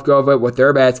bit of a rough go of it with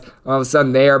their bats, all of a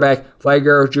sudden they are back.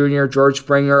 Flagler Jr., George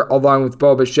Springer, along with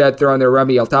Bo Bichette, throwing their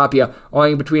Remy Tapia,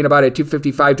 owing between about a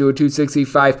 255 to a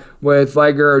 265 with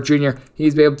Flagler Jr.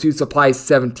 He's been able to supply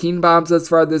 17 bombs thus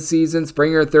far this season.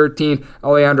 Springer 13.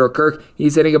 Alejandro Kirk,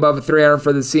 he's hitting above a 300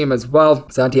 for the team as well.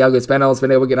 Santiago Espinal has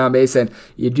been able to get on base, and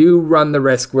you do run the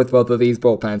risk with both of these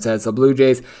bullpens. As the Blue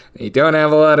Jays, they don't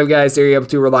have a lot of guys they're able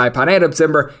to rely upon. Adam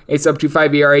Simber, a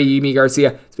sub-2.5 ERA. Yimi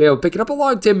Garcia has been able to pick it up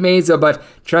along Tim Meza, but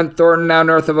Trent Thornton, now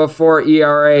north of a 4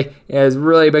 ERA, has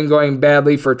really been going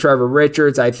badly for Trevor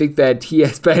Richards. I think that he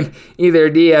has been either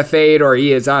DFA'd or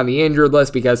he is on the injured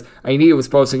list, because I knew he was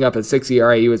posting up at 6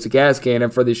 ERA. He was a gas cannon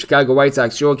for the Chicago White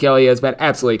Sox. Joel Kelly has been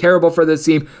absolutely terrible for this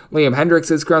team. Liam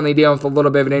Hendricks is currently dealing with a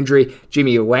little bit of an injury.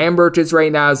 Jimmy Lambert is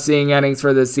right now seeing innings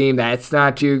for this team. That's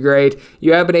not too great.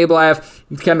 You have been able to have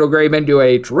Kendall Graveman do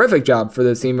a terrific job for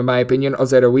this team, in my opinion.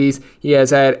 Jose Ruiz, he has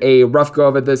had a rough go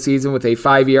of it this season with a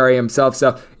 5 ERA himself,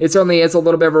 so it certainly is a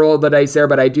little bit of a roll of the dice there,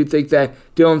 but I do think that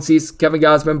Dylan Cease, Kevin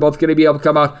Gausman, both going to be able to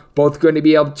come out, both going to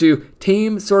be able to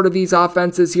tame sort of these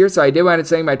offenses here, so I did wind up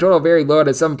saying my total very low at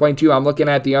 7.2. I'm looking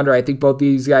at the under. I think both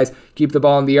these guys keep the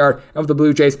ball in the yard, and with the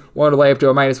Blue Jays, wanted to lay up to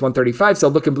a minus 135, so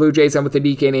looking Blue Jays, and with the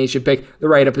DK Nation pick, the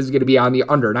write-up is going to be on the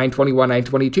under, 921,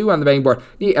 922 on the betting board.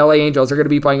 The LA Angels are going to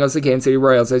be playing against the Kansas City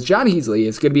Royals, as John Heasley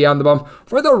is going to be on the bump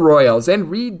for the Royals, and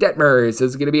Reed Detmers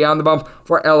is going to be on the bump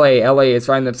for LA. LA is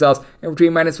finding themselves in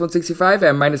between minus 165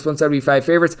 and minus 175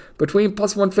 favorites, between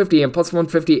plus 150 and plus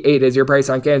 158 is your price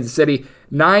on Kansas City.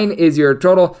 9 is your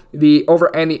total. The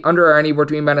over and the under are anywhere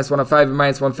between minus 105 and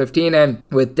minus 115, and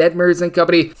with Detmers and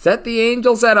company, set the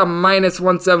Angels at a minus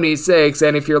 176,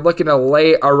 and if you're looking to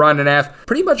lay a run and a half,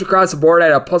 pretty much across the board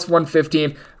at a plus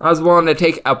 115, I was willing to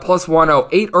take a plus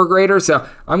 108 or greater, so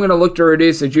I'm going to look to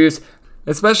reduce the juice,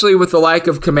 especially with the lack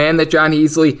of command that John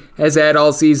Heasley has had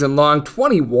all season long.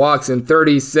 20 walks and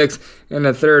 36 in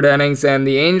the third innings, and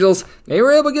the Angels, they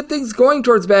were able to get things going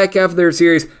towards the back half of their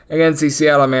series against the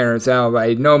Seattle Mariners. Now,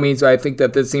 by no means do I think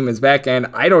that this team is back, and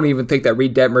I don't even think that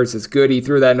Reed Detmers is good. He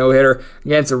threw that no-hitter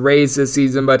against the Rays this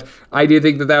season, but I do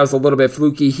think that that was a little bit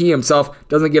fluky. He himself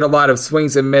doesn't get a lot of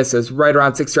swings and misses, right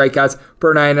around 6 strikeouts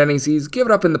per 9 innings. He's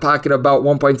given up in the pocket about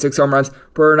 1.6 home runs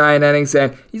per 9 innings,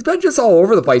 and he's been just all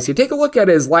over the place. You take a look at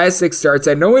his last 6 starts,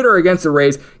 at no-hitter against the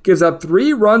Rays, gives up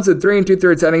 3 runs in 3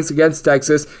 2/3 innings against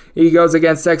Texas. He goes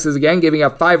against Texas again, giving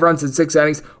up 5 runs in 6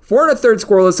 innings, 4 1/3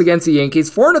 scoreless against the Yankees,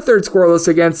 4 1/3 scoreless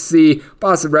against the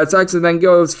Boston Red Sox, and then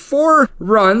goes 4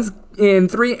 runs in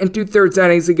 3 2/3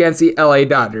 innings against the LA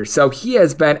Dodgers. So he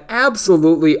has been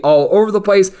absolutely all over the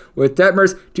place with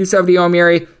Detmers, 270 home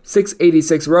ERA,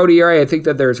 686 road ERA. I think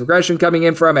that there's regression coming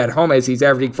in from at home, as he's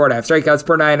averaging 4.5 strikeouts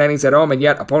per 9 innings at home, and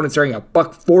yet opponents are getting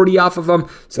 $140 off of him.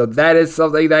 So that is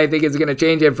something that I think is going to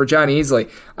change him for John Heasley.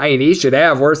 I mean, he should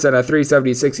have worse than a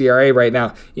 3.76 ERA right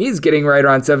now. He's getting right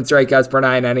around 7 strikeouts per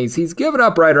 9 innings. He's given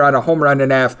up right around a home run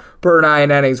and a half per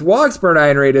 9 innings. Walks per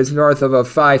 9 rate is north of a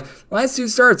 5. Last 2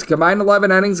 starts, combined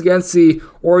 11 innings against the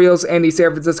Orioles and the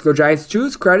San Francisco Giants. To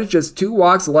his credit, just 2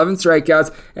 walks, 11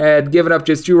 strikeouts, and given up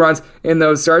just 2 runs in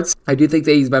those starts. I do think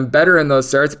that he's been better in those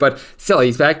starts, but still,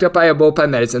 he's backed up by a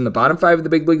bullpen that is in the bottom 5 of the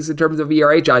big leagues in terms of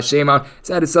ERA. Josh Shamon has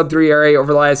had a sub-3 ERA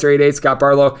over the last 30 days. Scott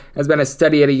Barlow has been a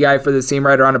steady Eddie guy for this team,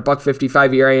 right around a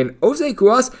 $1.55 ERA, and Jose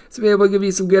Cuas has been able to give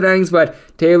you some good innings, but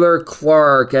Taylor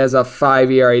Clark has a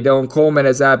 5 ERA. Dylan Coleman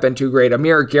has not been too great.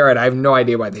 Amir Garrett, I have no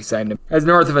idea why they signed him, has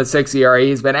north of a 6 ERA.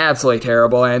 He's been absolutely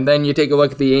terrible, and then you take a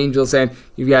look at the Angels, and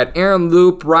you've got Aaron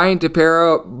Loop, Ryan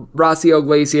Tepera, Rossiel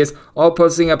Iglesias, all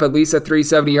posting up at least a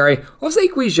 3.70 ERA. Jose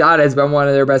Quijada has been one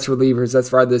of their best relievers thus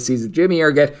far this season. Jimmy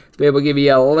Erget has been able to give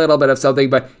you a little bit of something,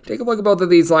 but take a look at both of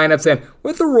these lineups, and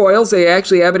with the Royals, they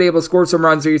actually have been able to score some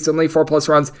runs recently, 4+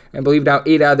 runs, and believe now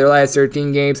 8 out of their last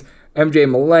 13 games. MJ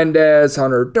Melendez,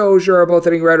 Hunter Dozier are both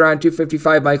hitting right around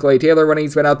 255. Michael A. Taylor, when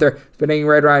he's been out there, has been hitting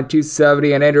right around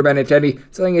 270. And Andrew Benintendi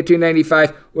selling at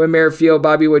 295. With Merrifield,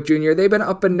 Bobby Witt Jr., they've been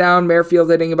up and down. Merrifield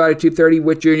hitting about a 230,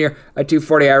 Witt Jr. at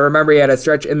 240. I remember he had a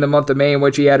stretch in the month of May in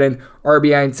which he had an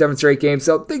RBI in 7 straight games,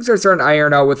 so things are starting to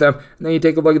iron out with him. And then you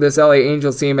take a look at this LA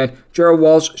Angels team, and Gerald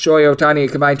Walsh, Shohei Ohtani, a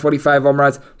combined 25 home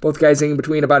runs. Both guys hitting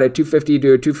between about a 250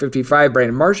 to a 255.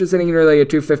 Brandon Marsh is hitting nearly a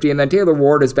 250, and then Taylor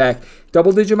Ward is back.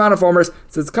 Double-digit amount of homers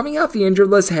since coming off the injured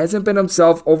list, hasn't been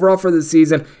himself overall for the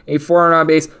season. A 4 on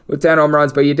base with 10 home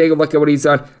runs, but you take a look at what he's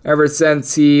done ever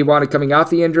since he wanted coming off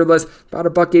the injured list. About a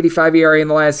 $1.85 ERA in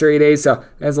the last 3 days, so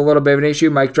that's a little bit of an issue.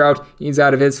 Mike Trout, he's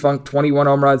out of his funk, 21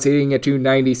 home runs, hitting at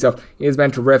 290, so he has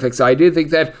been terrific. So I do think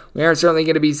that we are certainly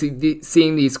going to be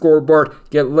seeing the scoreboard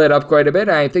get lit up quite a bit,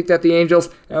 and I think that the Angels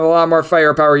have a lot more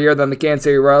firepower here than the Kansas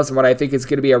City Royals, and what I think is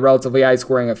going to be a relatively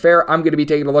high-scoring affair. I'm going to be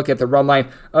taking a look at the run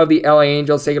line of the LA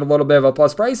Angels, taking a little bit of a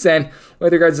plus price, and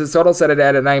with regards to the total, set it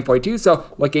at a 9.2, so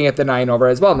looking at the 9 over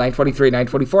as well. 923,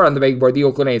 924 on the big board. The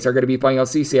Oakland A's are going to be playing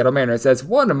LC Seattle Mariners. That's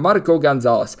one Marco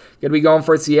Gonzalez. Going to be going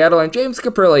for Seattle, and James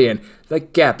Caprillion. The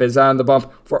gap is on the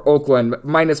bump for Oakland.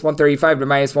 Minus 135 to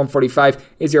minus 145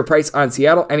 is your price on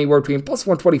Seattle. Anywhere between plus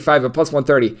 125 and plus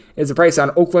 130 is the price on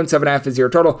Oakland. 7.5 is your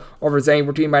total. Over is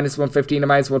anywhere between minus 115 to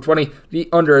minus 120. The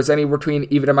under is anywhere between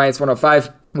even to minus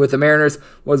 105. With the Mariners,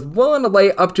 was willing to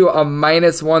lay up to a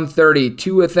minus 130.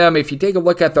 Two with them. If you take a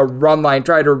look at the run line,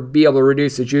 try to be able to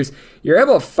reduce the juice, you're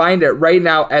able to find it right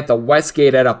now at the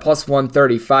Westgate at a plus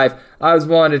 135. I was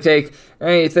willing to take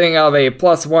anything of a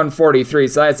plus 143,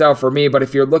 so that's out for me. But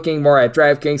if you're looking more at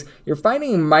DraftKings, you're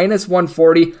finding minus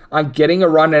 140 on getting a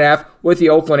run and a half with the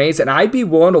Oakland A's, and I'd be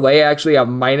willing to lay actually a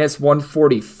minus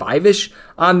 145-ish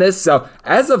on this. So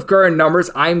as of current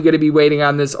numbers, I'm going to be waiting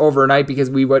on this overnight because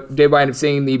we did wind up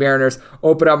seeing the Mariners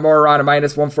open up more around a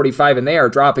minus 145, and they are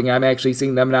dropping. I'm actually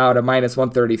seeing them now at a minus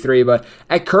 133, but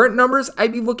at current numbers,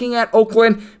 I'd be looking at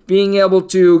Oakland being able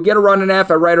to get a run and a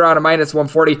half at right around a minus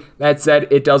 140. That said,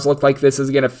 it does look like this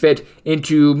is going to fit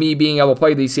into me being able to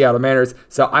play these Seattle Mariners,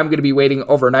 so I'm going to be waiting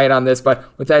overnight on this. But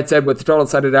with that said, with the total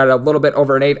set it at a little bit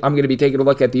over an 8, I'm going to be taking a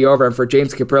look at the over, and for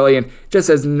James Caprillion, just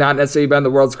has not necessarily been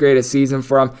the world's greatest season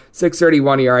for him.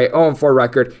 6.31 ERA, 0-4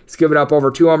 record. He's given up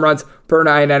over 2 home runs per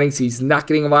 9 innings. He's not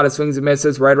getting a lot of swings and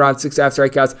misses, right around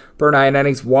 6.5 strikeouts per 9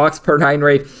 innings. Walks per 9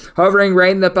 rate, hovering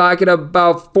right in the pocket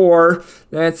about 4.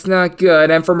 That's not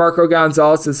good. And for Marco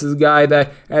Gonzalez, this is a guy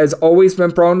that has always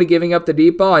been prone to giving up the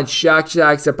deep ball, and shock,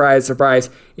 surprise,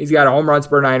 he's got a home runs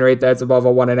per 9 rate that's above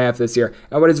a 1.5 this year.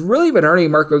 And what has really been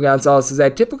hurting Marco Gonzalez is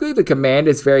that typically the command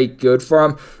is very good for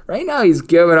him. Right now, he's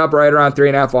giving up right around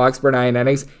 3.5 walks per 9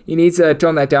 innings. He needs to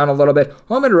tone that down a little bit.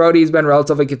 Home and road, he's been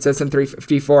relatively consistent,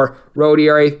 3.54. Road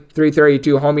ERA,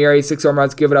 3.32. Home ERA, 6 home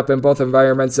runs given up in both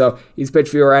environments, so he's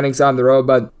pitched fewer innings on the road.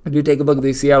 But I do take a look at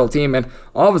the Seattle team, and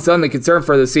all of a sudden the concern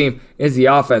for this team is the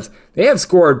offense. They have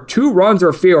scored 2 runs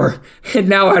or fewer, and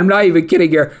now I'm not even kidding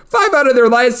here, 5 out of their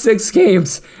last 6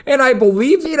 games, and I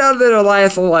believe 8 out of their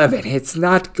last 11. It's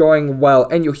not going well.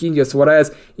 And Eugenio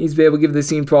Suarez, he's been able to give this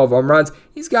team 12 home runs.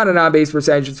 He's got an on-base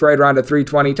percentage that's right around a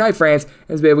 320. Ty France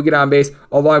has been able to get on base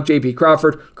along J.P.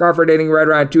 Crawford. Crawford hitting right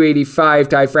around 285.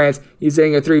 Ty France, he's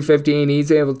hitting a 315. He's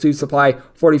able to supply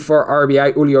 44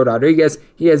 RBI. Julio Rodriguez,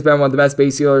 he has been one of the best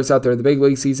base stealers out there in the big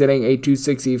leagues. He's hitting a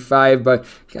 265, but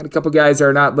got a couple guys that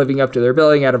are not living up to their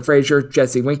billing. Adam Frazier,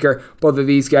 Jesse Winker, both of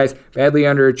these guys badly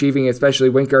underachieving, especially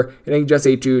Winker hitting just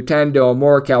a 210. Dylan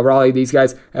Moore, Cal Raleigh, these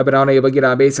guys have been unable to get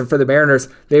on base. And for the Mariners,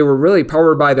 they were really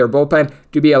powered by their bullpen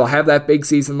to be able to have that big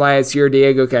season last year.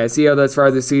 Diego Castillo, thus far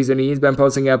this season, he's been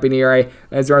posting up an ERA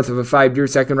as north of a 5. Drew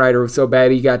Seckenrider was so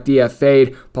bad he got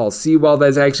DFA'd. Paul Sewald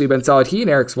has actually been solid. He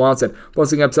and Eric Swanson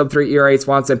posting up sub-3 ERA.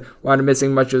 Swanson wound up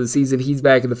missing much of the season. He's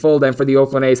back in the fold. And for the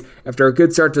Oakland A's, after a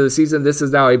good start to the season, this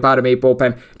is now a bottom 8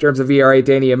 bullpen. In terms of ERA,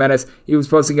 Danny Jimenez, he was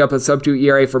posting up a sub-2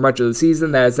 ERA for much of the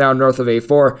season. That is now north of a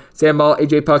 4. Sam Ball,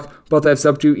 AJ Puck, both have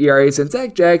sub-2 ERAs, and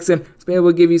Zach Jackson has been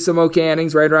able to give you some okay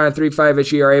innings, right around a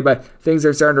 3.5-ish ERA, but things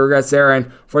are starting to regress there.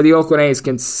 And for the Oakland A's,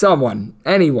 can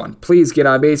anyone, please get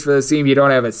on base for this team? You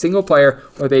don't have a single player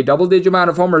with a double-digit amount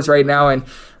of homers right now, and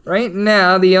right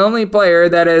now, the only player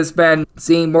that has been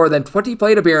seeing more than 20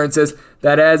 plate appearances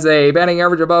that has a batting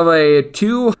average above a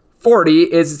 2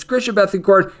 240 is Christian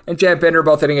Bethencourt and Chad Pinder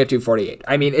both hitting at 248.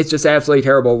 I mean, it's just absolutely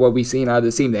terrible what we've seen out of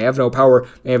this team. They have no power.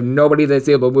 They have nobody that's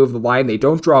able to move the line. They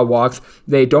don't draw walks.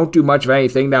 They don't do much of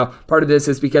anything. Now, part of this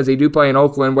is because they do play in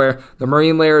Oakland where the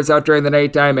marine layer is out during the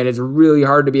nighttime and it's really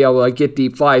hard to be able to get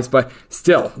deep flies, but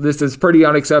still, this is pretty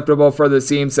unacceptable for this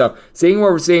team. So, seeing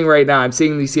what we're seeing right now, I'm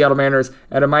seeing the Seattle Mariners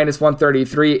at a minus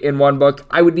 133 in one book.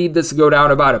 I would need this to go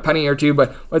down about a penny or two,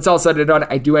 but when it's all said and done,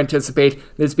 I do anticipate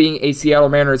this being a Seattle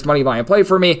Mariners money line play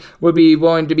for me. Would be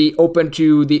willing to be open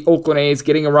to the Oakland A's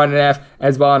getting a run and a half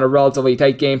as well in a relatively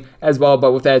tight game as well.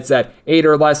 But with that said, 8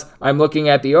 or less, I'm looking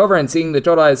at the over and seeing the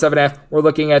total at 7.5. We're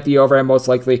looking at the over and most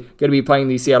likely going to be playing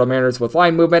the Seattle Mariners with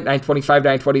line movement, 925,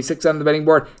 926 on the betting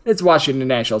board. It's Washington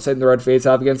Nationals hitting the road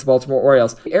face-off against the Baltimore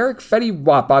Orioles. Eric Fetty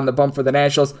Wap on the bump for the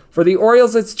Nationals. For the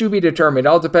Orioles, it's to be determined.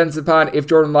 All depends upon if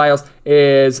Jordan Lyles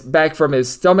is back from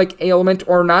his stomach ailment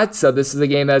or not. So this is a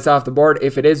game that's off the board.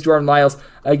 If it is Jordan Lyles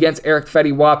against Eric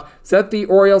Fetty Wap, set the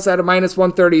Orioles at a minus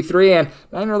 133, and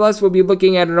 9 or less, we'll be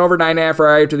looking at an over 9.5 or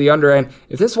higher to the under. And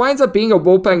if this winds up being a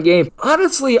bullpen game,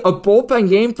 honestly, a bullpen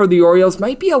game for the Orioles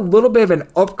might be a little bit of an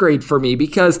upgrade for me,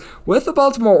 because with the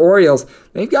Baltimore Orioles,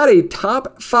 they've got a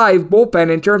top 5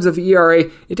 bullpen in terms of ERA.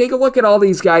 You take a look at all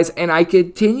these guys, and I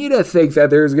continue to think that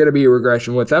there's going to be a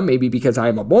regression with them, maybe because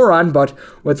I'm a moron, but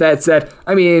with that said,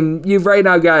 I mean, you've right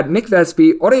now got Nick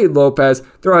Vespi, Jorge Lopez,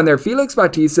 throw in there Felix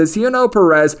Bautista, Cionel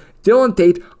Perez, Dylan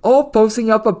Tate, all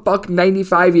posting up a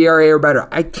 $1.95 ERA or better.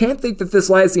 I can't think that this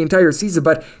lasts the entire season,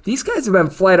 but these guys have been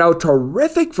flat out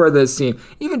terrific for this team.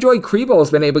 Even Joey Krebo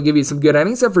has been able to give you some good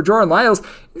innings, except for Jordan Lyles.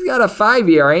 He's got a 5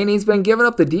 ERA, and he's been giving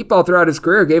up the deep ball throughout his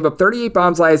career. Gave up 38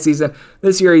 bombs last season.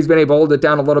 This year, he's been able to hold it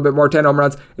down a little bit more, 10 home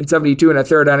runs in 72 and a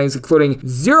third innings, including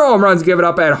 0 home runs given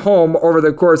up at home over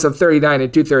the course of 39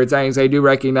 and 2/3 innings. I do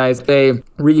recognize a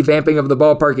revamping of the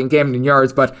ballpark in Camden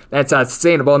Yards, but that's not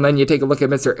sustainable. And then you take a look at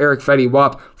Mr. Eric Fetty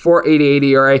Wap, 4.88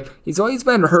 ERA. He's always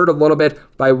been hurt a little bit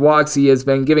by walks. He has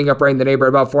been giving up right in the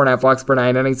neighborhood about 4.5 walks per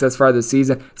 9 innings thus far this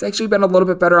season. It's actually been a little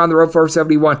bit better on the road,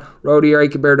 4.71 road ERA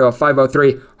compared to a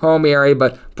 5.03 home ERA,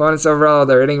 but opponents overall,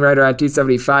 they're hitting right around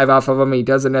 275 off of him. He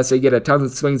doesn't necessarily get a ton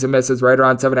of swings and misses, right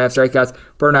around 7.5 strikeouts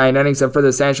per 9 innings. And for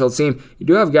the Nationals team, you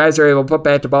do have guys that are able to put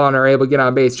bat to ball and are able to get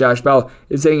on base. Josh Bell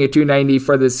is hitting at 290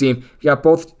 for this team. You got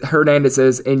both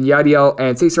Hernandezes in Yadiel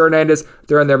and Cesar Hernandez.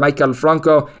 They're in there Michael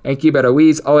Franco and Keibert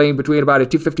Ruiz, all in between about a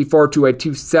 254 to a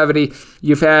 270.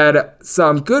 You've had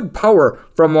some good power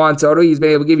from Juan Soto. He's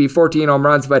been able to give you 14 home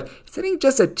runs, but he's hitting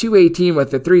just at 218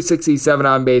 with a 367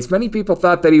 on base. Many people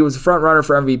thought that he was a front runner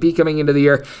for MVP coming into the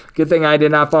year. Good thing I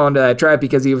did not fall into that trap,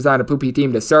 because he was on a poopy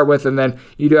team to start with. And then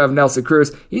you do have Nelson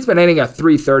Cruz. He's been hitting a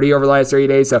 330 over the last 3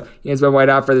 days, so he has been white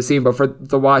out for the team. But for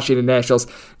the Washington Nationals,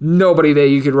 nobody that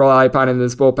you could rely upon in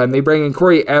this bullpen. They bring in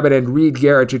Corey Abbott and Reed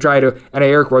Garrett to try to, and I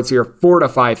air quotes here,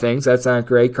 fortify things. That's not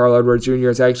great. Carl Edwards Jr.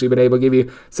 has actually been able to give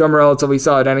you some relatively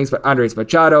solid innings, but Andres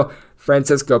Machado,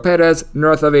 Francisco Perez,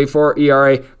 north of a 4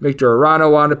 ERA. Victor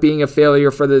Arano wound up being a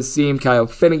failure for this team. Kyle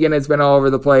Finnegan has been all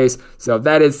over the place. So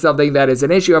that is something that is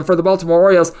an issue. And for the Baltimore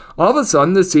Orioles, all of a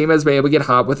sudden this team has been able to get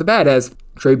hot with the bat, as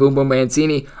Trey Boom Boom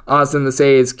Mancini, Austin the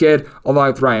Sayes Kid,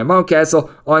 along with Ryan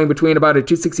Mountcastle, all in between about a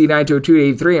 269 to a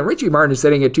 283. And Richie Martin is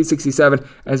sitting at 267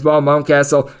 as well.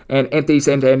 Mountcastle and Anthony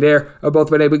Santander have both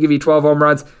been able to give you 12 home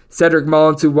runs. Cedric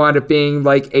Mullins, who wound up being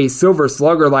like a silver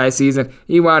slugger last season,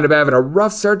 he wound up having a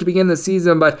rough start to begin the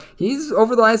season, but he's,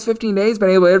 over the last 15 days, been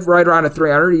able to hit right around a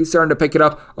 300. He's starting to pick it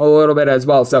up a little bit as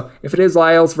well. So if it is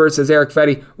Lyles versus Eric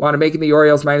Fetty, wound up making the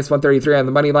Orioles minus 133 on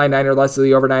the money line, 9 or less to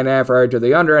the over, 9.5 or to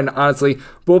the under. And honestly,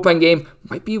 bullpen game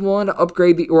might be one to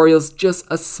upgrade the Orioles just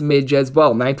a smidge as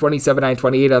well. 927,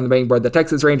 928 on the betting board. The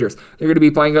Texas Rangers, they're going to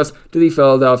be playing us to the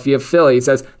Philadelphia Phillies.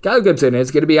 Says Kyle Gibson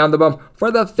is going to be on the bump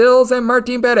for the Phils, and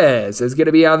Martin Perez is going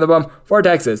to be on the bump for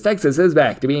Texas. Texas is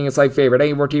back to being a slight favorite,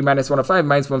 anywhere between minus 105,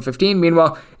 minus 115.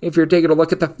 Meanwhile, if you're taking a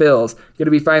look at the Phils, going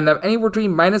to be finding them anywhere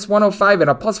between minus 105 and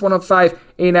a plus 105.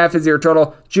 8.5 is your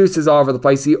total. Juice is all over the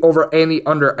place. The over and the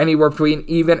under, anywhere between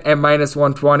even and minus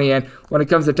 120. And when it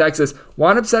comes to Texas,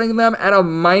 wound up setting them at a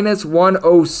minus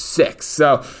 106.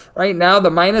 So right now, the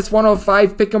minus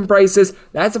 105 pick'em prices,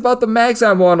 that's about the max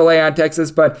I'm willing to lay on Texas.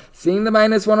 But seeing the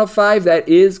minus 105, that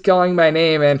is calling my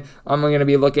name, and I'm going to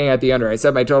be looking at the under. I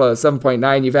set my total at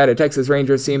 7.9. You've had a Texas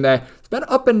Rangers team that been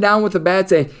up and down with the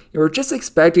bats, and we're just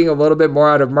expecting a little bit more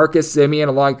out of Marcus Semien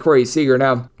along Corey Seager.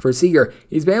 Now, for Seager,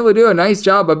 he's been able to do a nice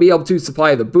job of being able to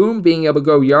supply the boom, being able to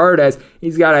go yard, as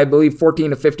he's got, I believe,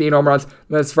 14 to 15 home runs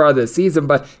thus far this season,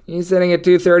 but he's sitting at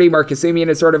 230. Marcus Semien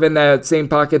is sort of in that same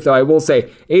pocket, though I will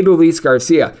say Adolis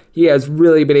Garcia, he has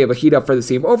really been able to heat up for the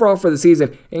team. Overall for the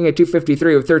season, hitting at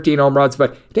 253 with 13 home runs,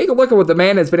 but take a look at what the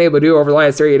man has been able to do over the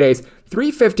last 30 days.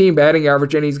 315 batting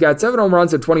average, and he's got 7 home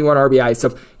runs and 21 RBIs,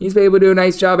 so he's been able to do a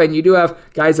nice job, and you do have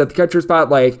guys at the catcher spot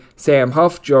like Sam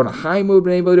Huff, Jonah Heim, who've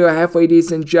been able to do a halfway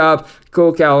decent job.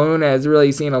 Cole Calhoun has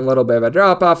really seen a little bit of a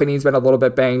drop-off, and he's been a little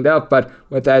bit banged up, but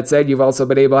with that said, you've also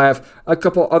been able to have a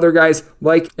couple other guys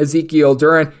like Ezekiel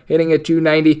Duran hitting at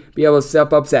 290, be able to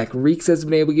step up. Zach Reeks has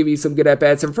been able to give you some good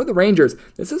at-bats, and for the Rangers,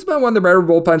 this has been one of the better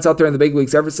bullpens out there in the big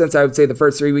leagues ever since, I would say, the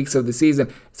first 3 weeks of the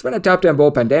season. It's been a top 10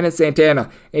 bullpen. Dennis Santana,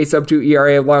 a sub-2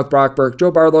 ERA along with Brock Burke.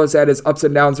 Joe Barlow has had his ups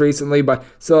and downs recently, but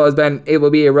still has been able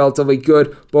to be a relatively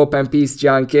good bullpen piece.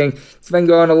 John King, it's been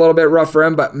going a little bit rough for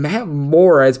him, but Matt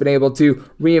Moore has been able to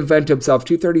reinvent himself.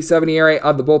 237 ERA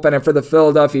on the bullpen, and for the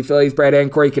Philadelphia Phillies, Brad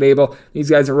and Corey Knebel, these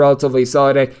guys are relatively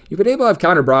solid, and you've been able to have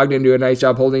Connor Brogdon do a nice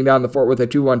job holding down the fort with a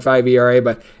 2.15 ERA,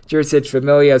 but Jersich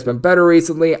Familia has been better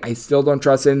recently. I still don't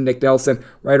trust him. Nick Nelson,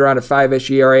 right around a 5-ish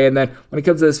ERA, and then when it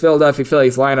comes to this Philadelphia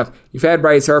Phillies lineup, you've had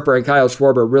Bryce Harper and Kyle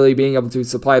Schwarber really being able to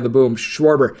supply the boom.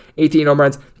 Schwarber, 18 home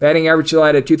runs, batting average still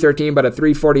at 213, but a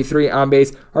 343 on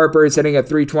base. Harper is hitting at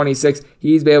 326.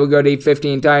 He's been able to go to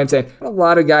 815 times, and a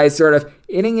lot of guys sort of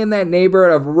hitting in that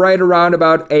neighborhood of right around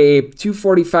about a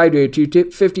 245 to a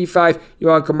 255.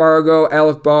 Yohan Camargo,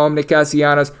 Alec Boehm, Nick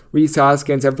Castellanos, Rhys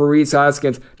Hoskins, and for Rhys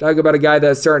Hoskins, talk about a guy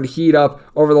that's starting to heat up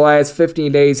over the last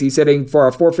 15 days. He's hitting for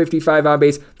a 455 on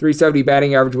base, 370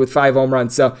 batting average with 5 home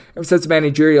runs. So ever since the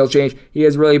managerial change, he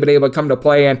has really been able to come to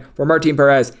play. And for Martin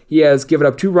Perez, he has given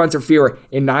up 2 runs or fewer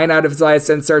in 9 out of his last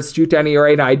 10 starts, 210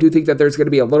 ERA. Now I do think that there's going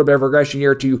to be a little bit of regression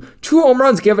here to 2 home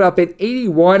runs given up in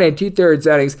 81 and 2/3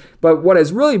 innings. But what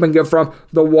has really been good from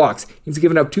the walks, he's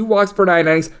given up 2 walks per 9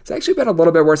 innings. It's actually been a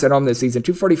little bit worse at home this season.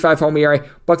 245 home ERA,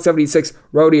 .76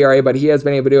 road ERA, but he has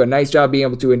been able to do a nice job being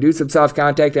able to induce some soft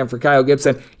contact. And for Kyle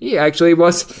Gibson, he actually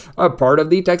was a part of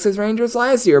the Texas Rangers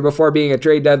last year before being a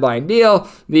trade deadline deal.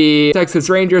 The Texas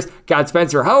Rangers got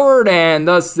Spencer Howard, and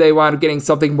thus they wound up getting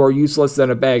something more useless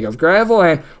than a bag of gravel.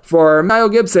 And for Kyle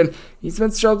Gibson, he's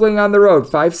been struggling on the road.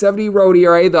 570 road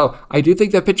ERA, though. I do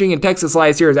think that pitching in Texas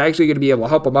last year is actually going to be able to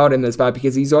help him out in this spot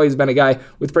because he's always been a guy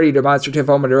with pretty demonstrative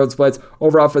home and road splits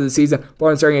overall for the season.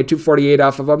 Blowing starting at 248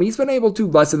 off of him. He's been able to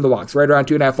lessen the walks, right around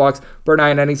 2.5 walks per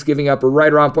 9 innings, giving up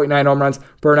right around 0.9 home runs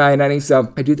per 9 innings.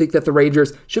 So I do think that the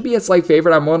Rangers should be a slight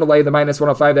favorite. I'm willing to lay the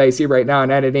 -105 that I see right now,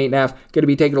 and at an 8.5, going to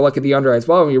be taking a look at the under as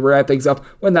well. We wrap things up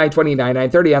with 9:29,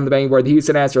 9:30 on the betting board. The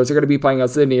Houston Astros are going to be playing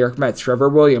against the New York Mets. Trevor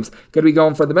Williams going to be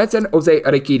going for the Mets, and Jose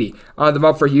Urquidy on them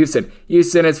up for Houston.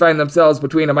 Houston is finding themselves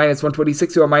between a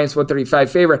 -126 to a -135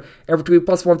 favorite, and between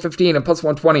 +115 and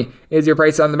 +120 is your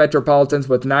price on the Metropolitans,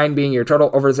 with 9 being your total.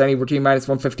 Over is anywhere between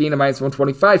 -115 and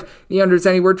 -125. The under is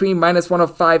anywhere between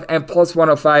 -105 and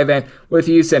 +105. And with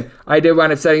Houston, I did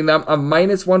wind up setting them a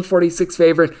 -146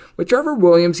 favorite. With Trevor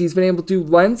Williams, he's been able to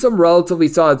lend some relatively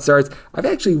solid starts. I've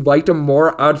actually liked him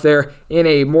more out there in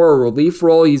a more relief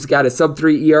role. He's got a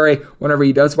sub-3 ERA whenever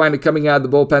he does wind up coming out of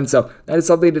the bullpen, so that is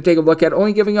something to take a look at.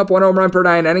 Only giving up 1 home run per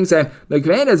 9 innings, and the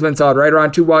command has been solid, right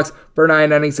around 2 walks per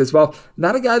 9 innings as well.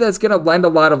 Not a guy that's going to lend a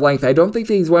lot of length. I don't think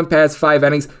that he's went past 5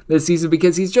 innings this season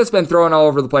because he's just been throwing all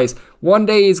over the place. One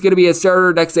day he's going to be a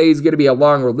starter, next day he's going to be a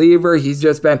long reliever. He's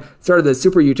just been sort of the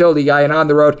super utility guy, and on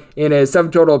the road in his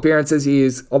 7 total appearances,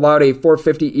 he's allowed a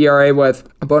 4.50 ERA with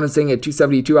a bonus thing at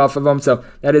 2.72 off of him, so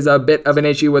that is a bit of an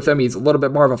issue with him. He's a little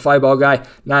bit more of a fly ball guy,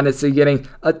 not necessarily getting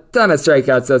a ton of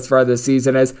strikeouts thus far this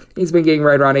season, as he's been getting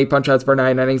right around 8 punch-outs per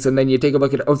 9 innings. And then you take a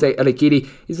look at Jose Urquidy.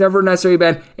 He's never necessarily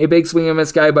been a big swing and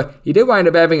miss guy, but he did wind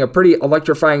up having a pretty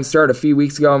electrifying start a few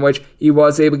weeks ago in which he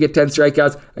was able to get 10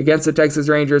 strikeouts against the Texas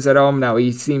Rangers at home. Now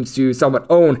he seems to somewhat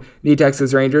own the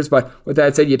Texas Rangers, but with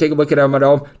that said, you take a look at him at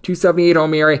home, 278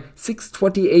 home ERA,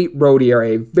 628 road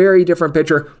ERA. Very different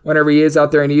pitcher whenever he is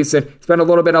out there in Houston. He's been a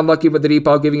little bit unlucky with the deep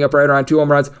ball, giving up right around 2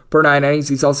 home runs per 9 innings.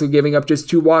 He's also giving up just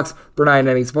 2 walks per 9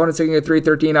 innings. Opponents taking a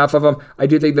 3.13 off of him. I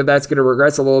do think that that's going to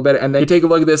regress a little bit. And then you take a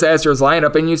look at this Astros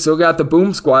lineup, and you still got the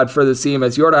boom squad for the team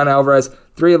as Yordan Alvarez,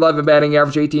 .311 batting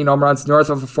average, 18 home runs, north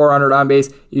of 400 on base.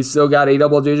 You still got a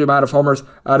double-digit amount of homers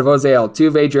out of Jose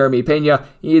Altuve. Jeremy Pena,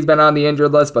 he's been on the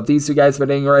injured list, but these two guys have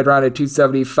been hitting right around at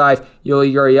 .275.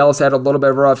 Yuli Gurriel's had a little bit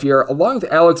of a rough year, along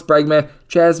with Alex Bregman,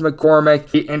 Chas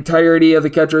McCormick, the entirety of the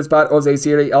catcher spot, Jose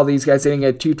Siri, all these guys hitting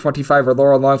at .225 or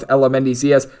lower, along with Ella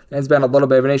Mendizias. That's been a little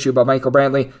bit of an issue, but Michael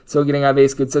Brantley still getting on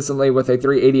base consistently with a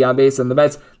 .380 on base. And the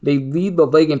Mets, they lead the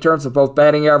league in terms of both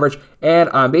batting average and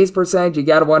on base percentage. You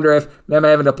got to wonder if them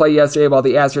having to play yesterday while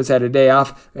the Astros had a day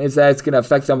off, is that it's going to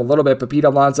affect them a little bit. But Pete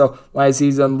Alonso last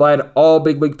season led all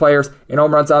big league players in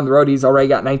home runs on the road. He's already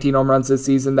got 19 home runs this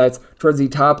season. That's towards the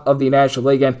top of the National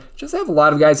League. And just have a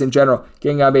lot of guys in general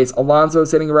getting on base. Alonso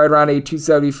sitting right around a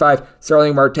 .275.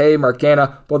 Starling Marte,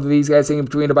 Marcana, both of these guys sitting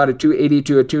between about a .280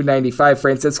 to a $2.95.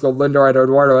 Francisco Lindor and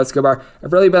Eduardo Escobar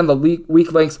have really been the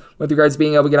weak links with regards to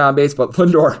being able to get on base, but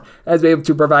Lindor has been able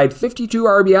to provide 52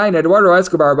 RBI, and Eduardo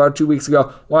Escobar about 2 weeks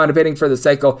ago wound up hitting for the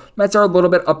cycle. Mets are a little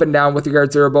bit up and down with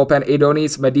regards to their bullpen.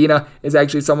 Adonis Medina is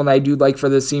actually someone that I do like for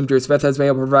this team. Drew Smith has been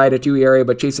able to provide a 2 ERA,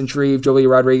 but Jason Shreve, Joey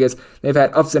Rodriguez, they've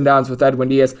had ups and downs with Edwin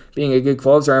Diaz being a good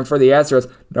closer. And for the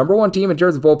Astros, number one team in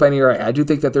terms of bullpen ERA, I do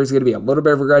think that there's going to be a little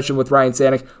bit of regression with Ryan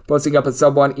Stanek posting up a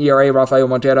sub-1 ERA. Rafael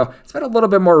Montero, it's been a little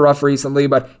bit more rough recently,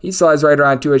 but he still has right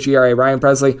around 2-ish ERA. Ryan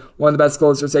Presley, one of the best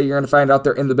closers that you're going to find out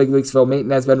there in the big leagues. Phil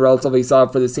Maton has been relatively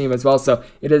solid for this team as well, so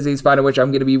it is a spot in which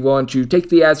I'm going to be willing to take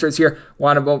the Astros here.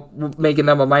 Making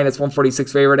them a minus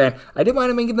 146 favorite, and I did want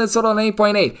to make this total an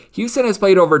 8.8. Houston has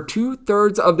played over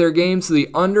 2/3 of their games to the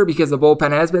under because the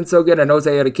bullpen has been so good, and Jose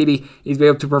Urquidy, he's been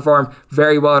able to perform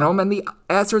very well at home, and the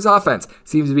Astros offense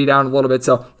seems to be down a little bit.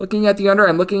 So looking at the under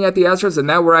and looking at the Astros, and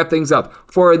now we'll wrap things up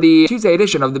for the Tuesday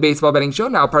edition of the Baseball Betting Show,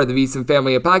 now part of the VSiN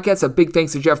family of podcasts. A big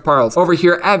thanks to Jeff Parles over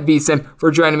here at VSiN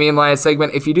for joining me in the last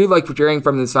segment. If you do like what you're hearing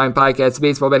from this fine podcast, the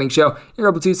Baseball Betting Show, you're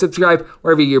able to subscribe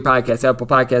wherever you get your podcasts, Apple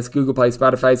Podcasts, Google Play,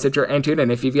 Spotify, Stitcher, and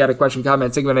TuneIn. If you've got a question,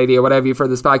 comment, segment idea, whatever you for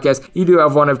this podcast, you do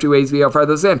have one of two ways to be able to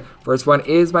those in. First one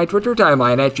is my Twitter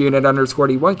timeline at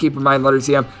 @unit_D1. Keep in mind, letter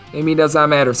CM, name does not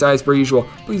matter. So as per usual,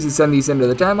 please send these into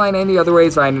the timeline. Any other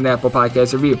ways, find an Apple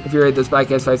Podcast review. If you rate this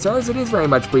podcast 5 stars, it is very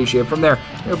much appreciated. From there,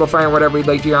 you're able to find whatever you'd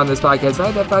like to hear on this podcast.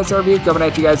 Find that 5-star review coming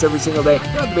at you guys every single day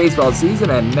throughout the baseball season,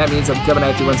 and that means I'm coming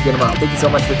at you once again tomorrow. Thank you so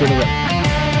much for tuning in.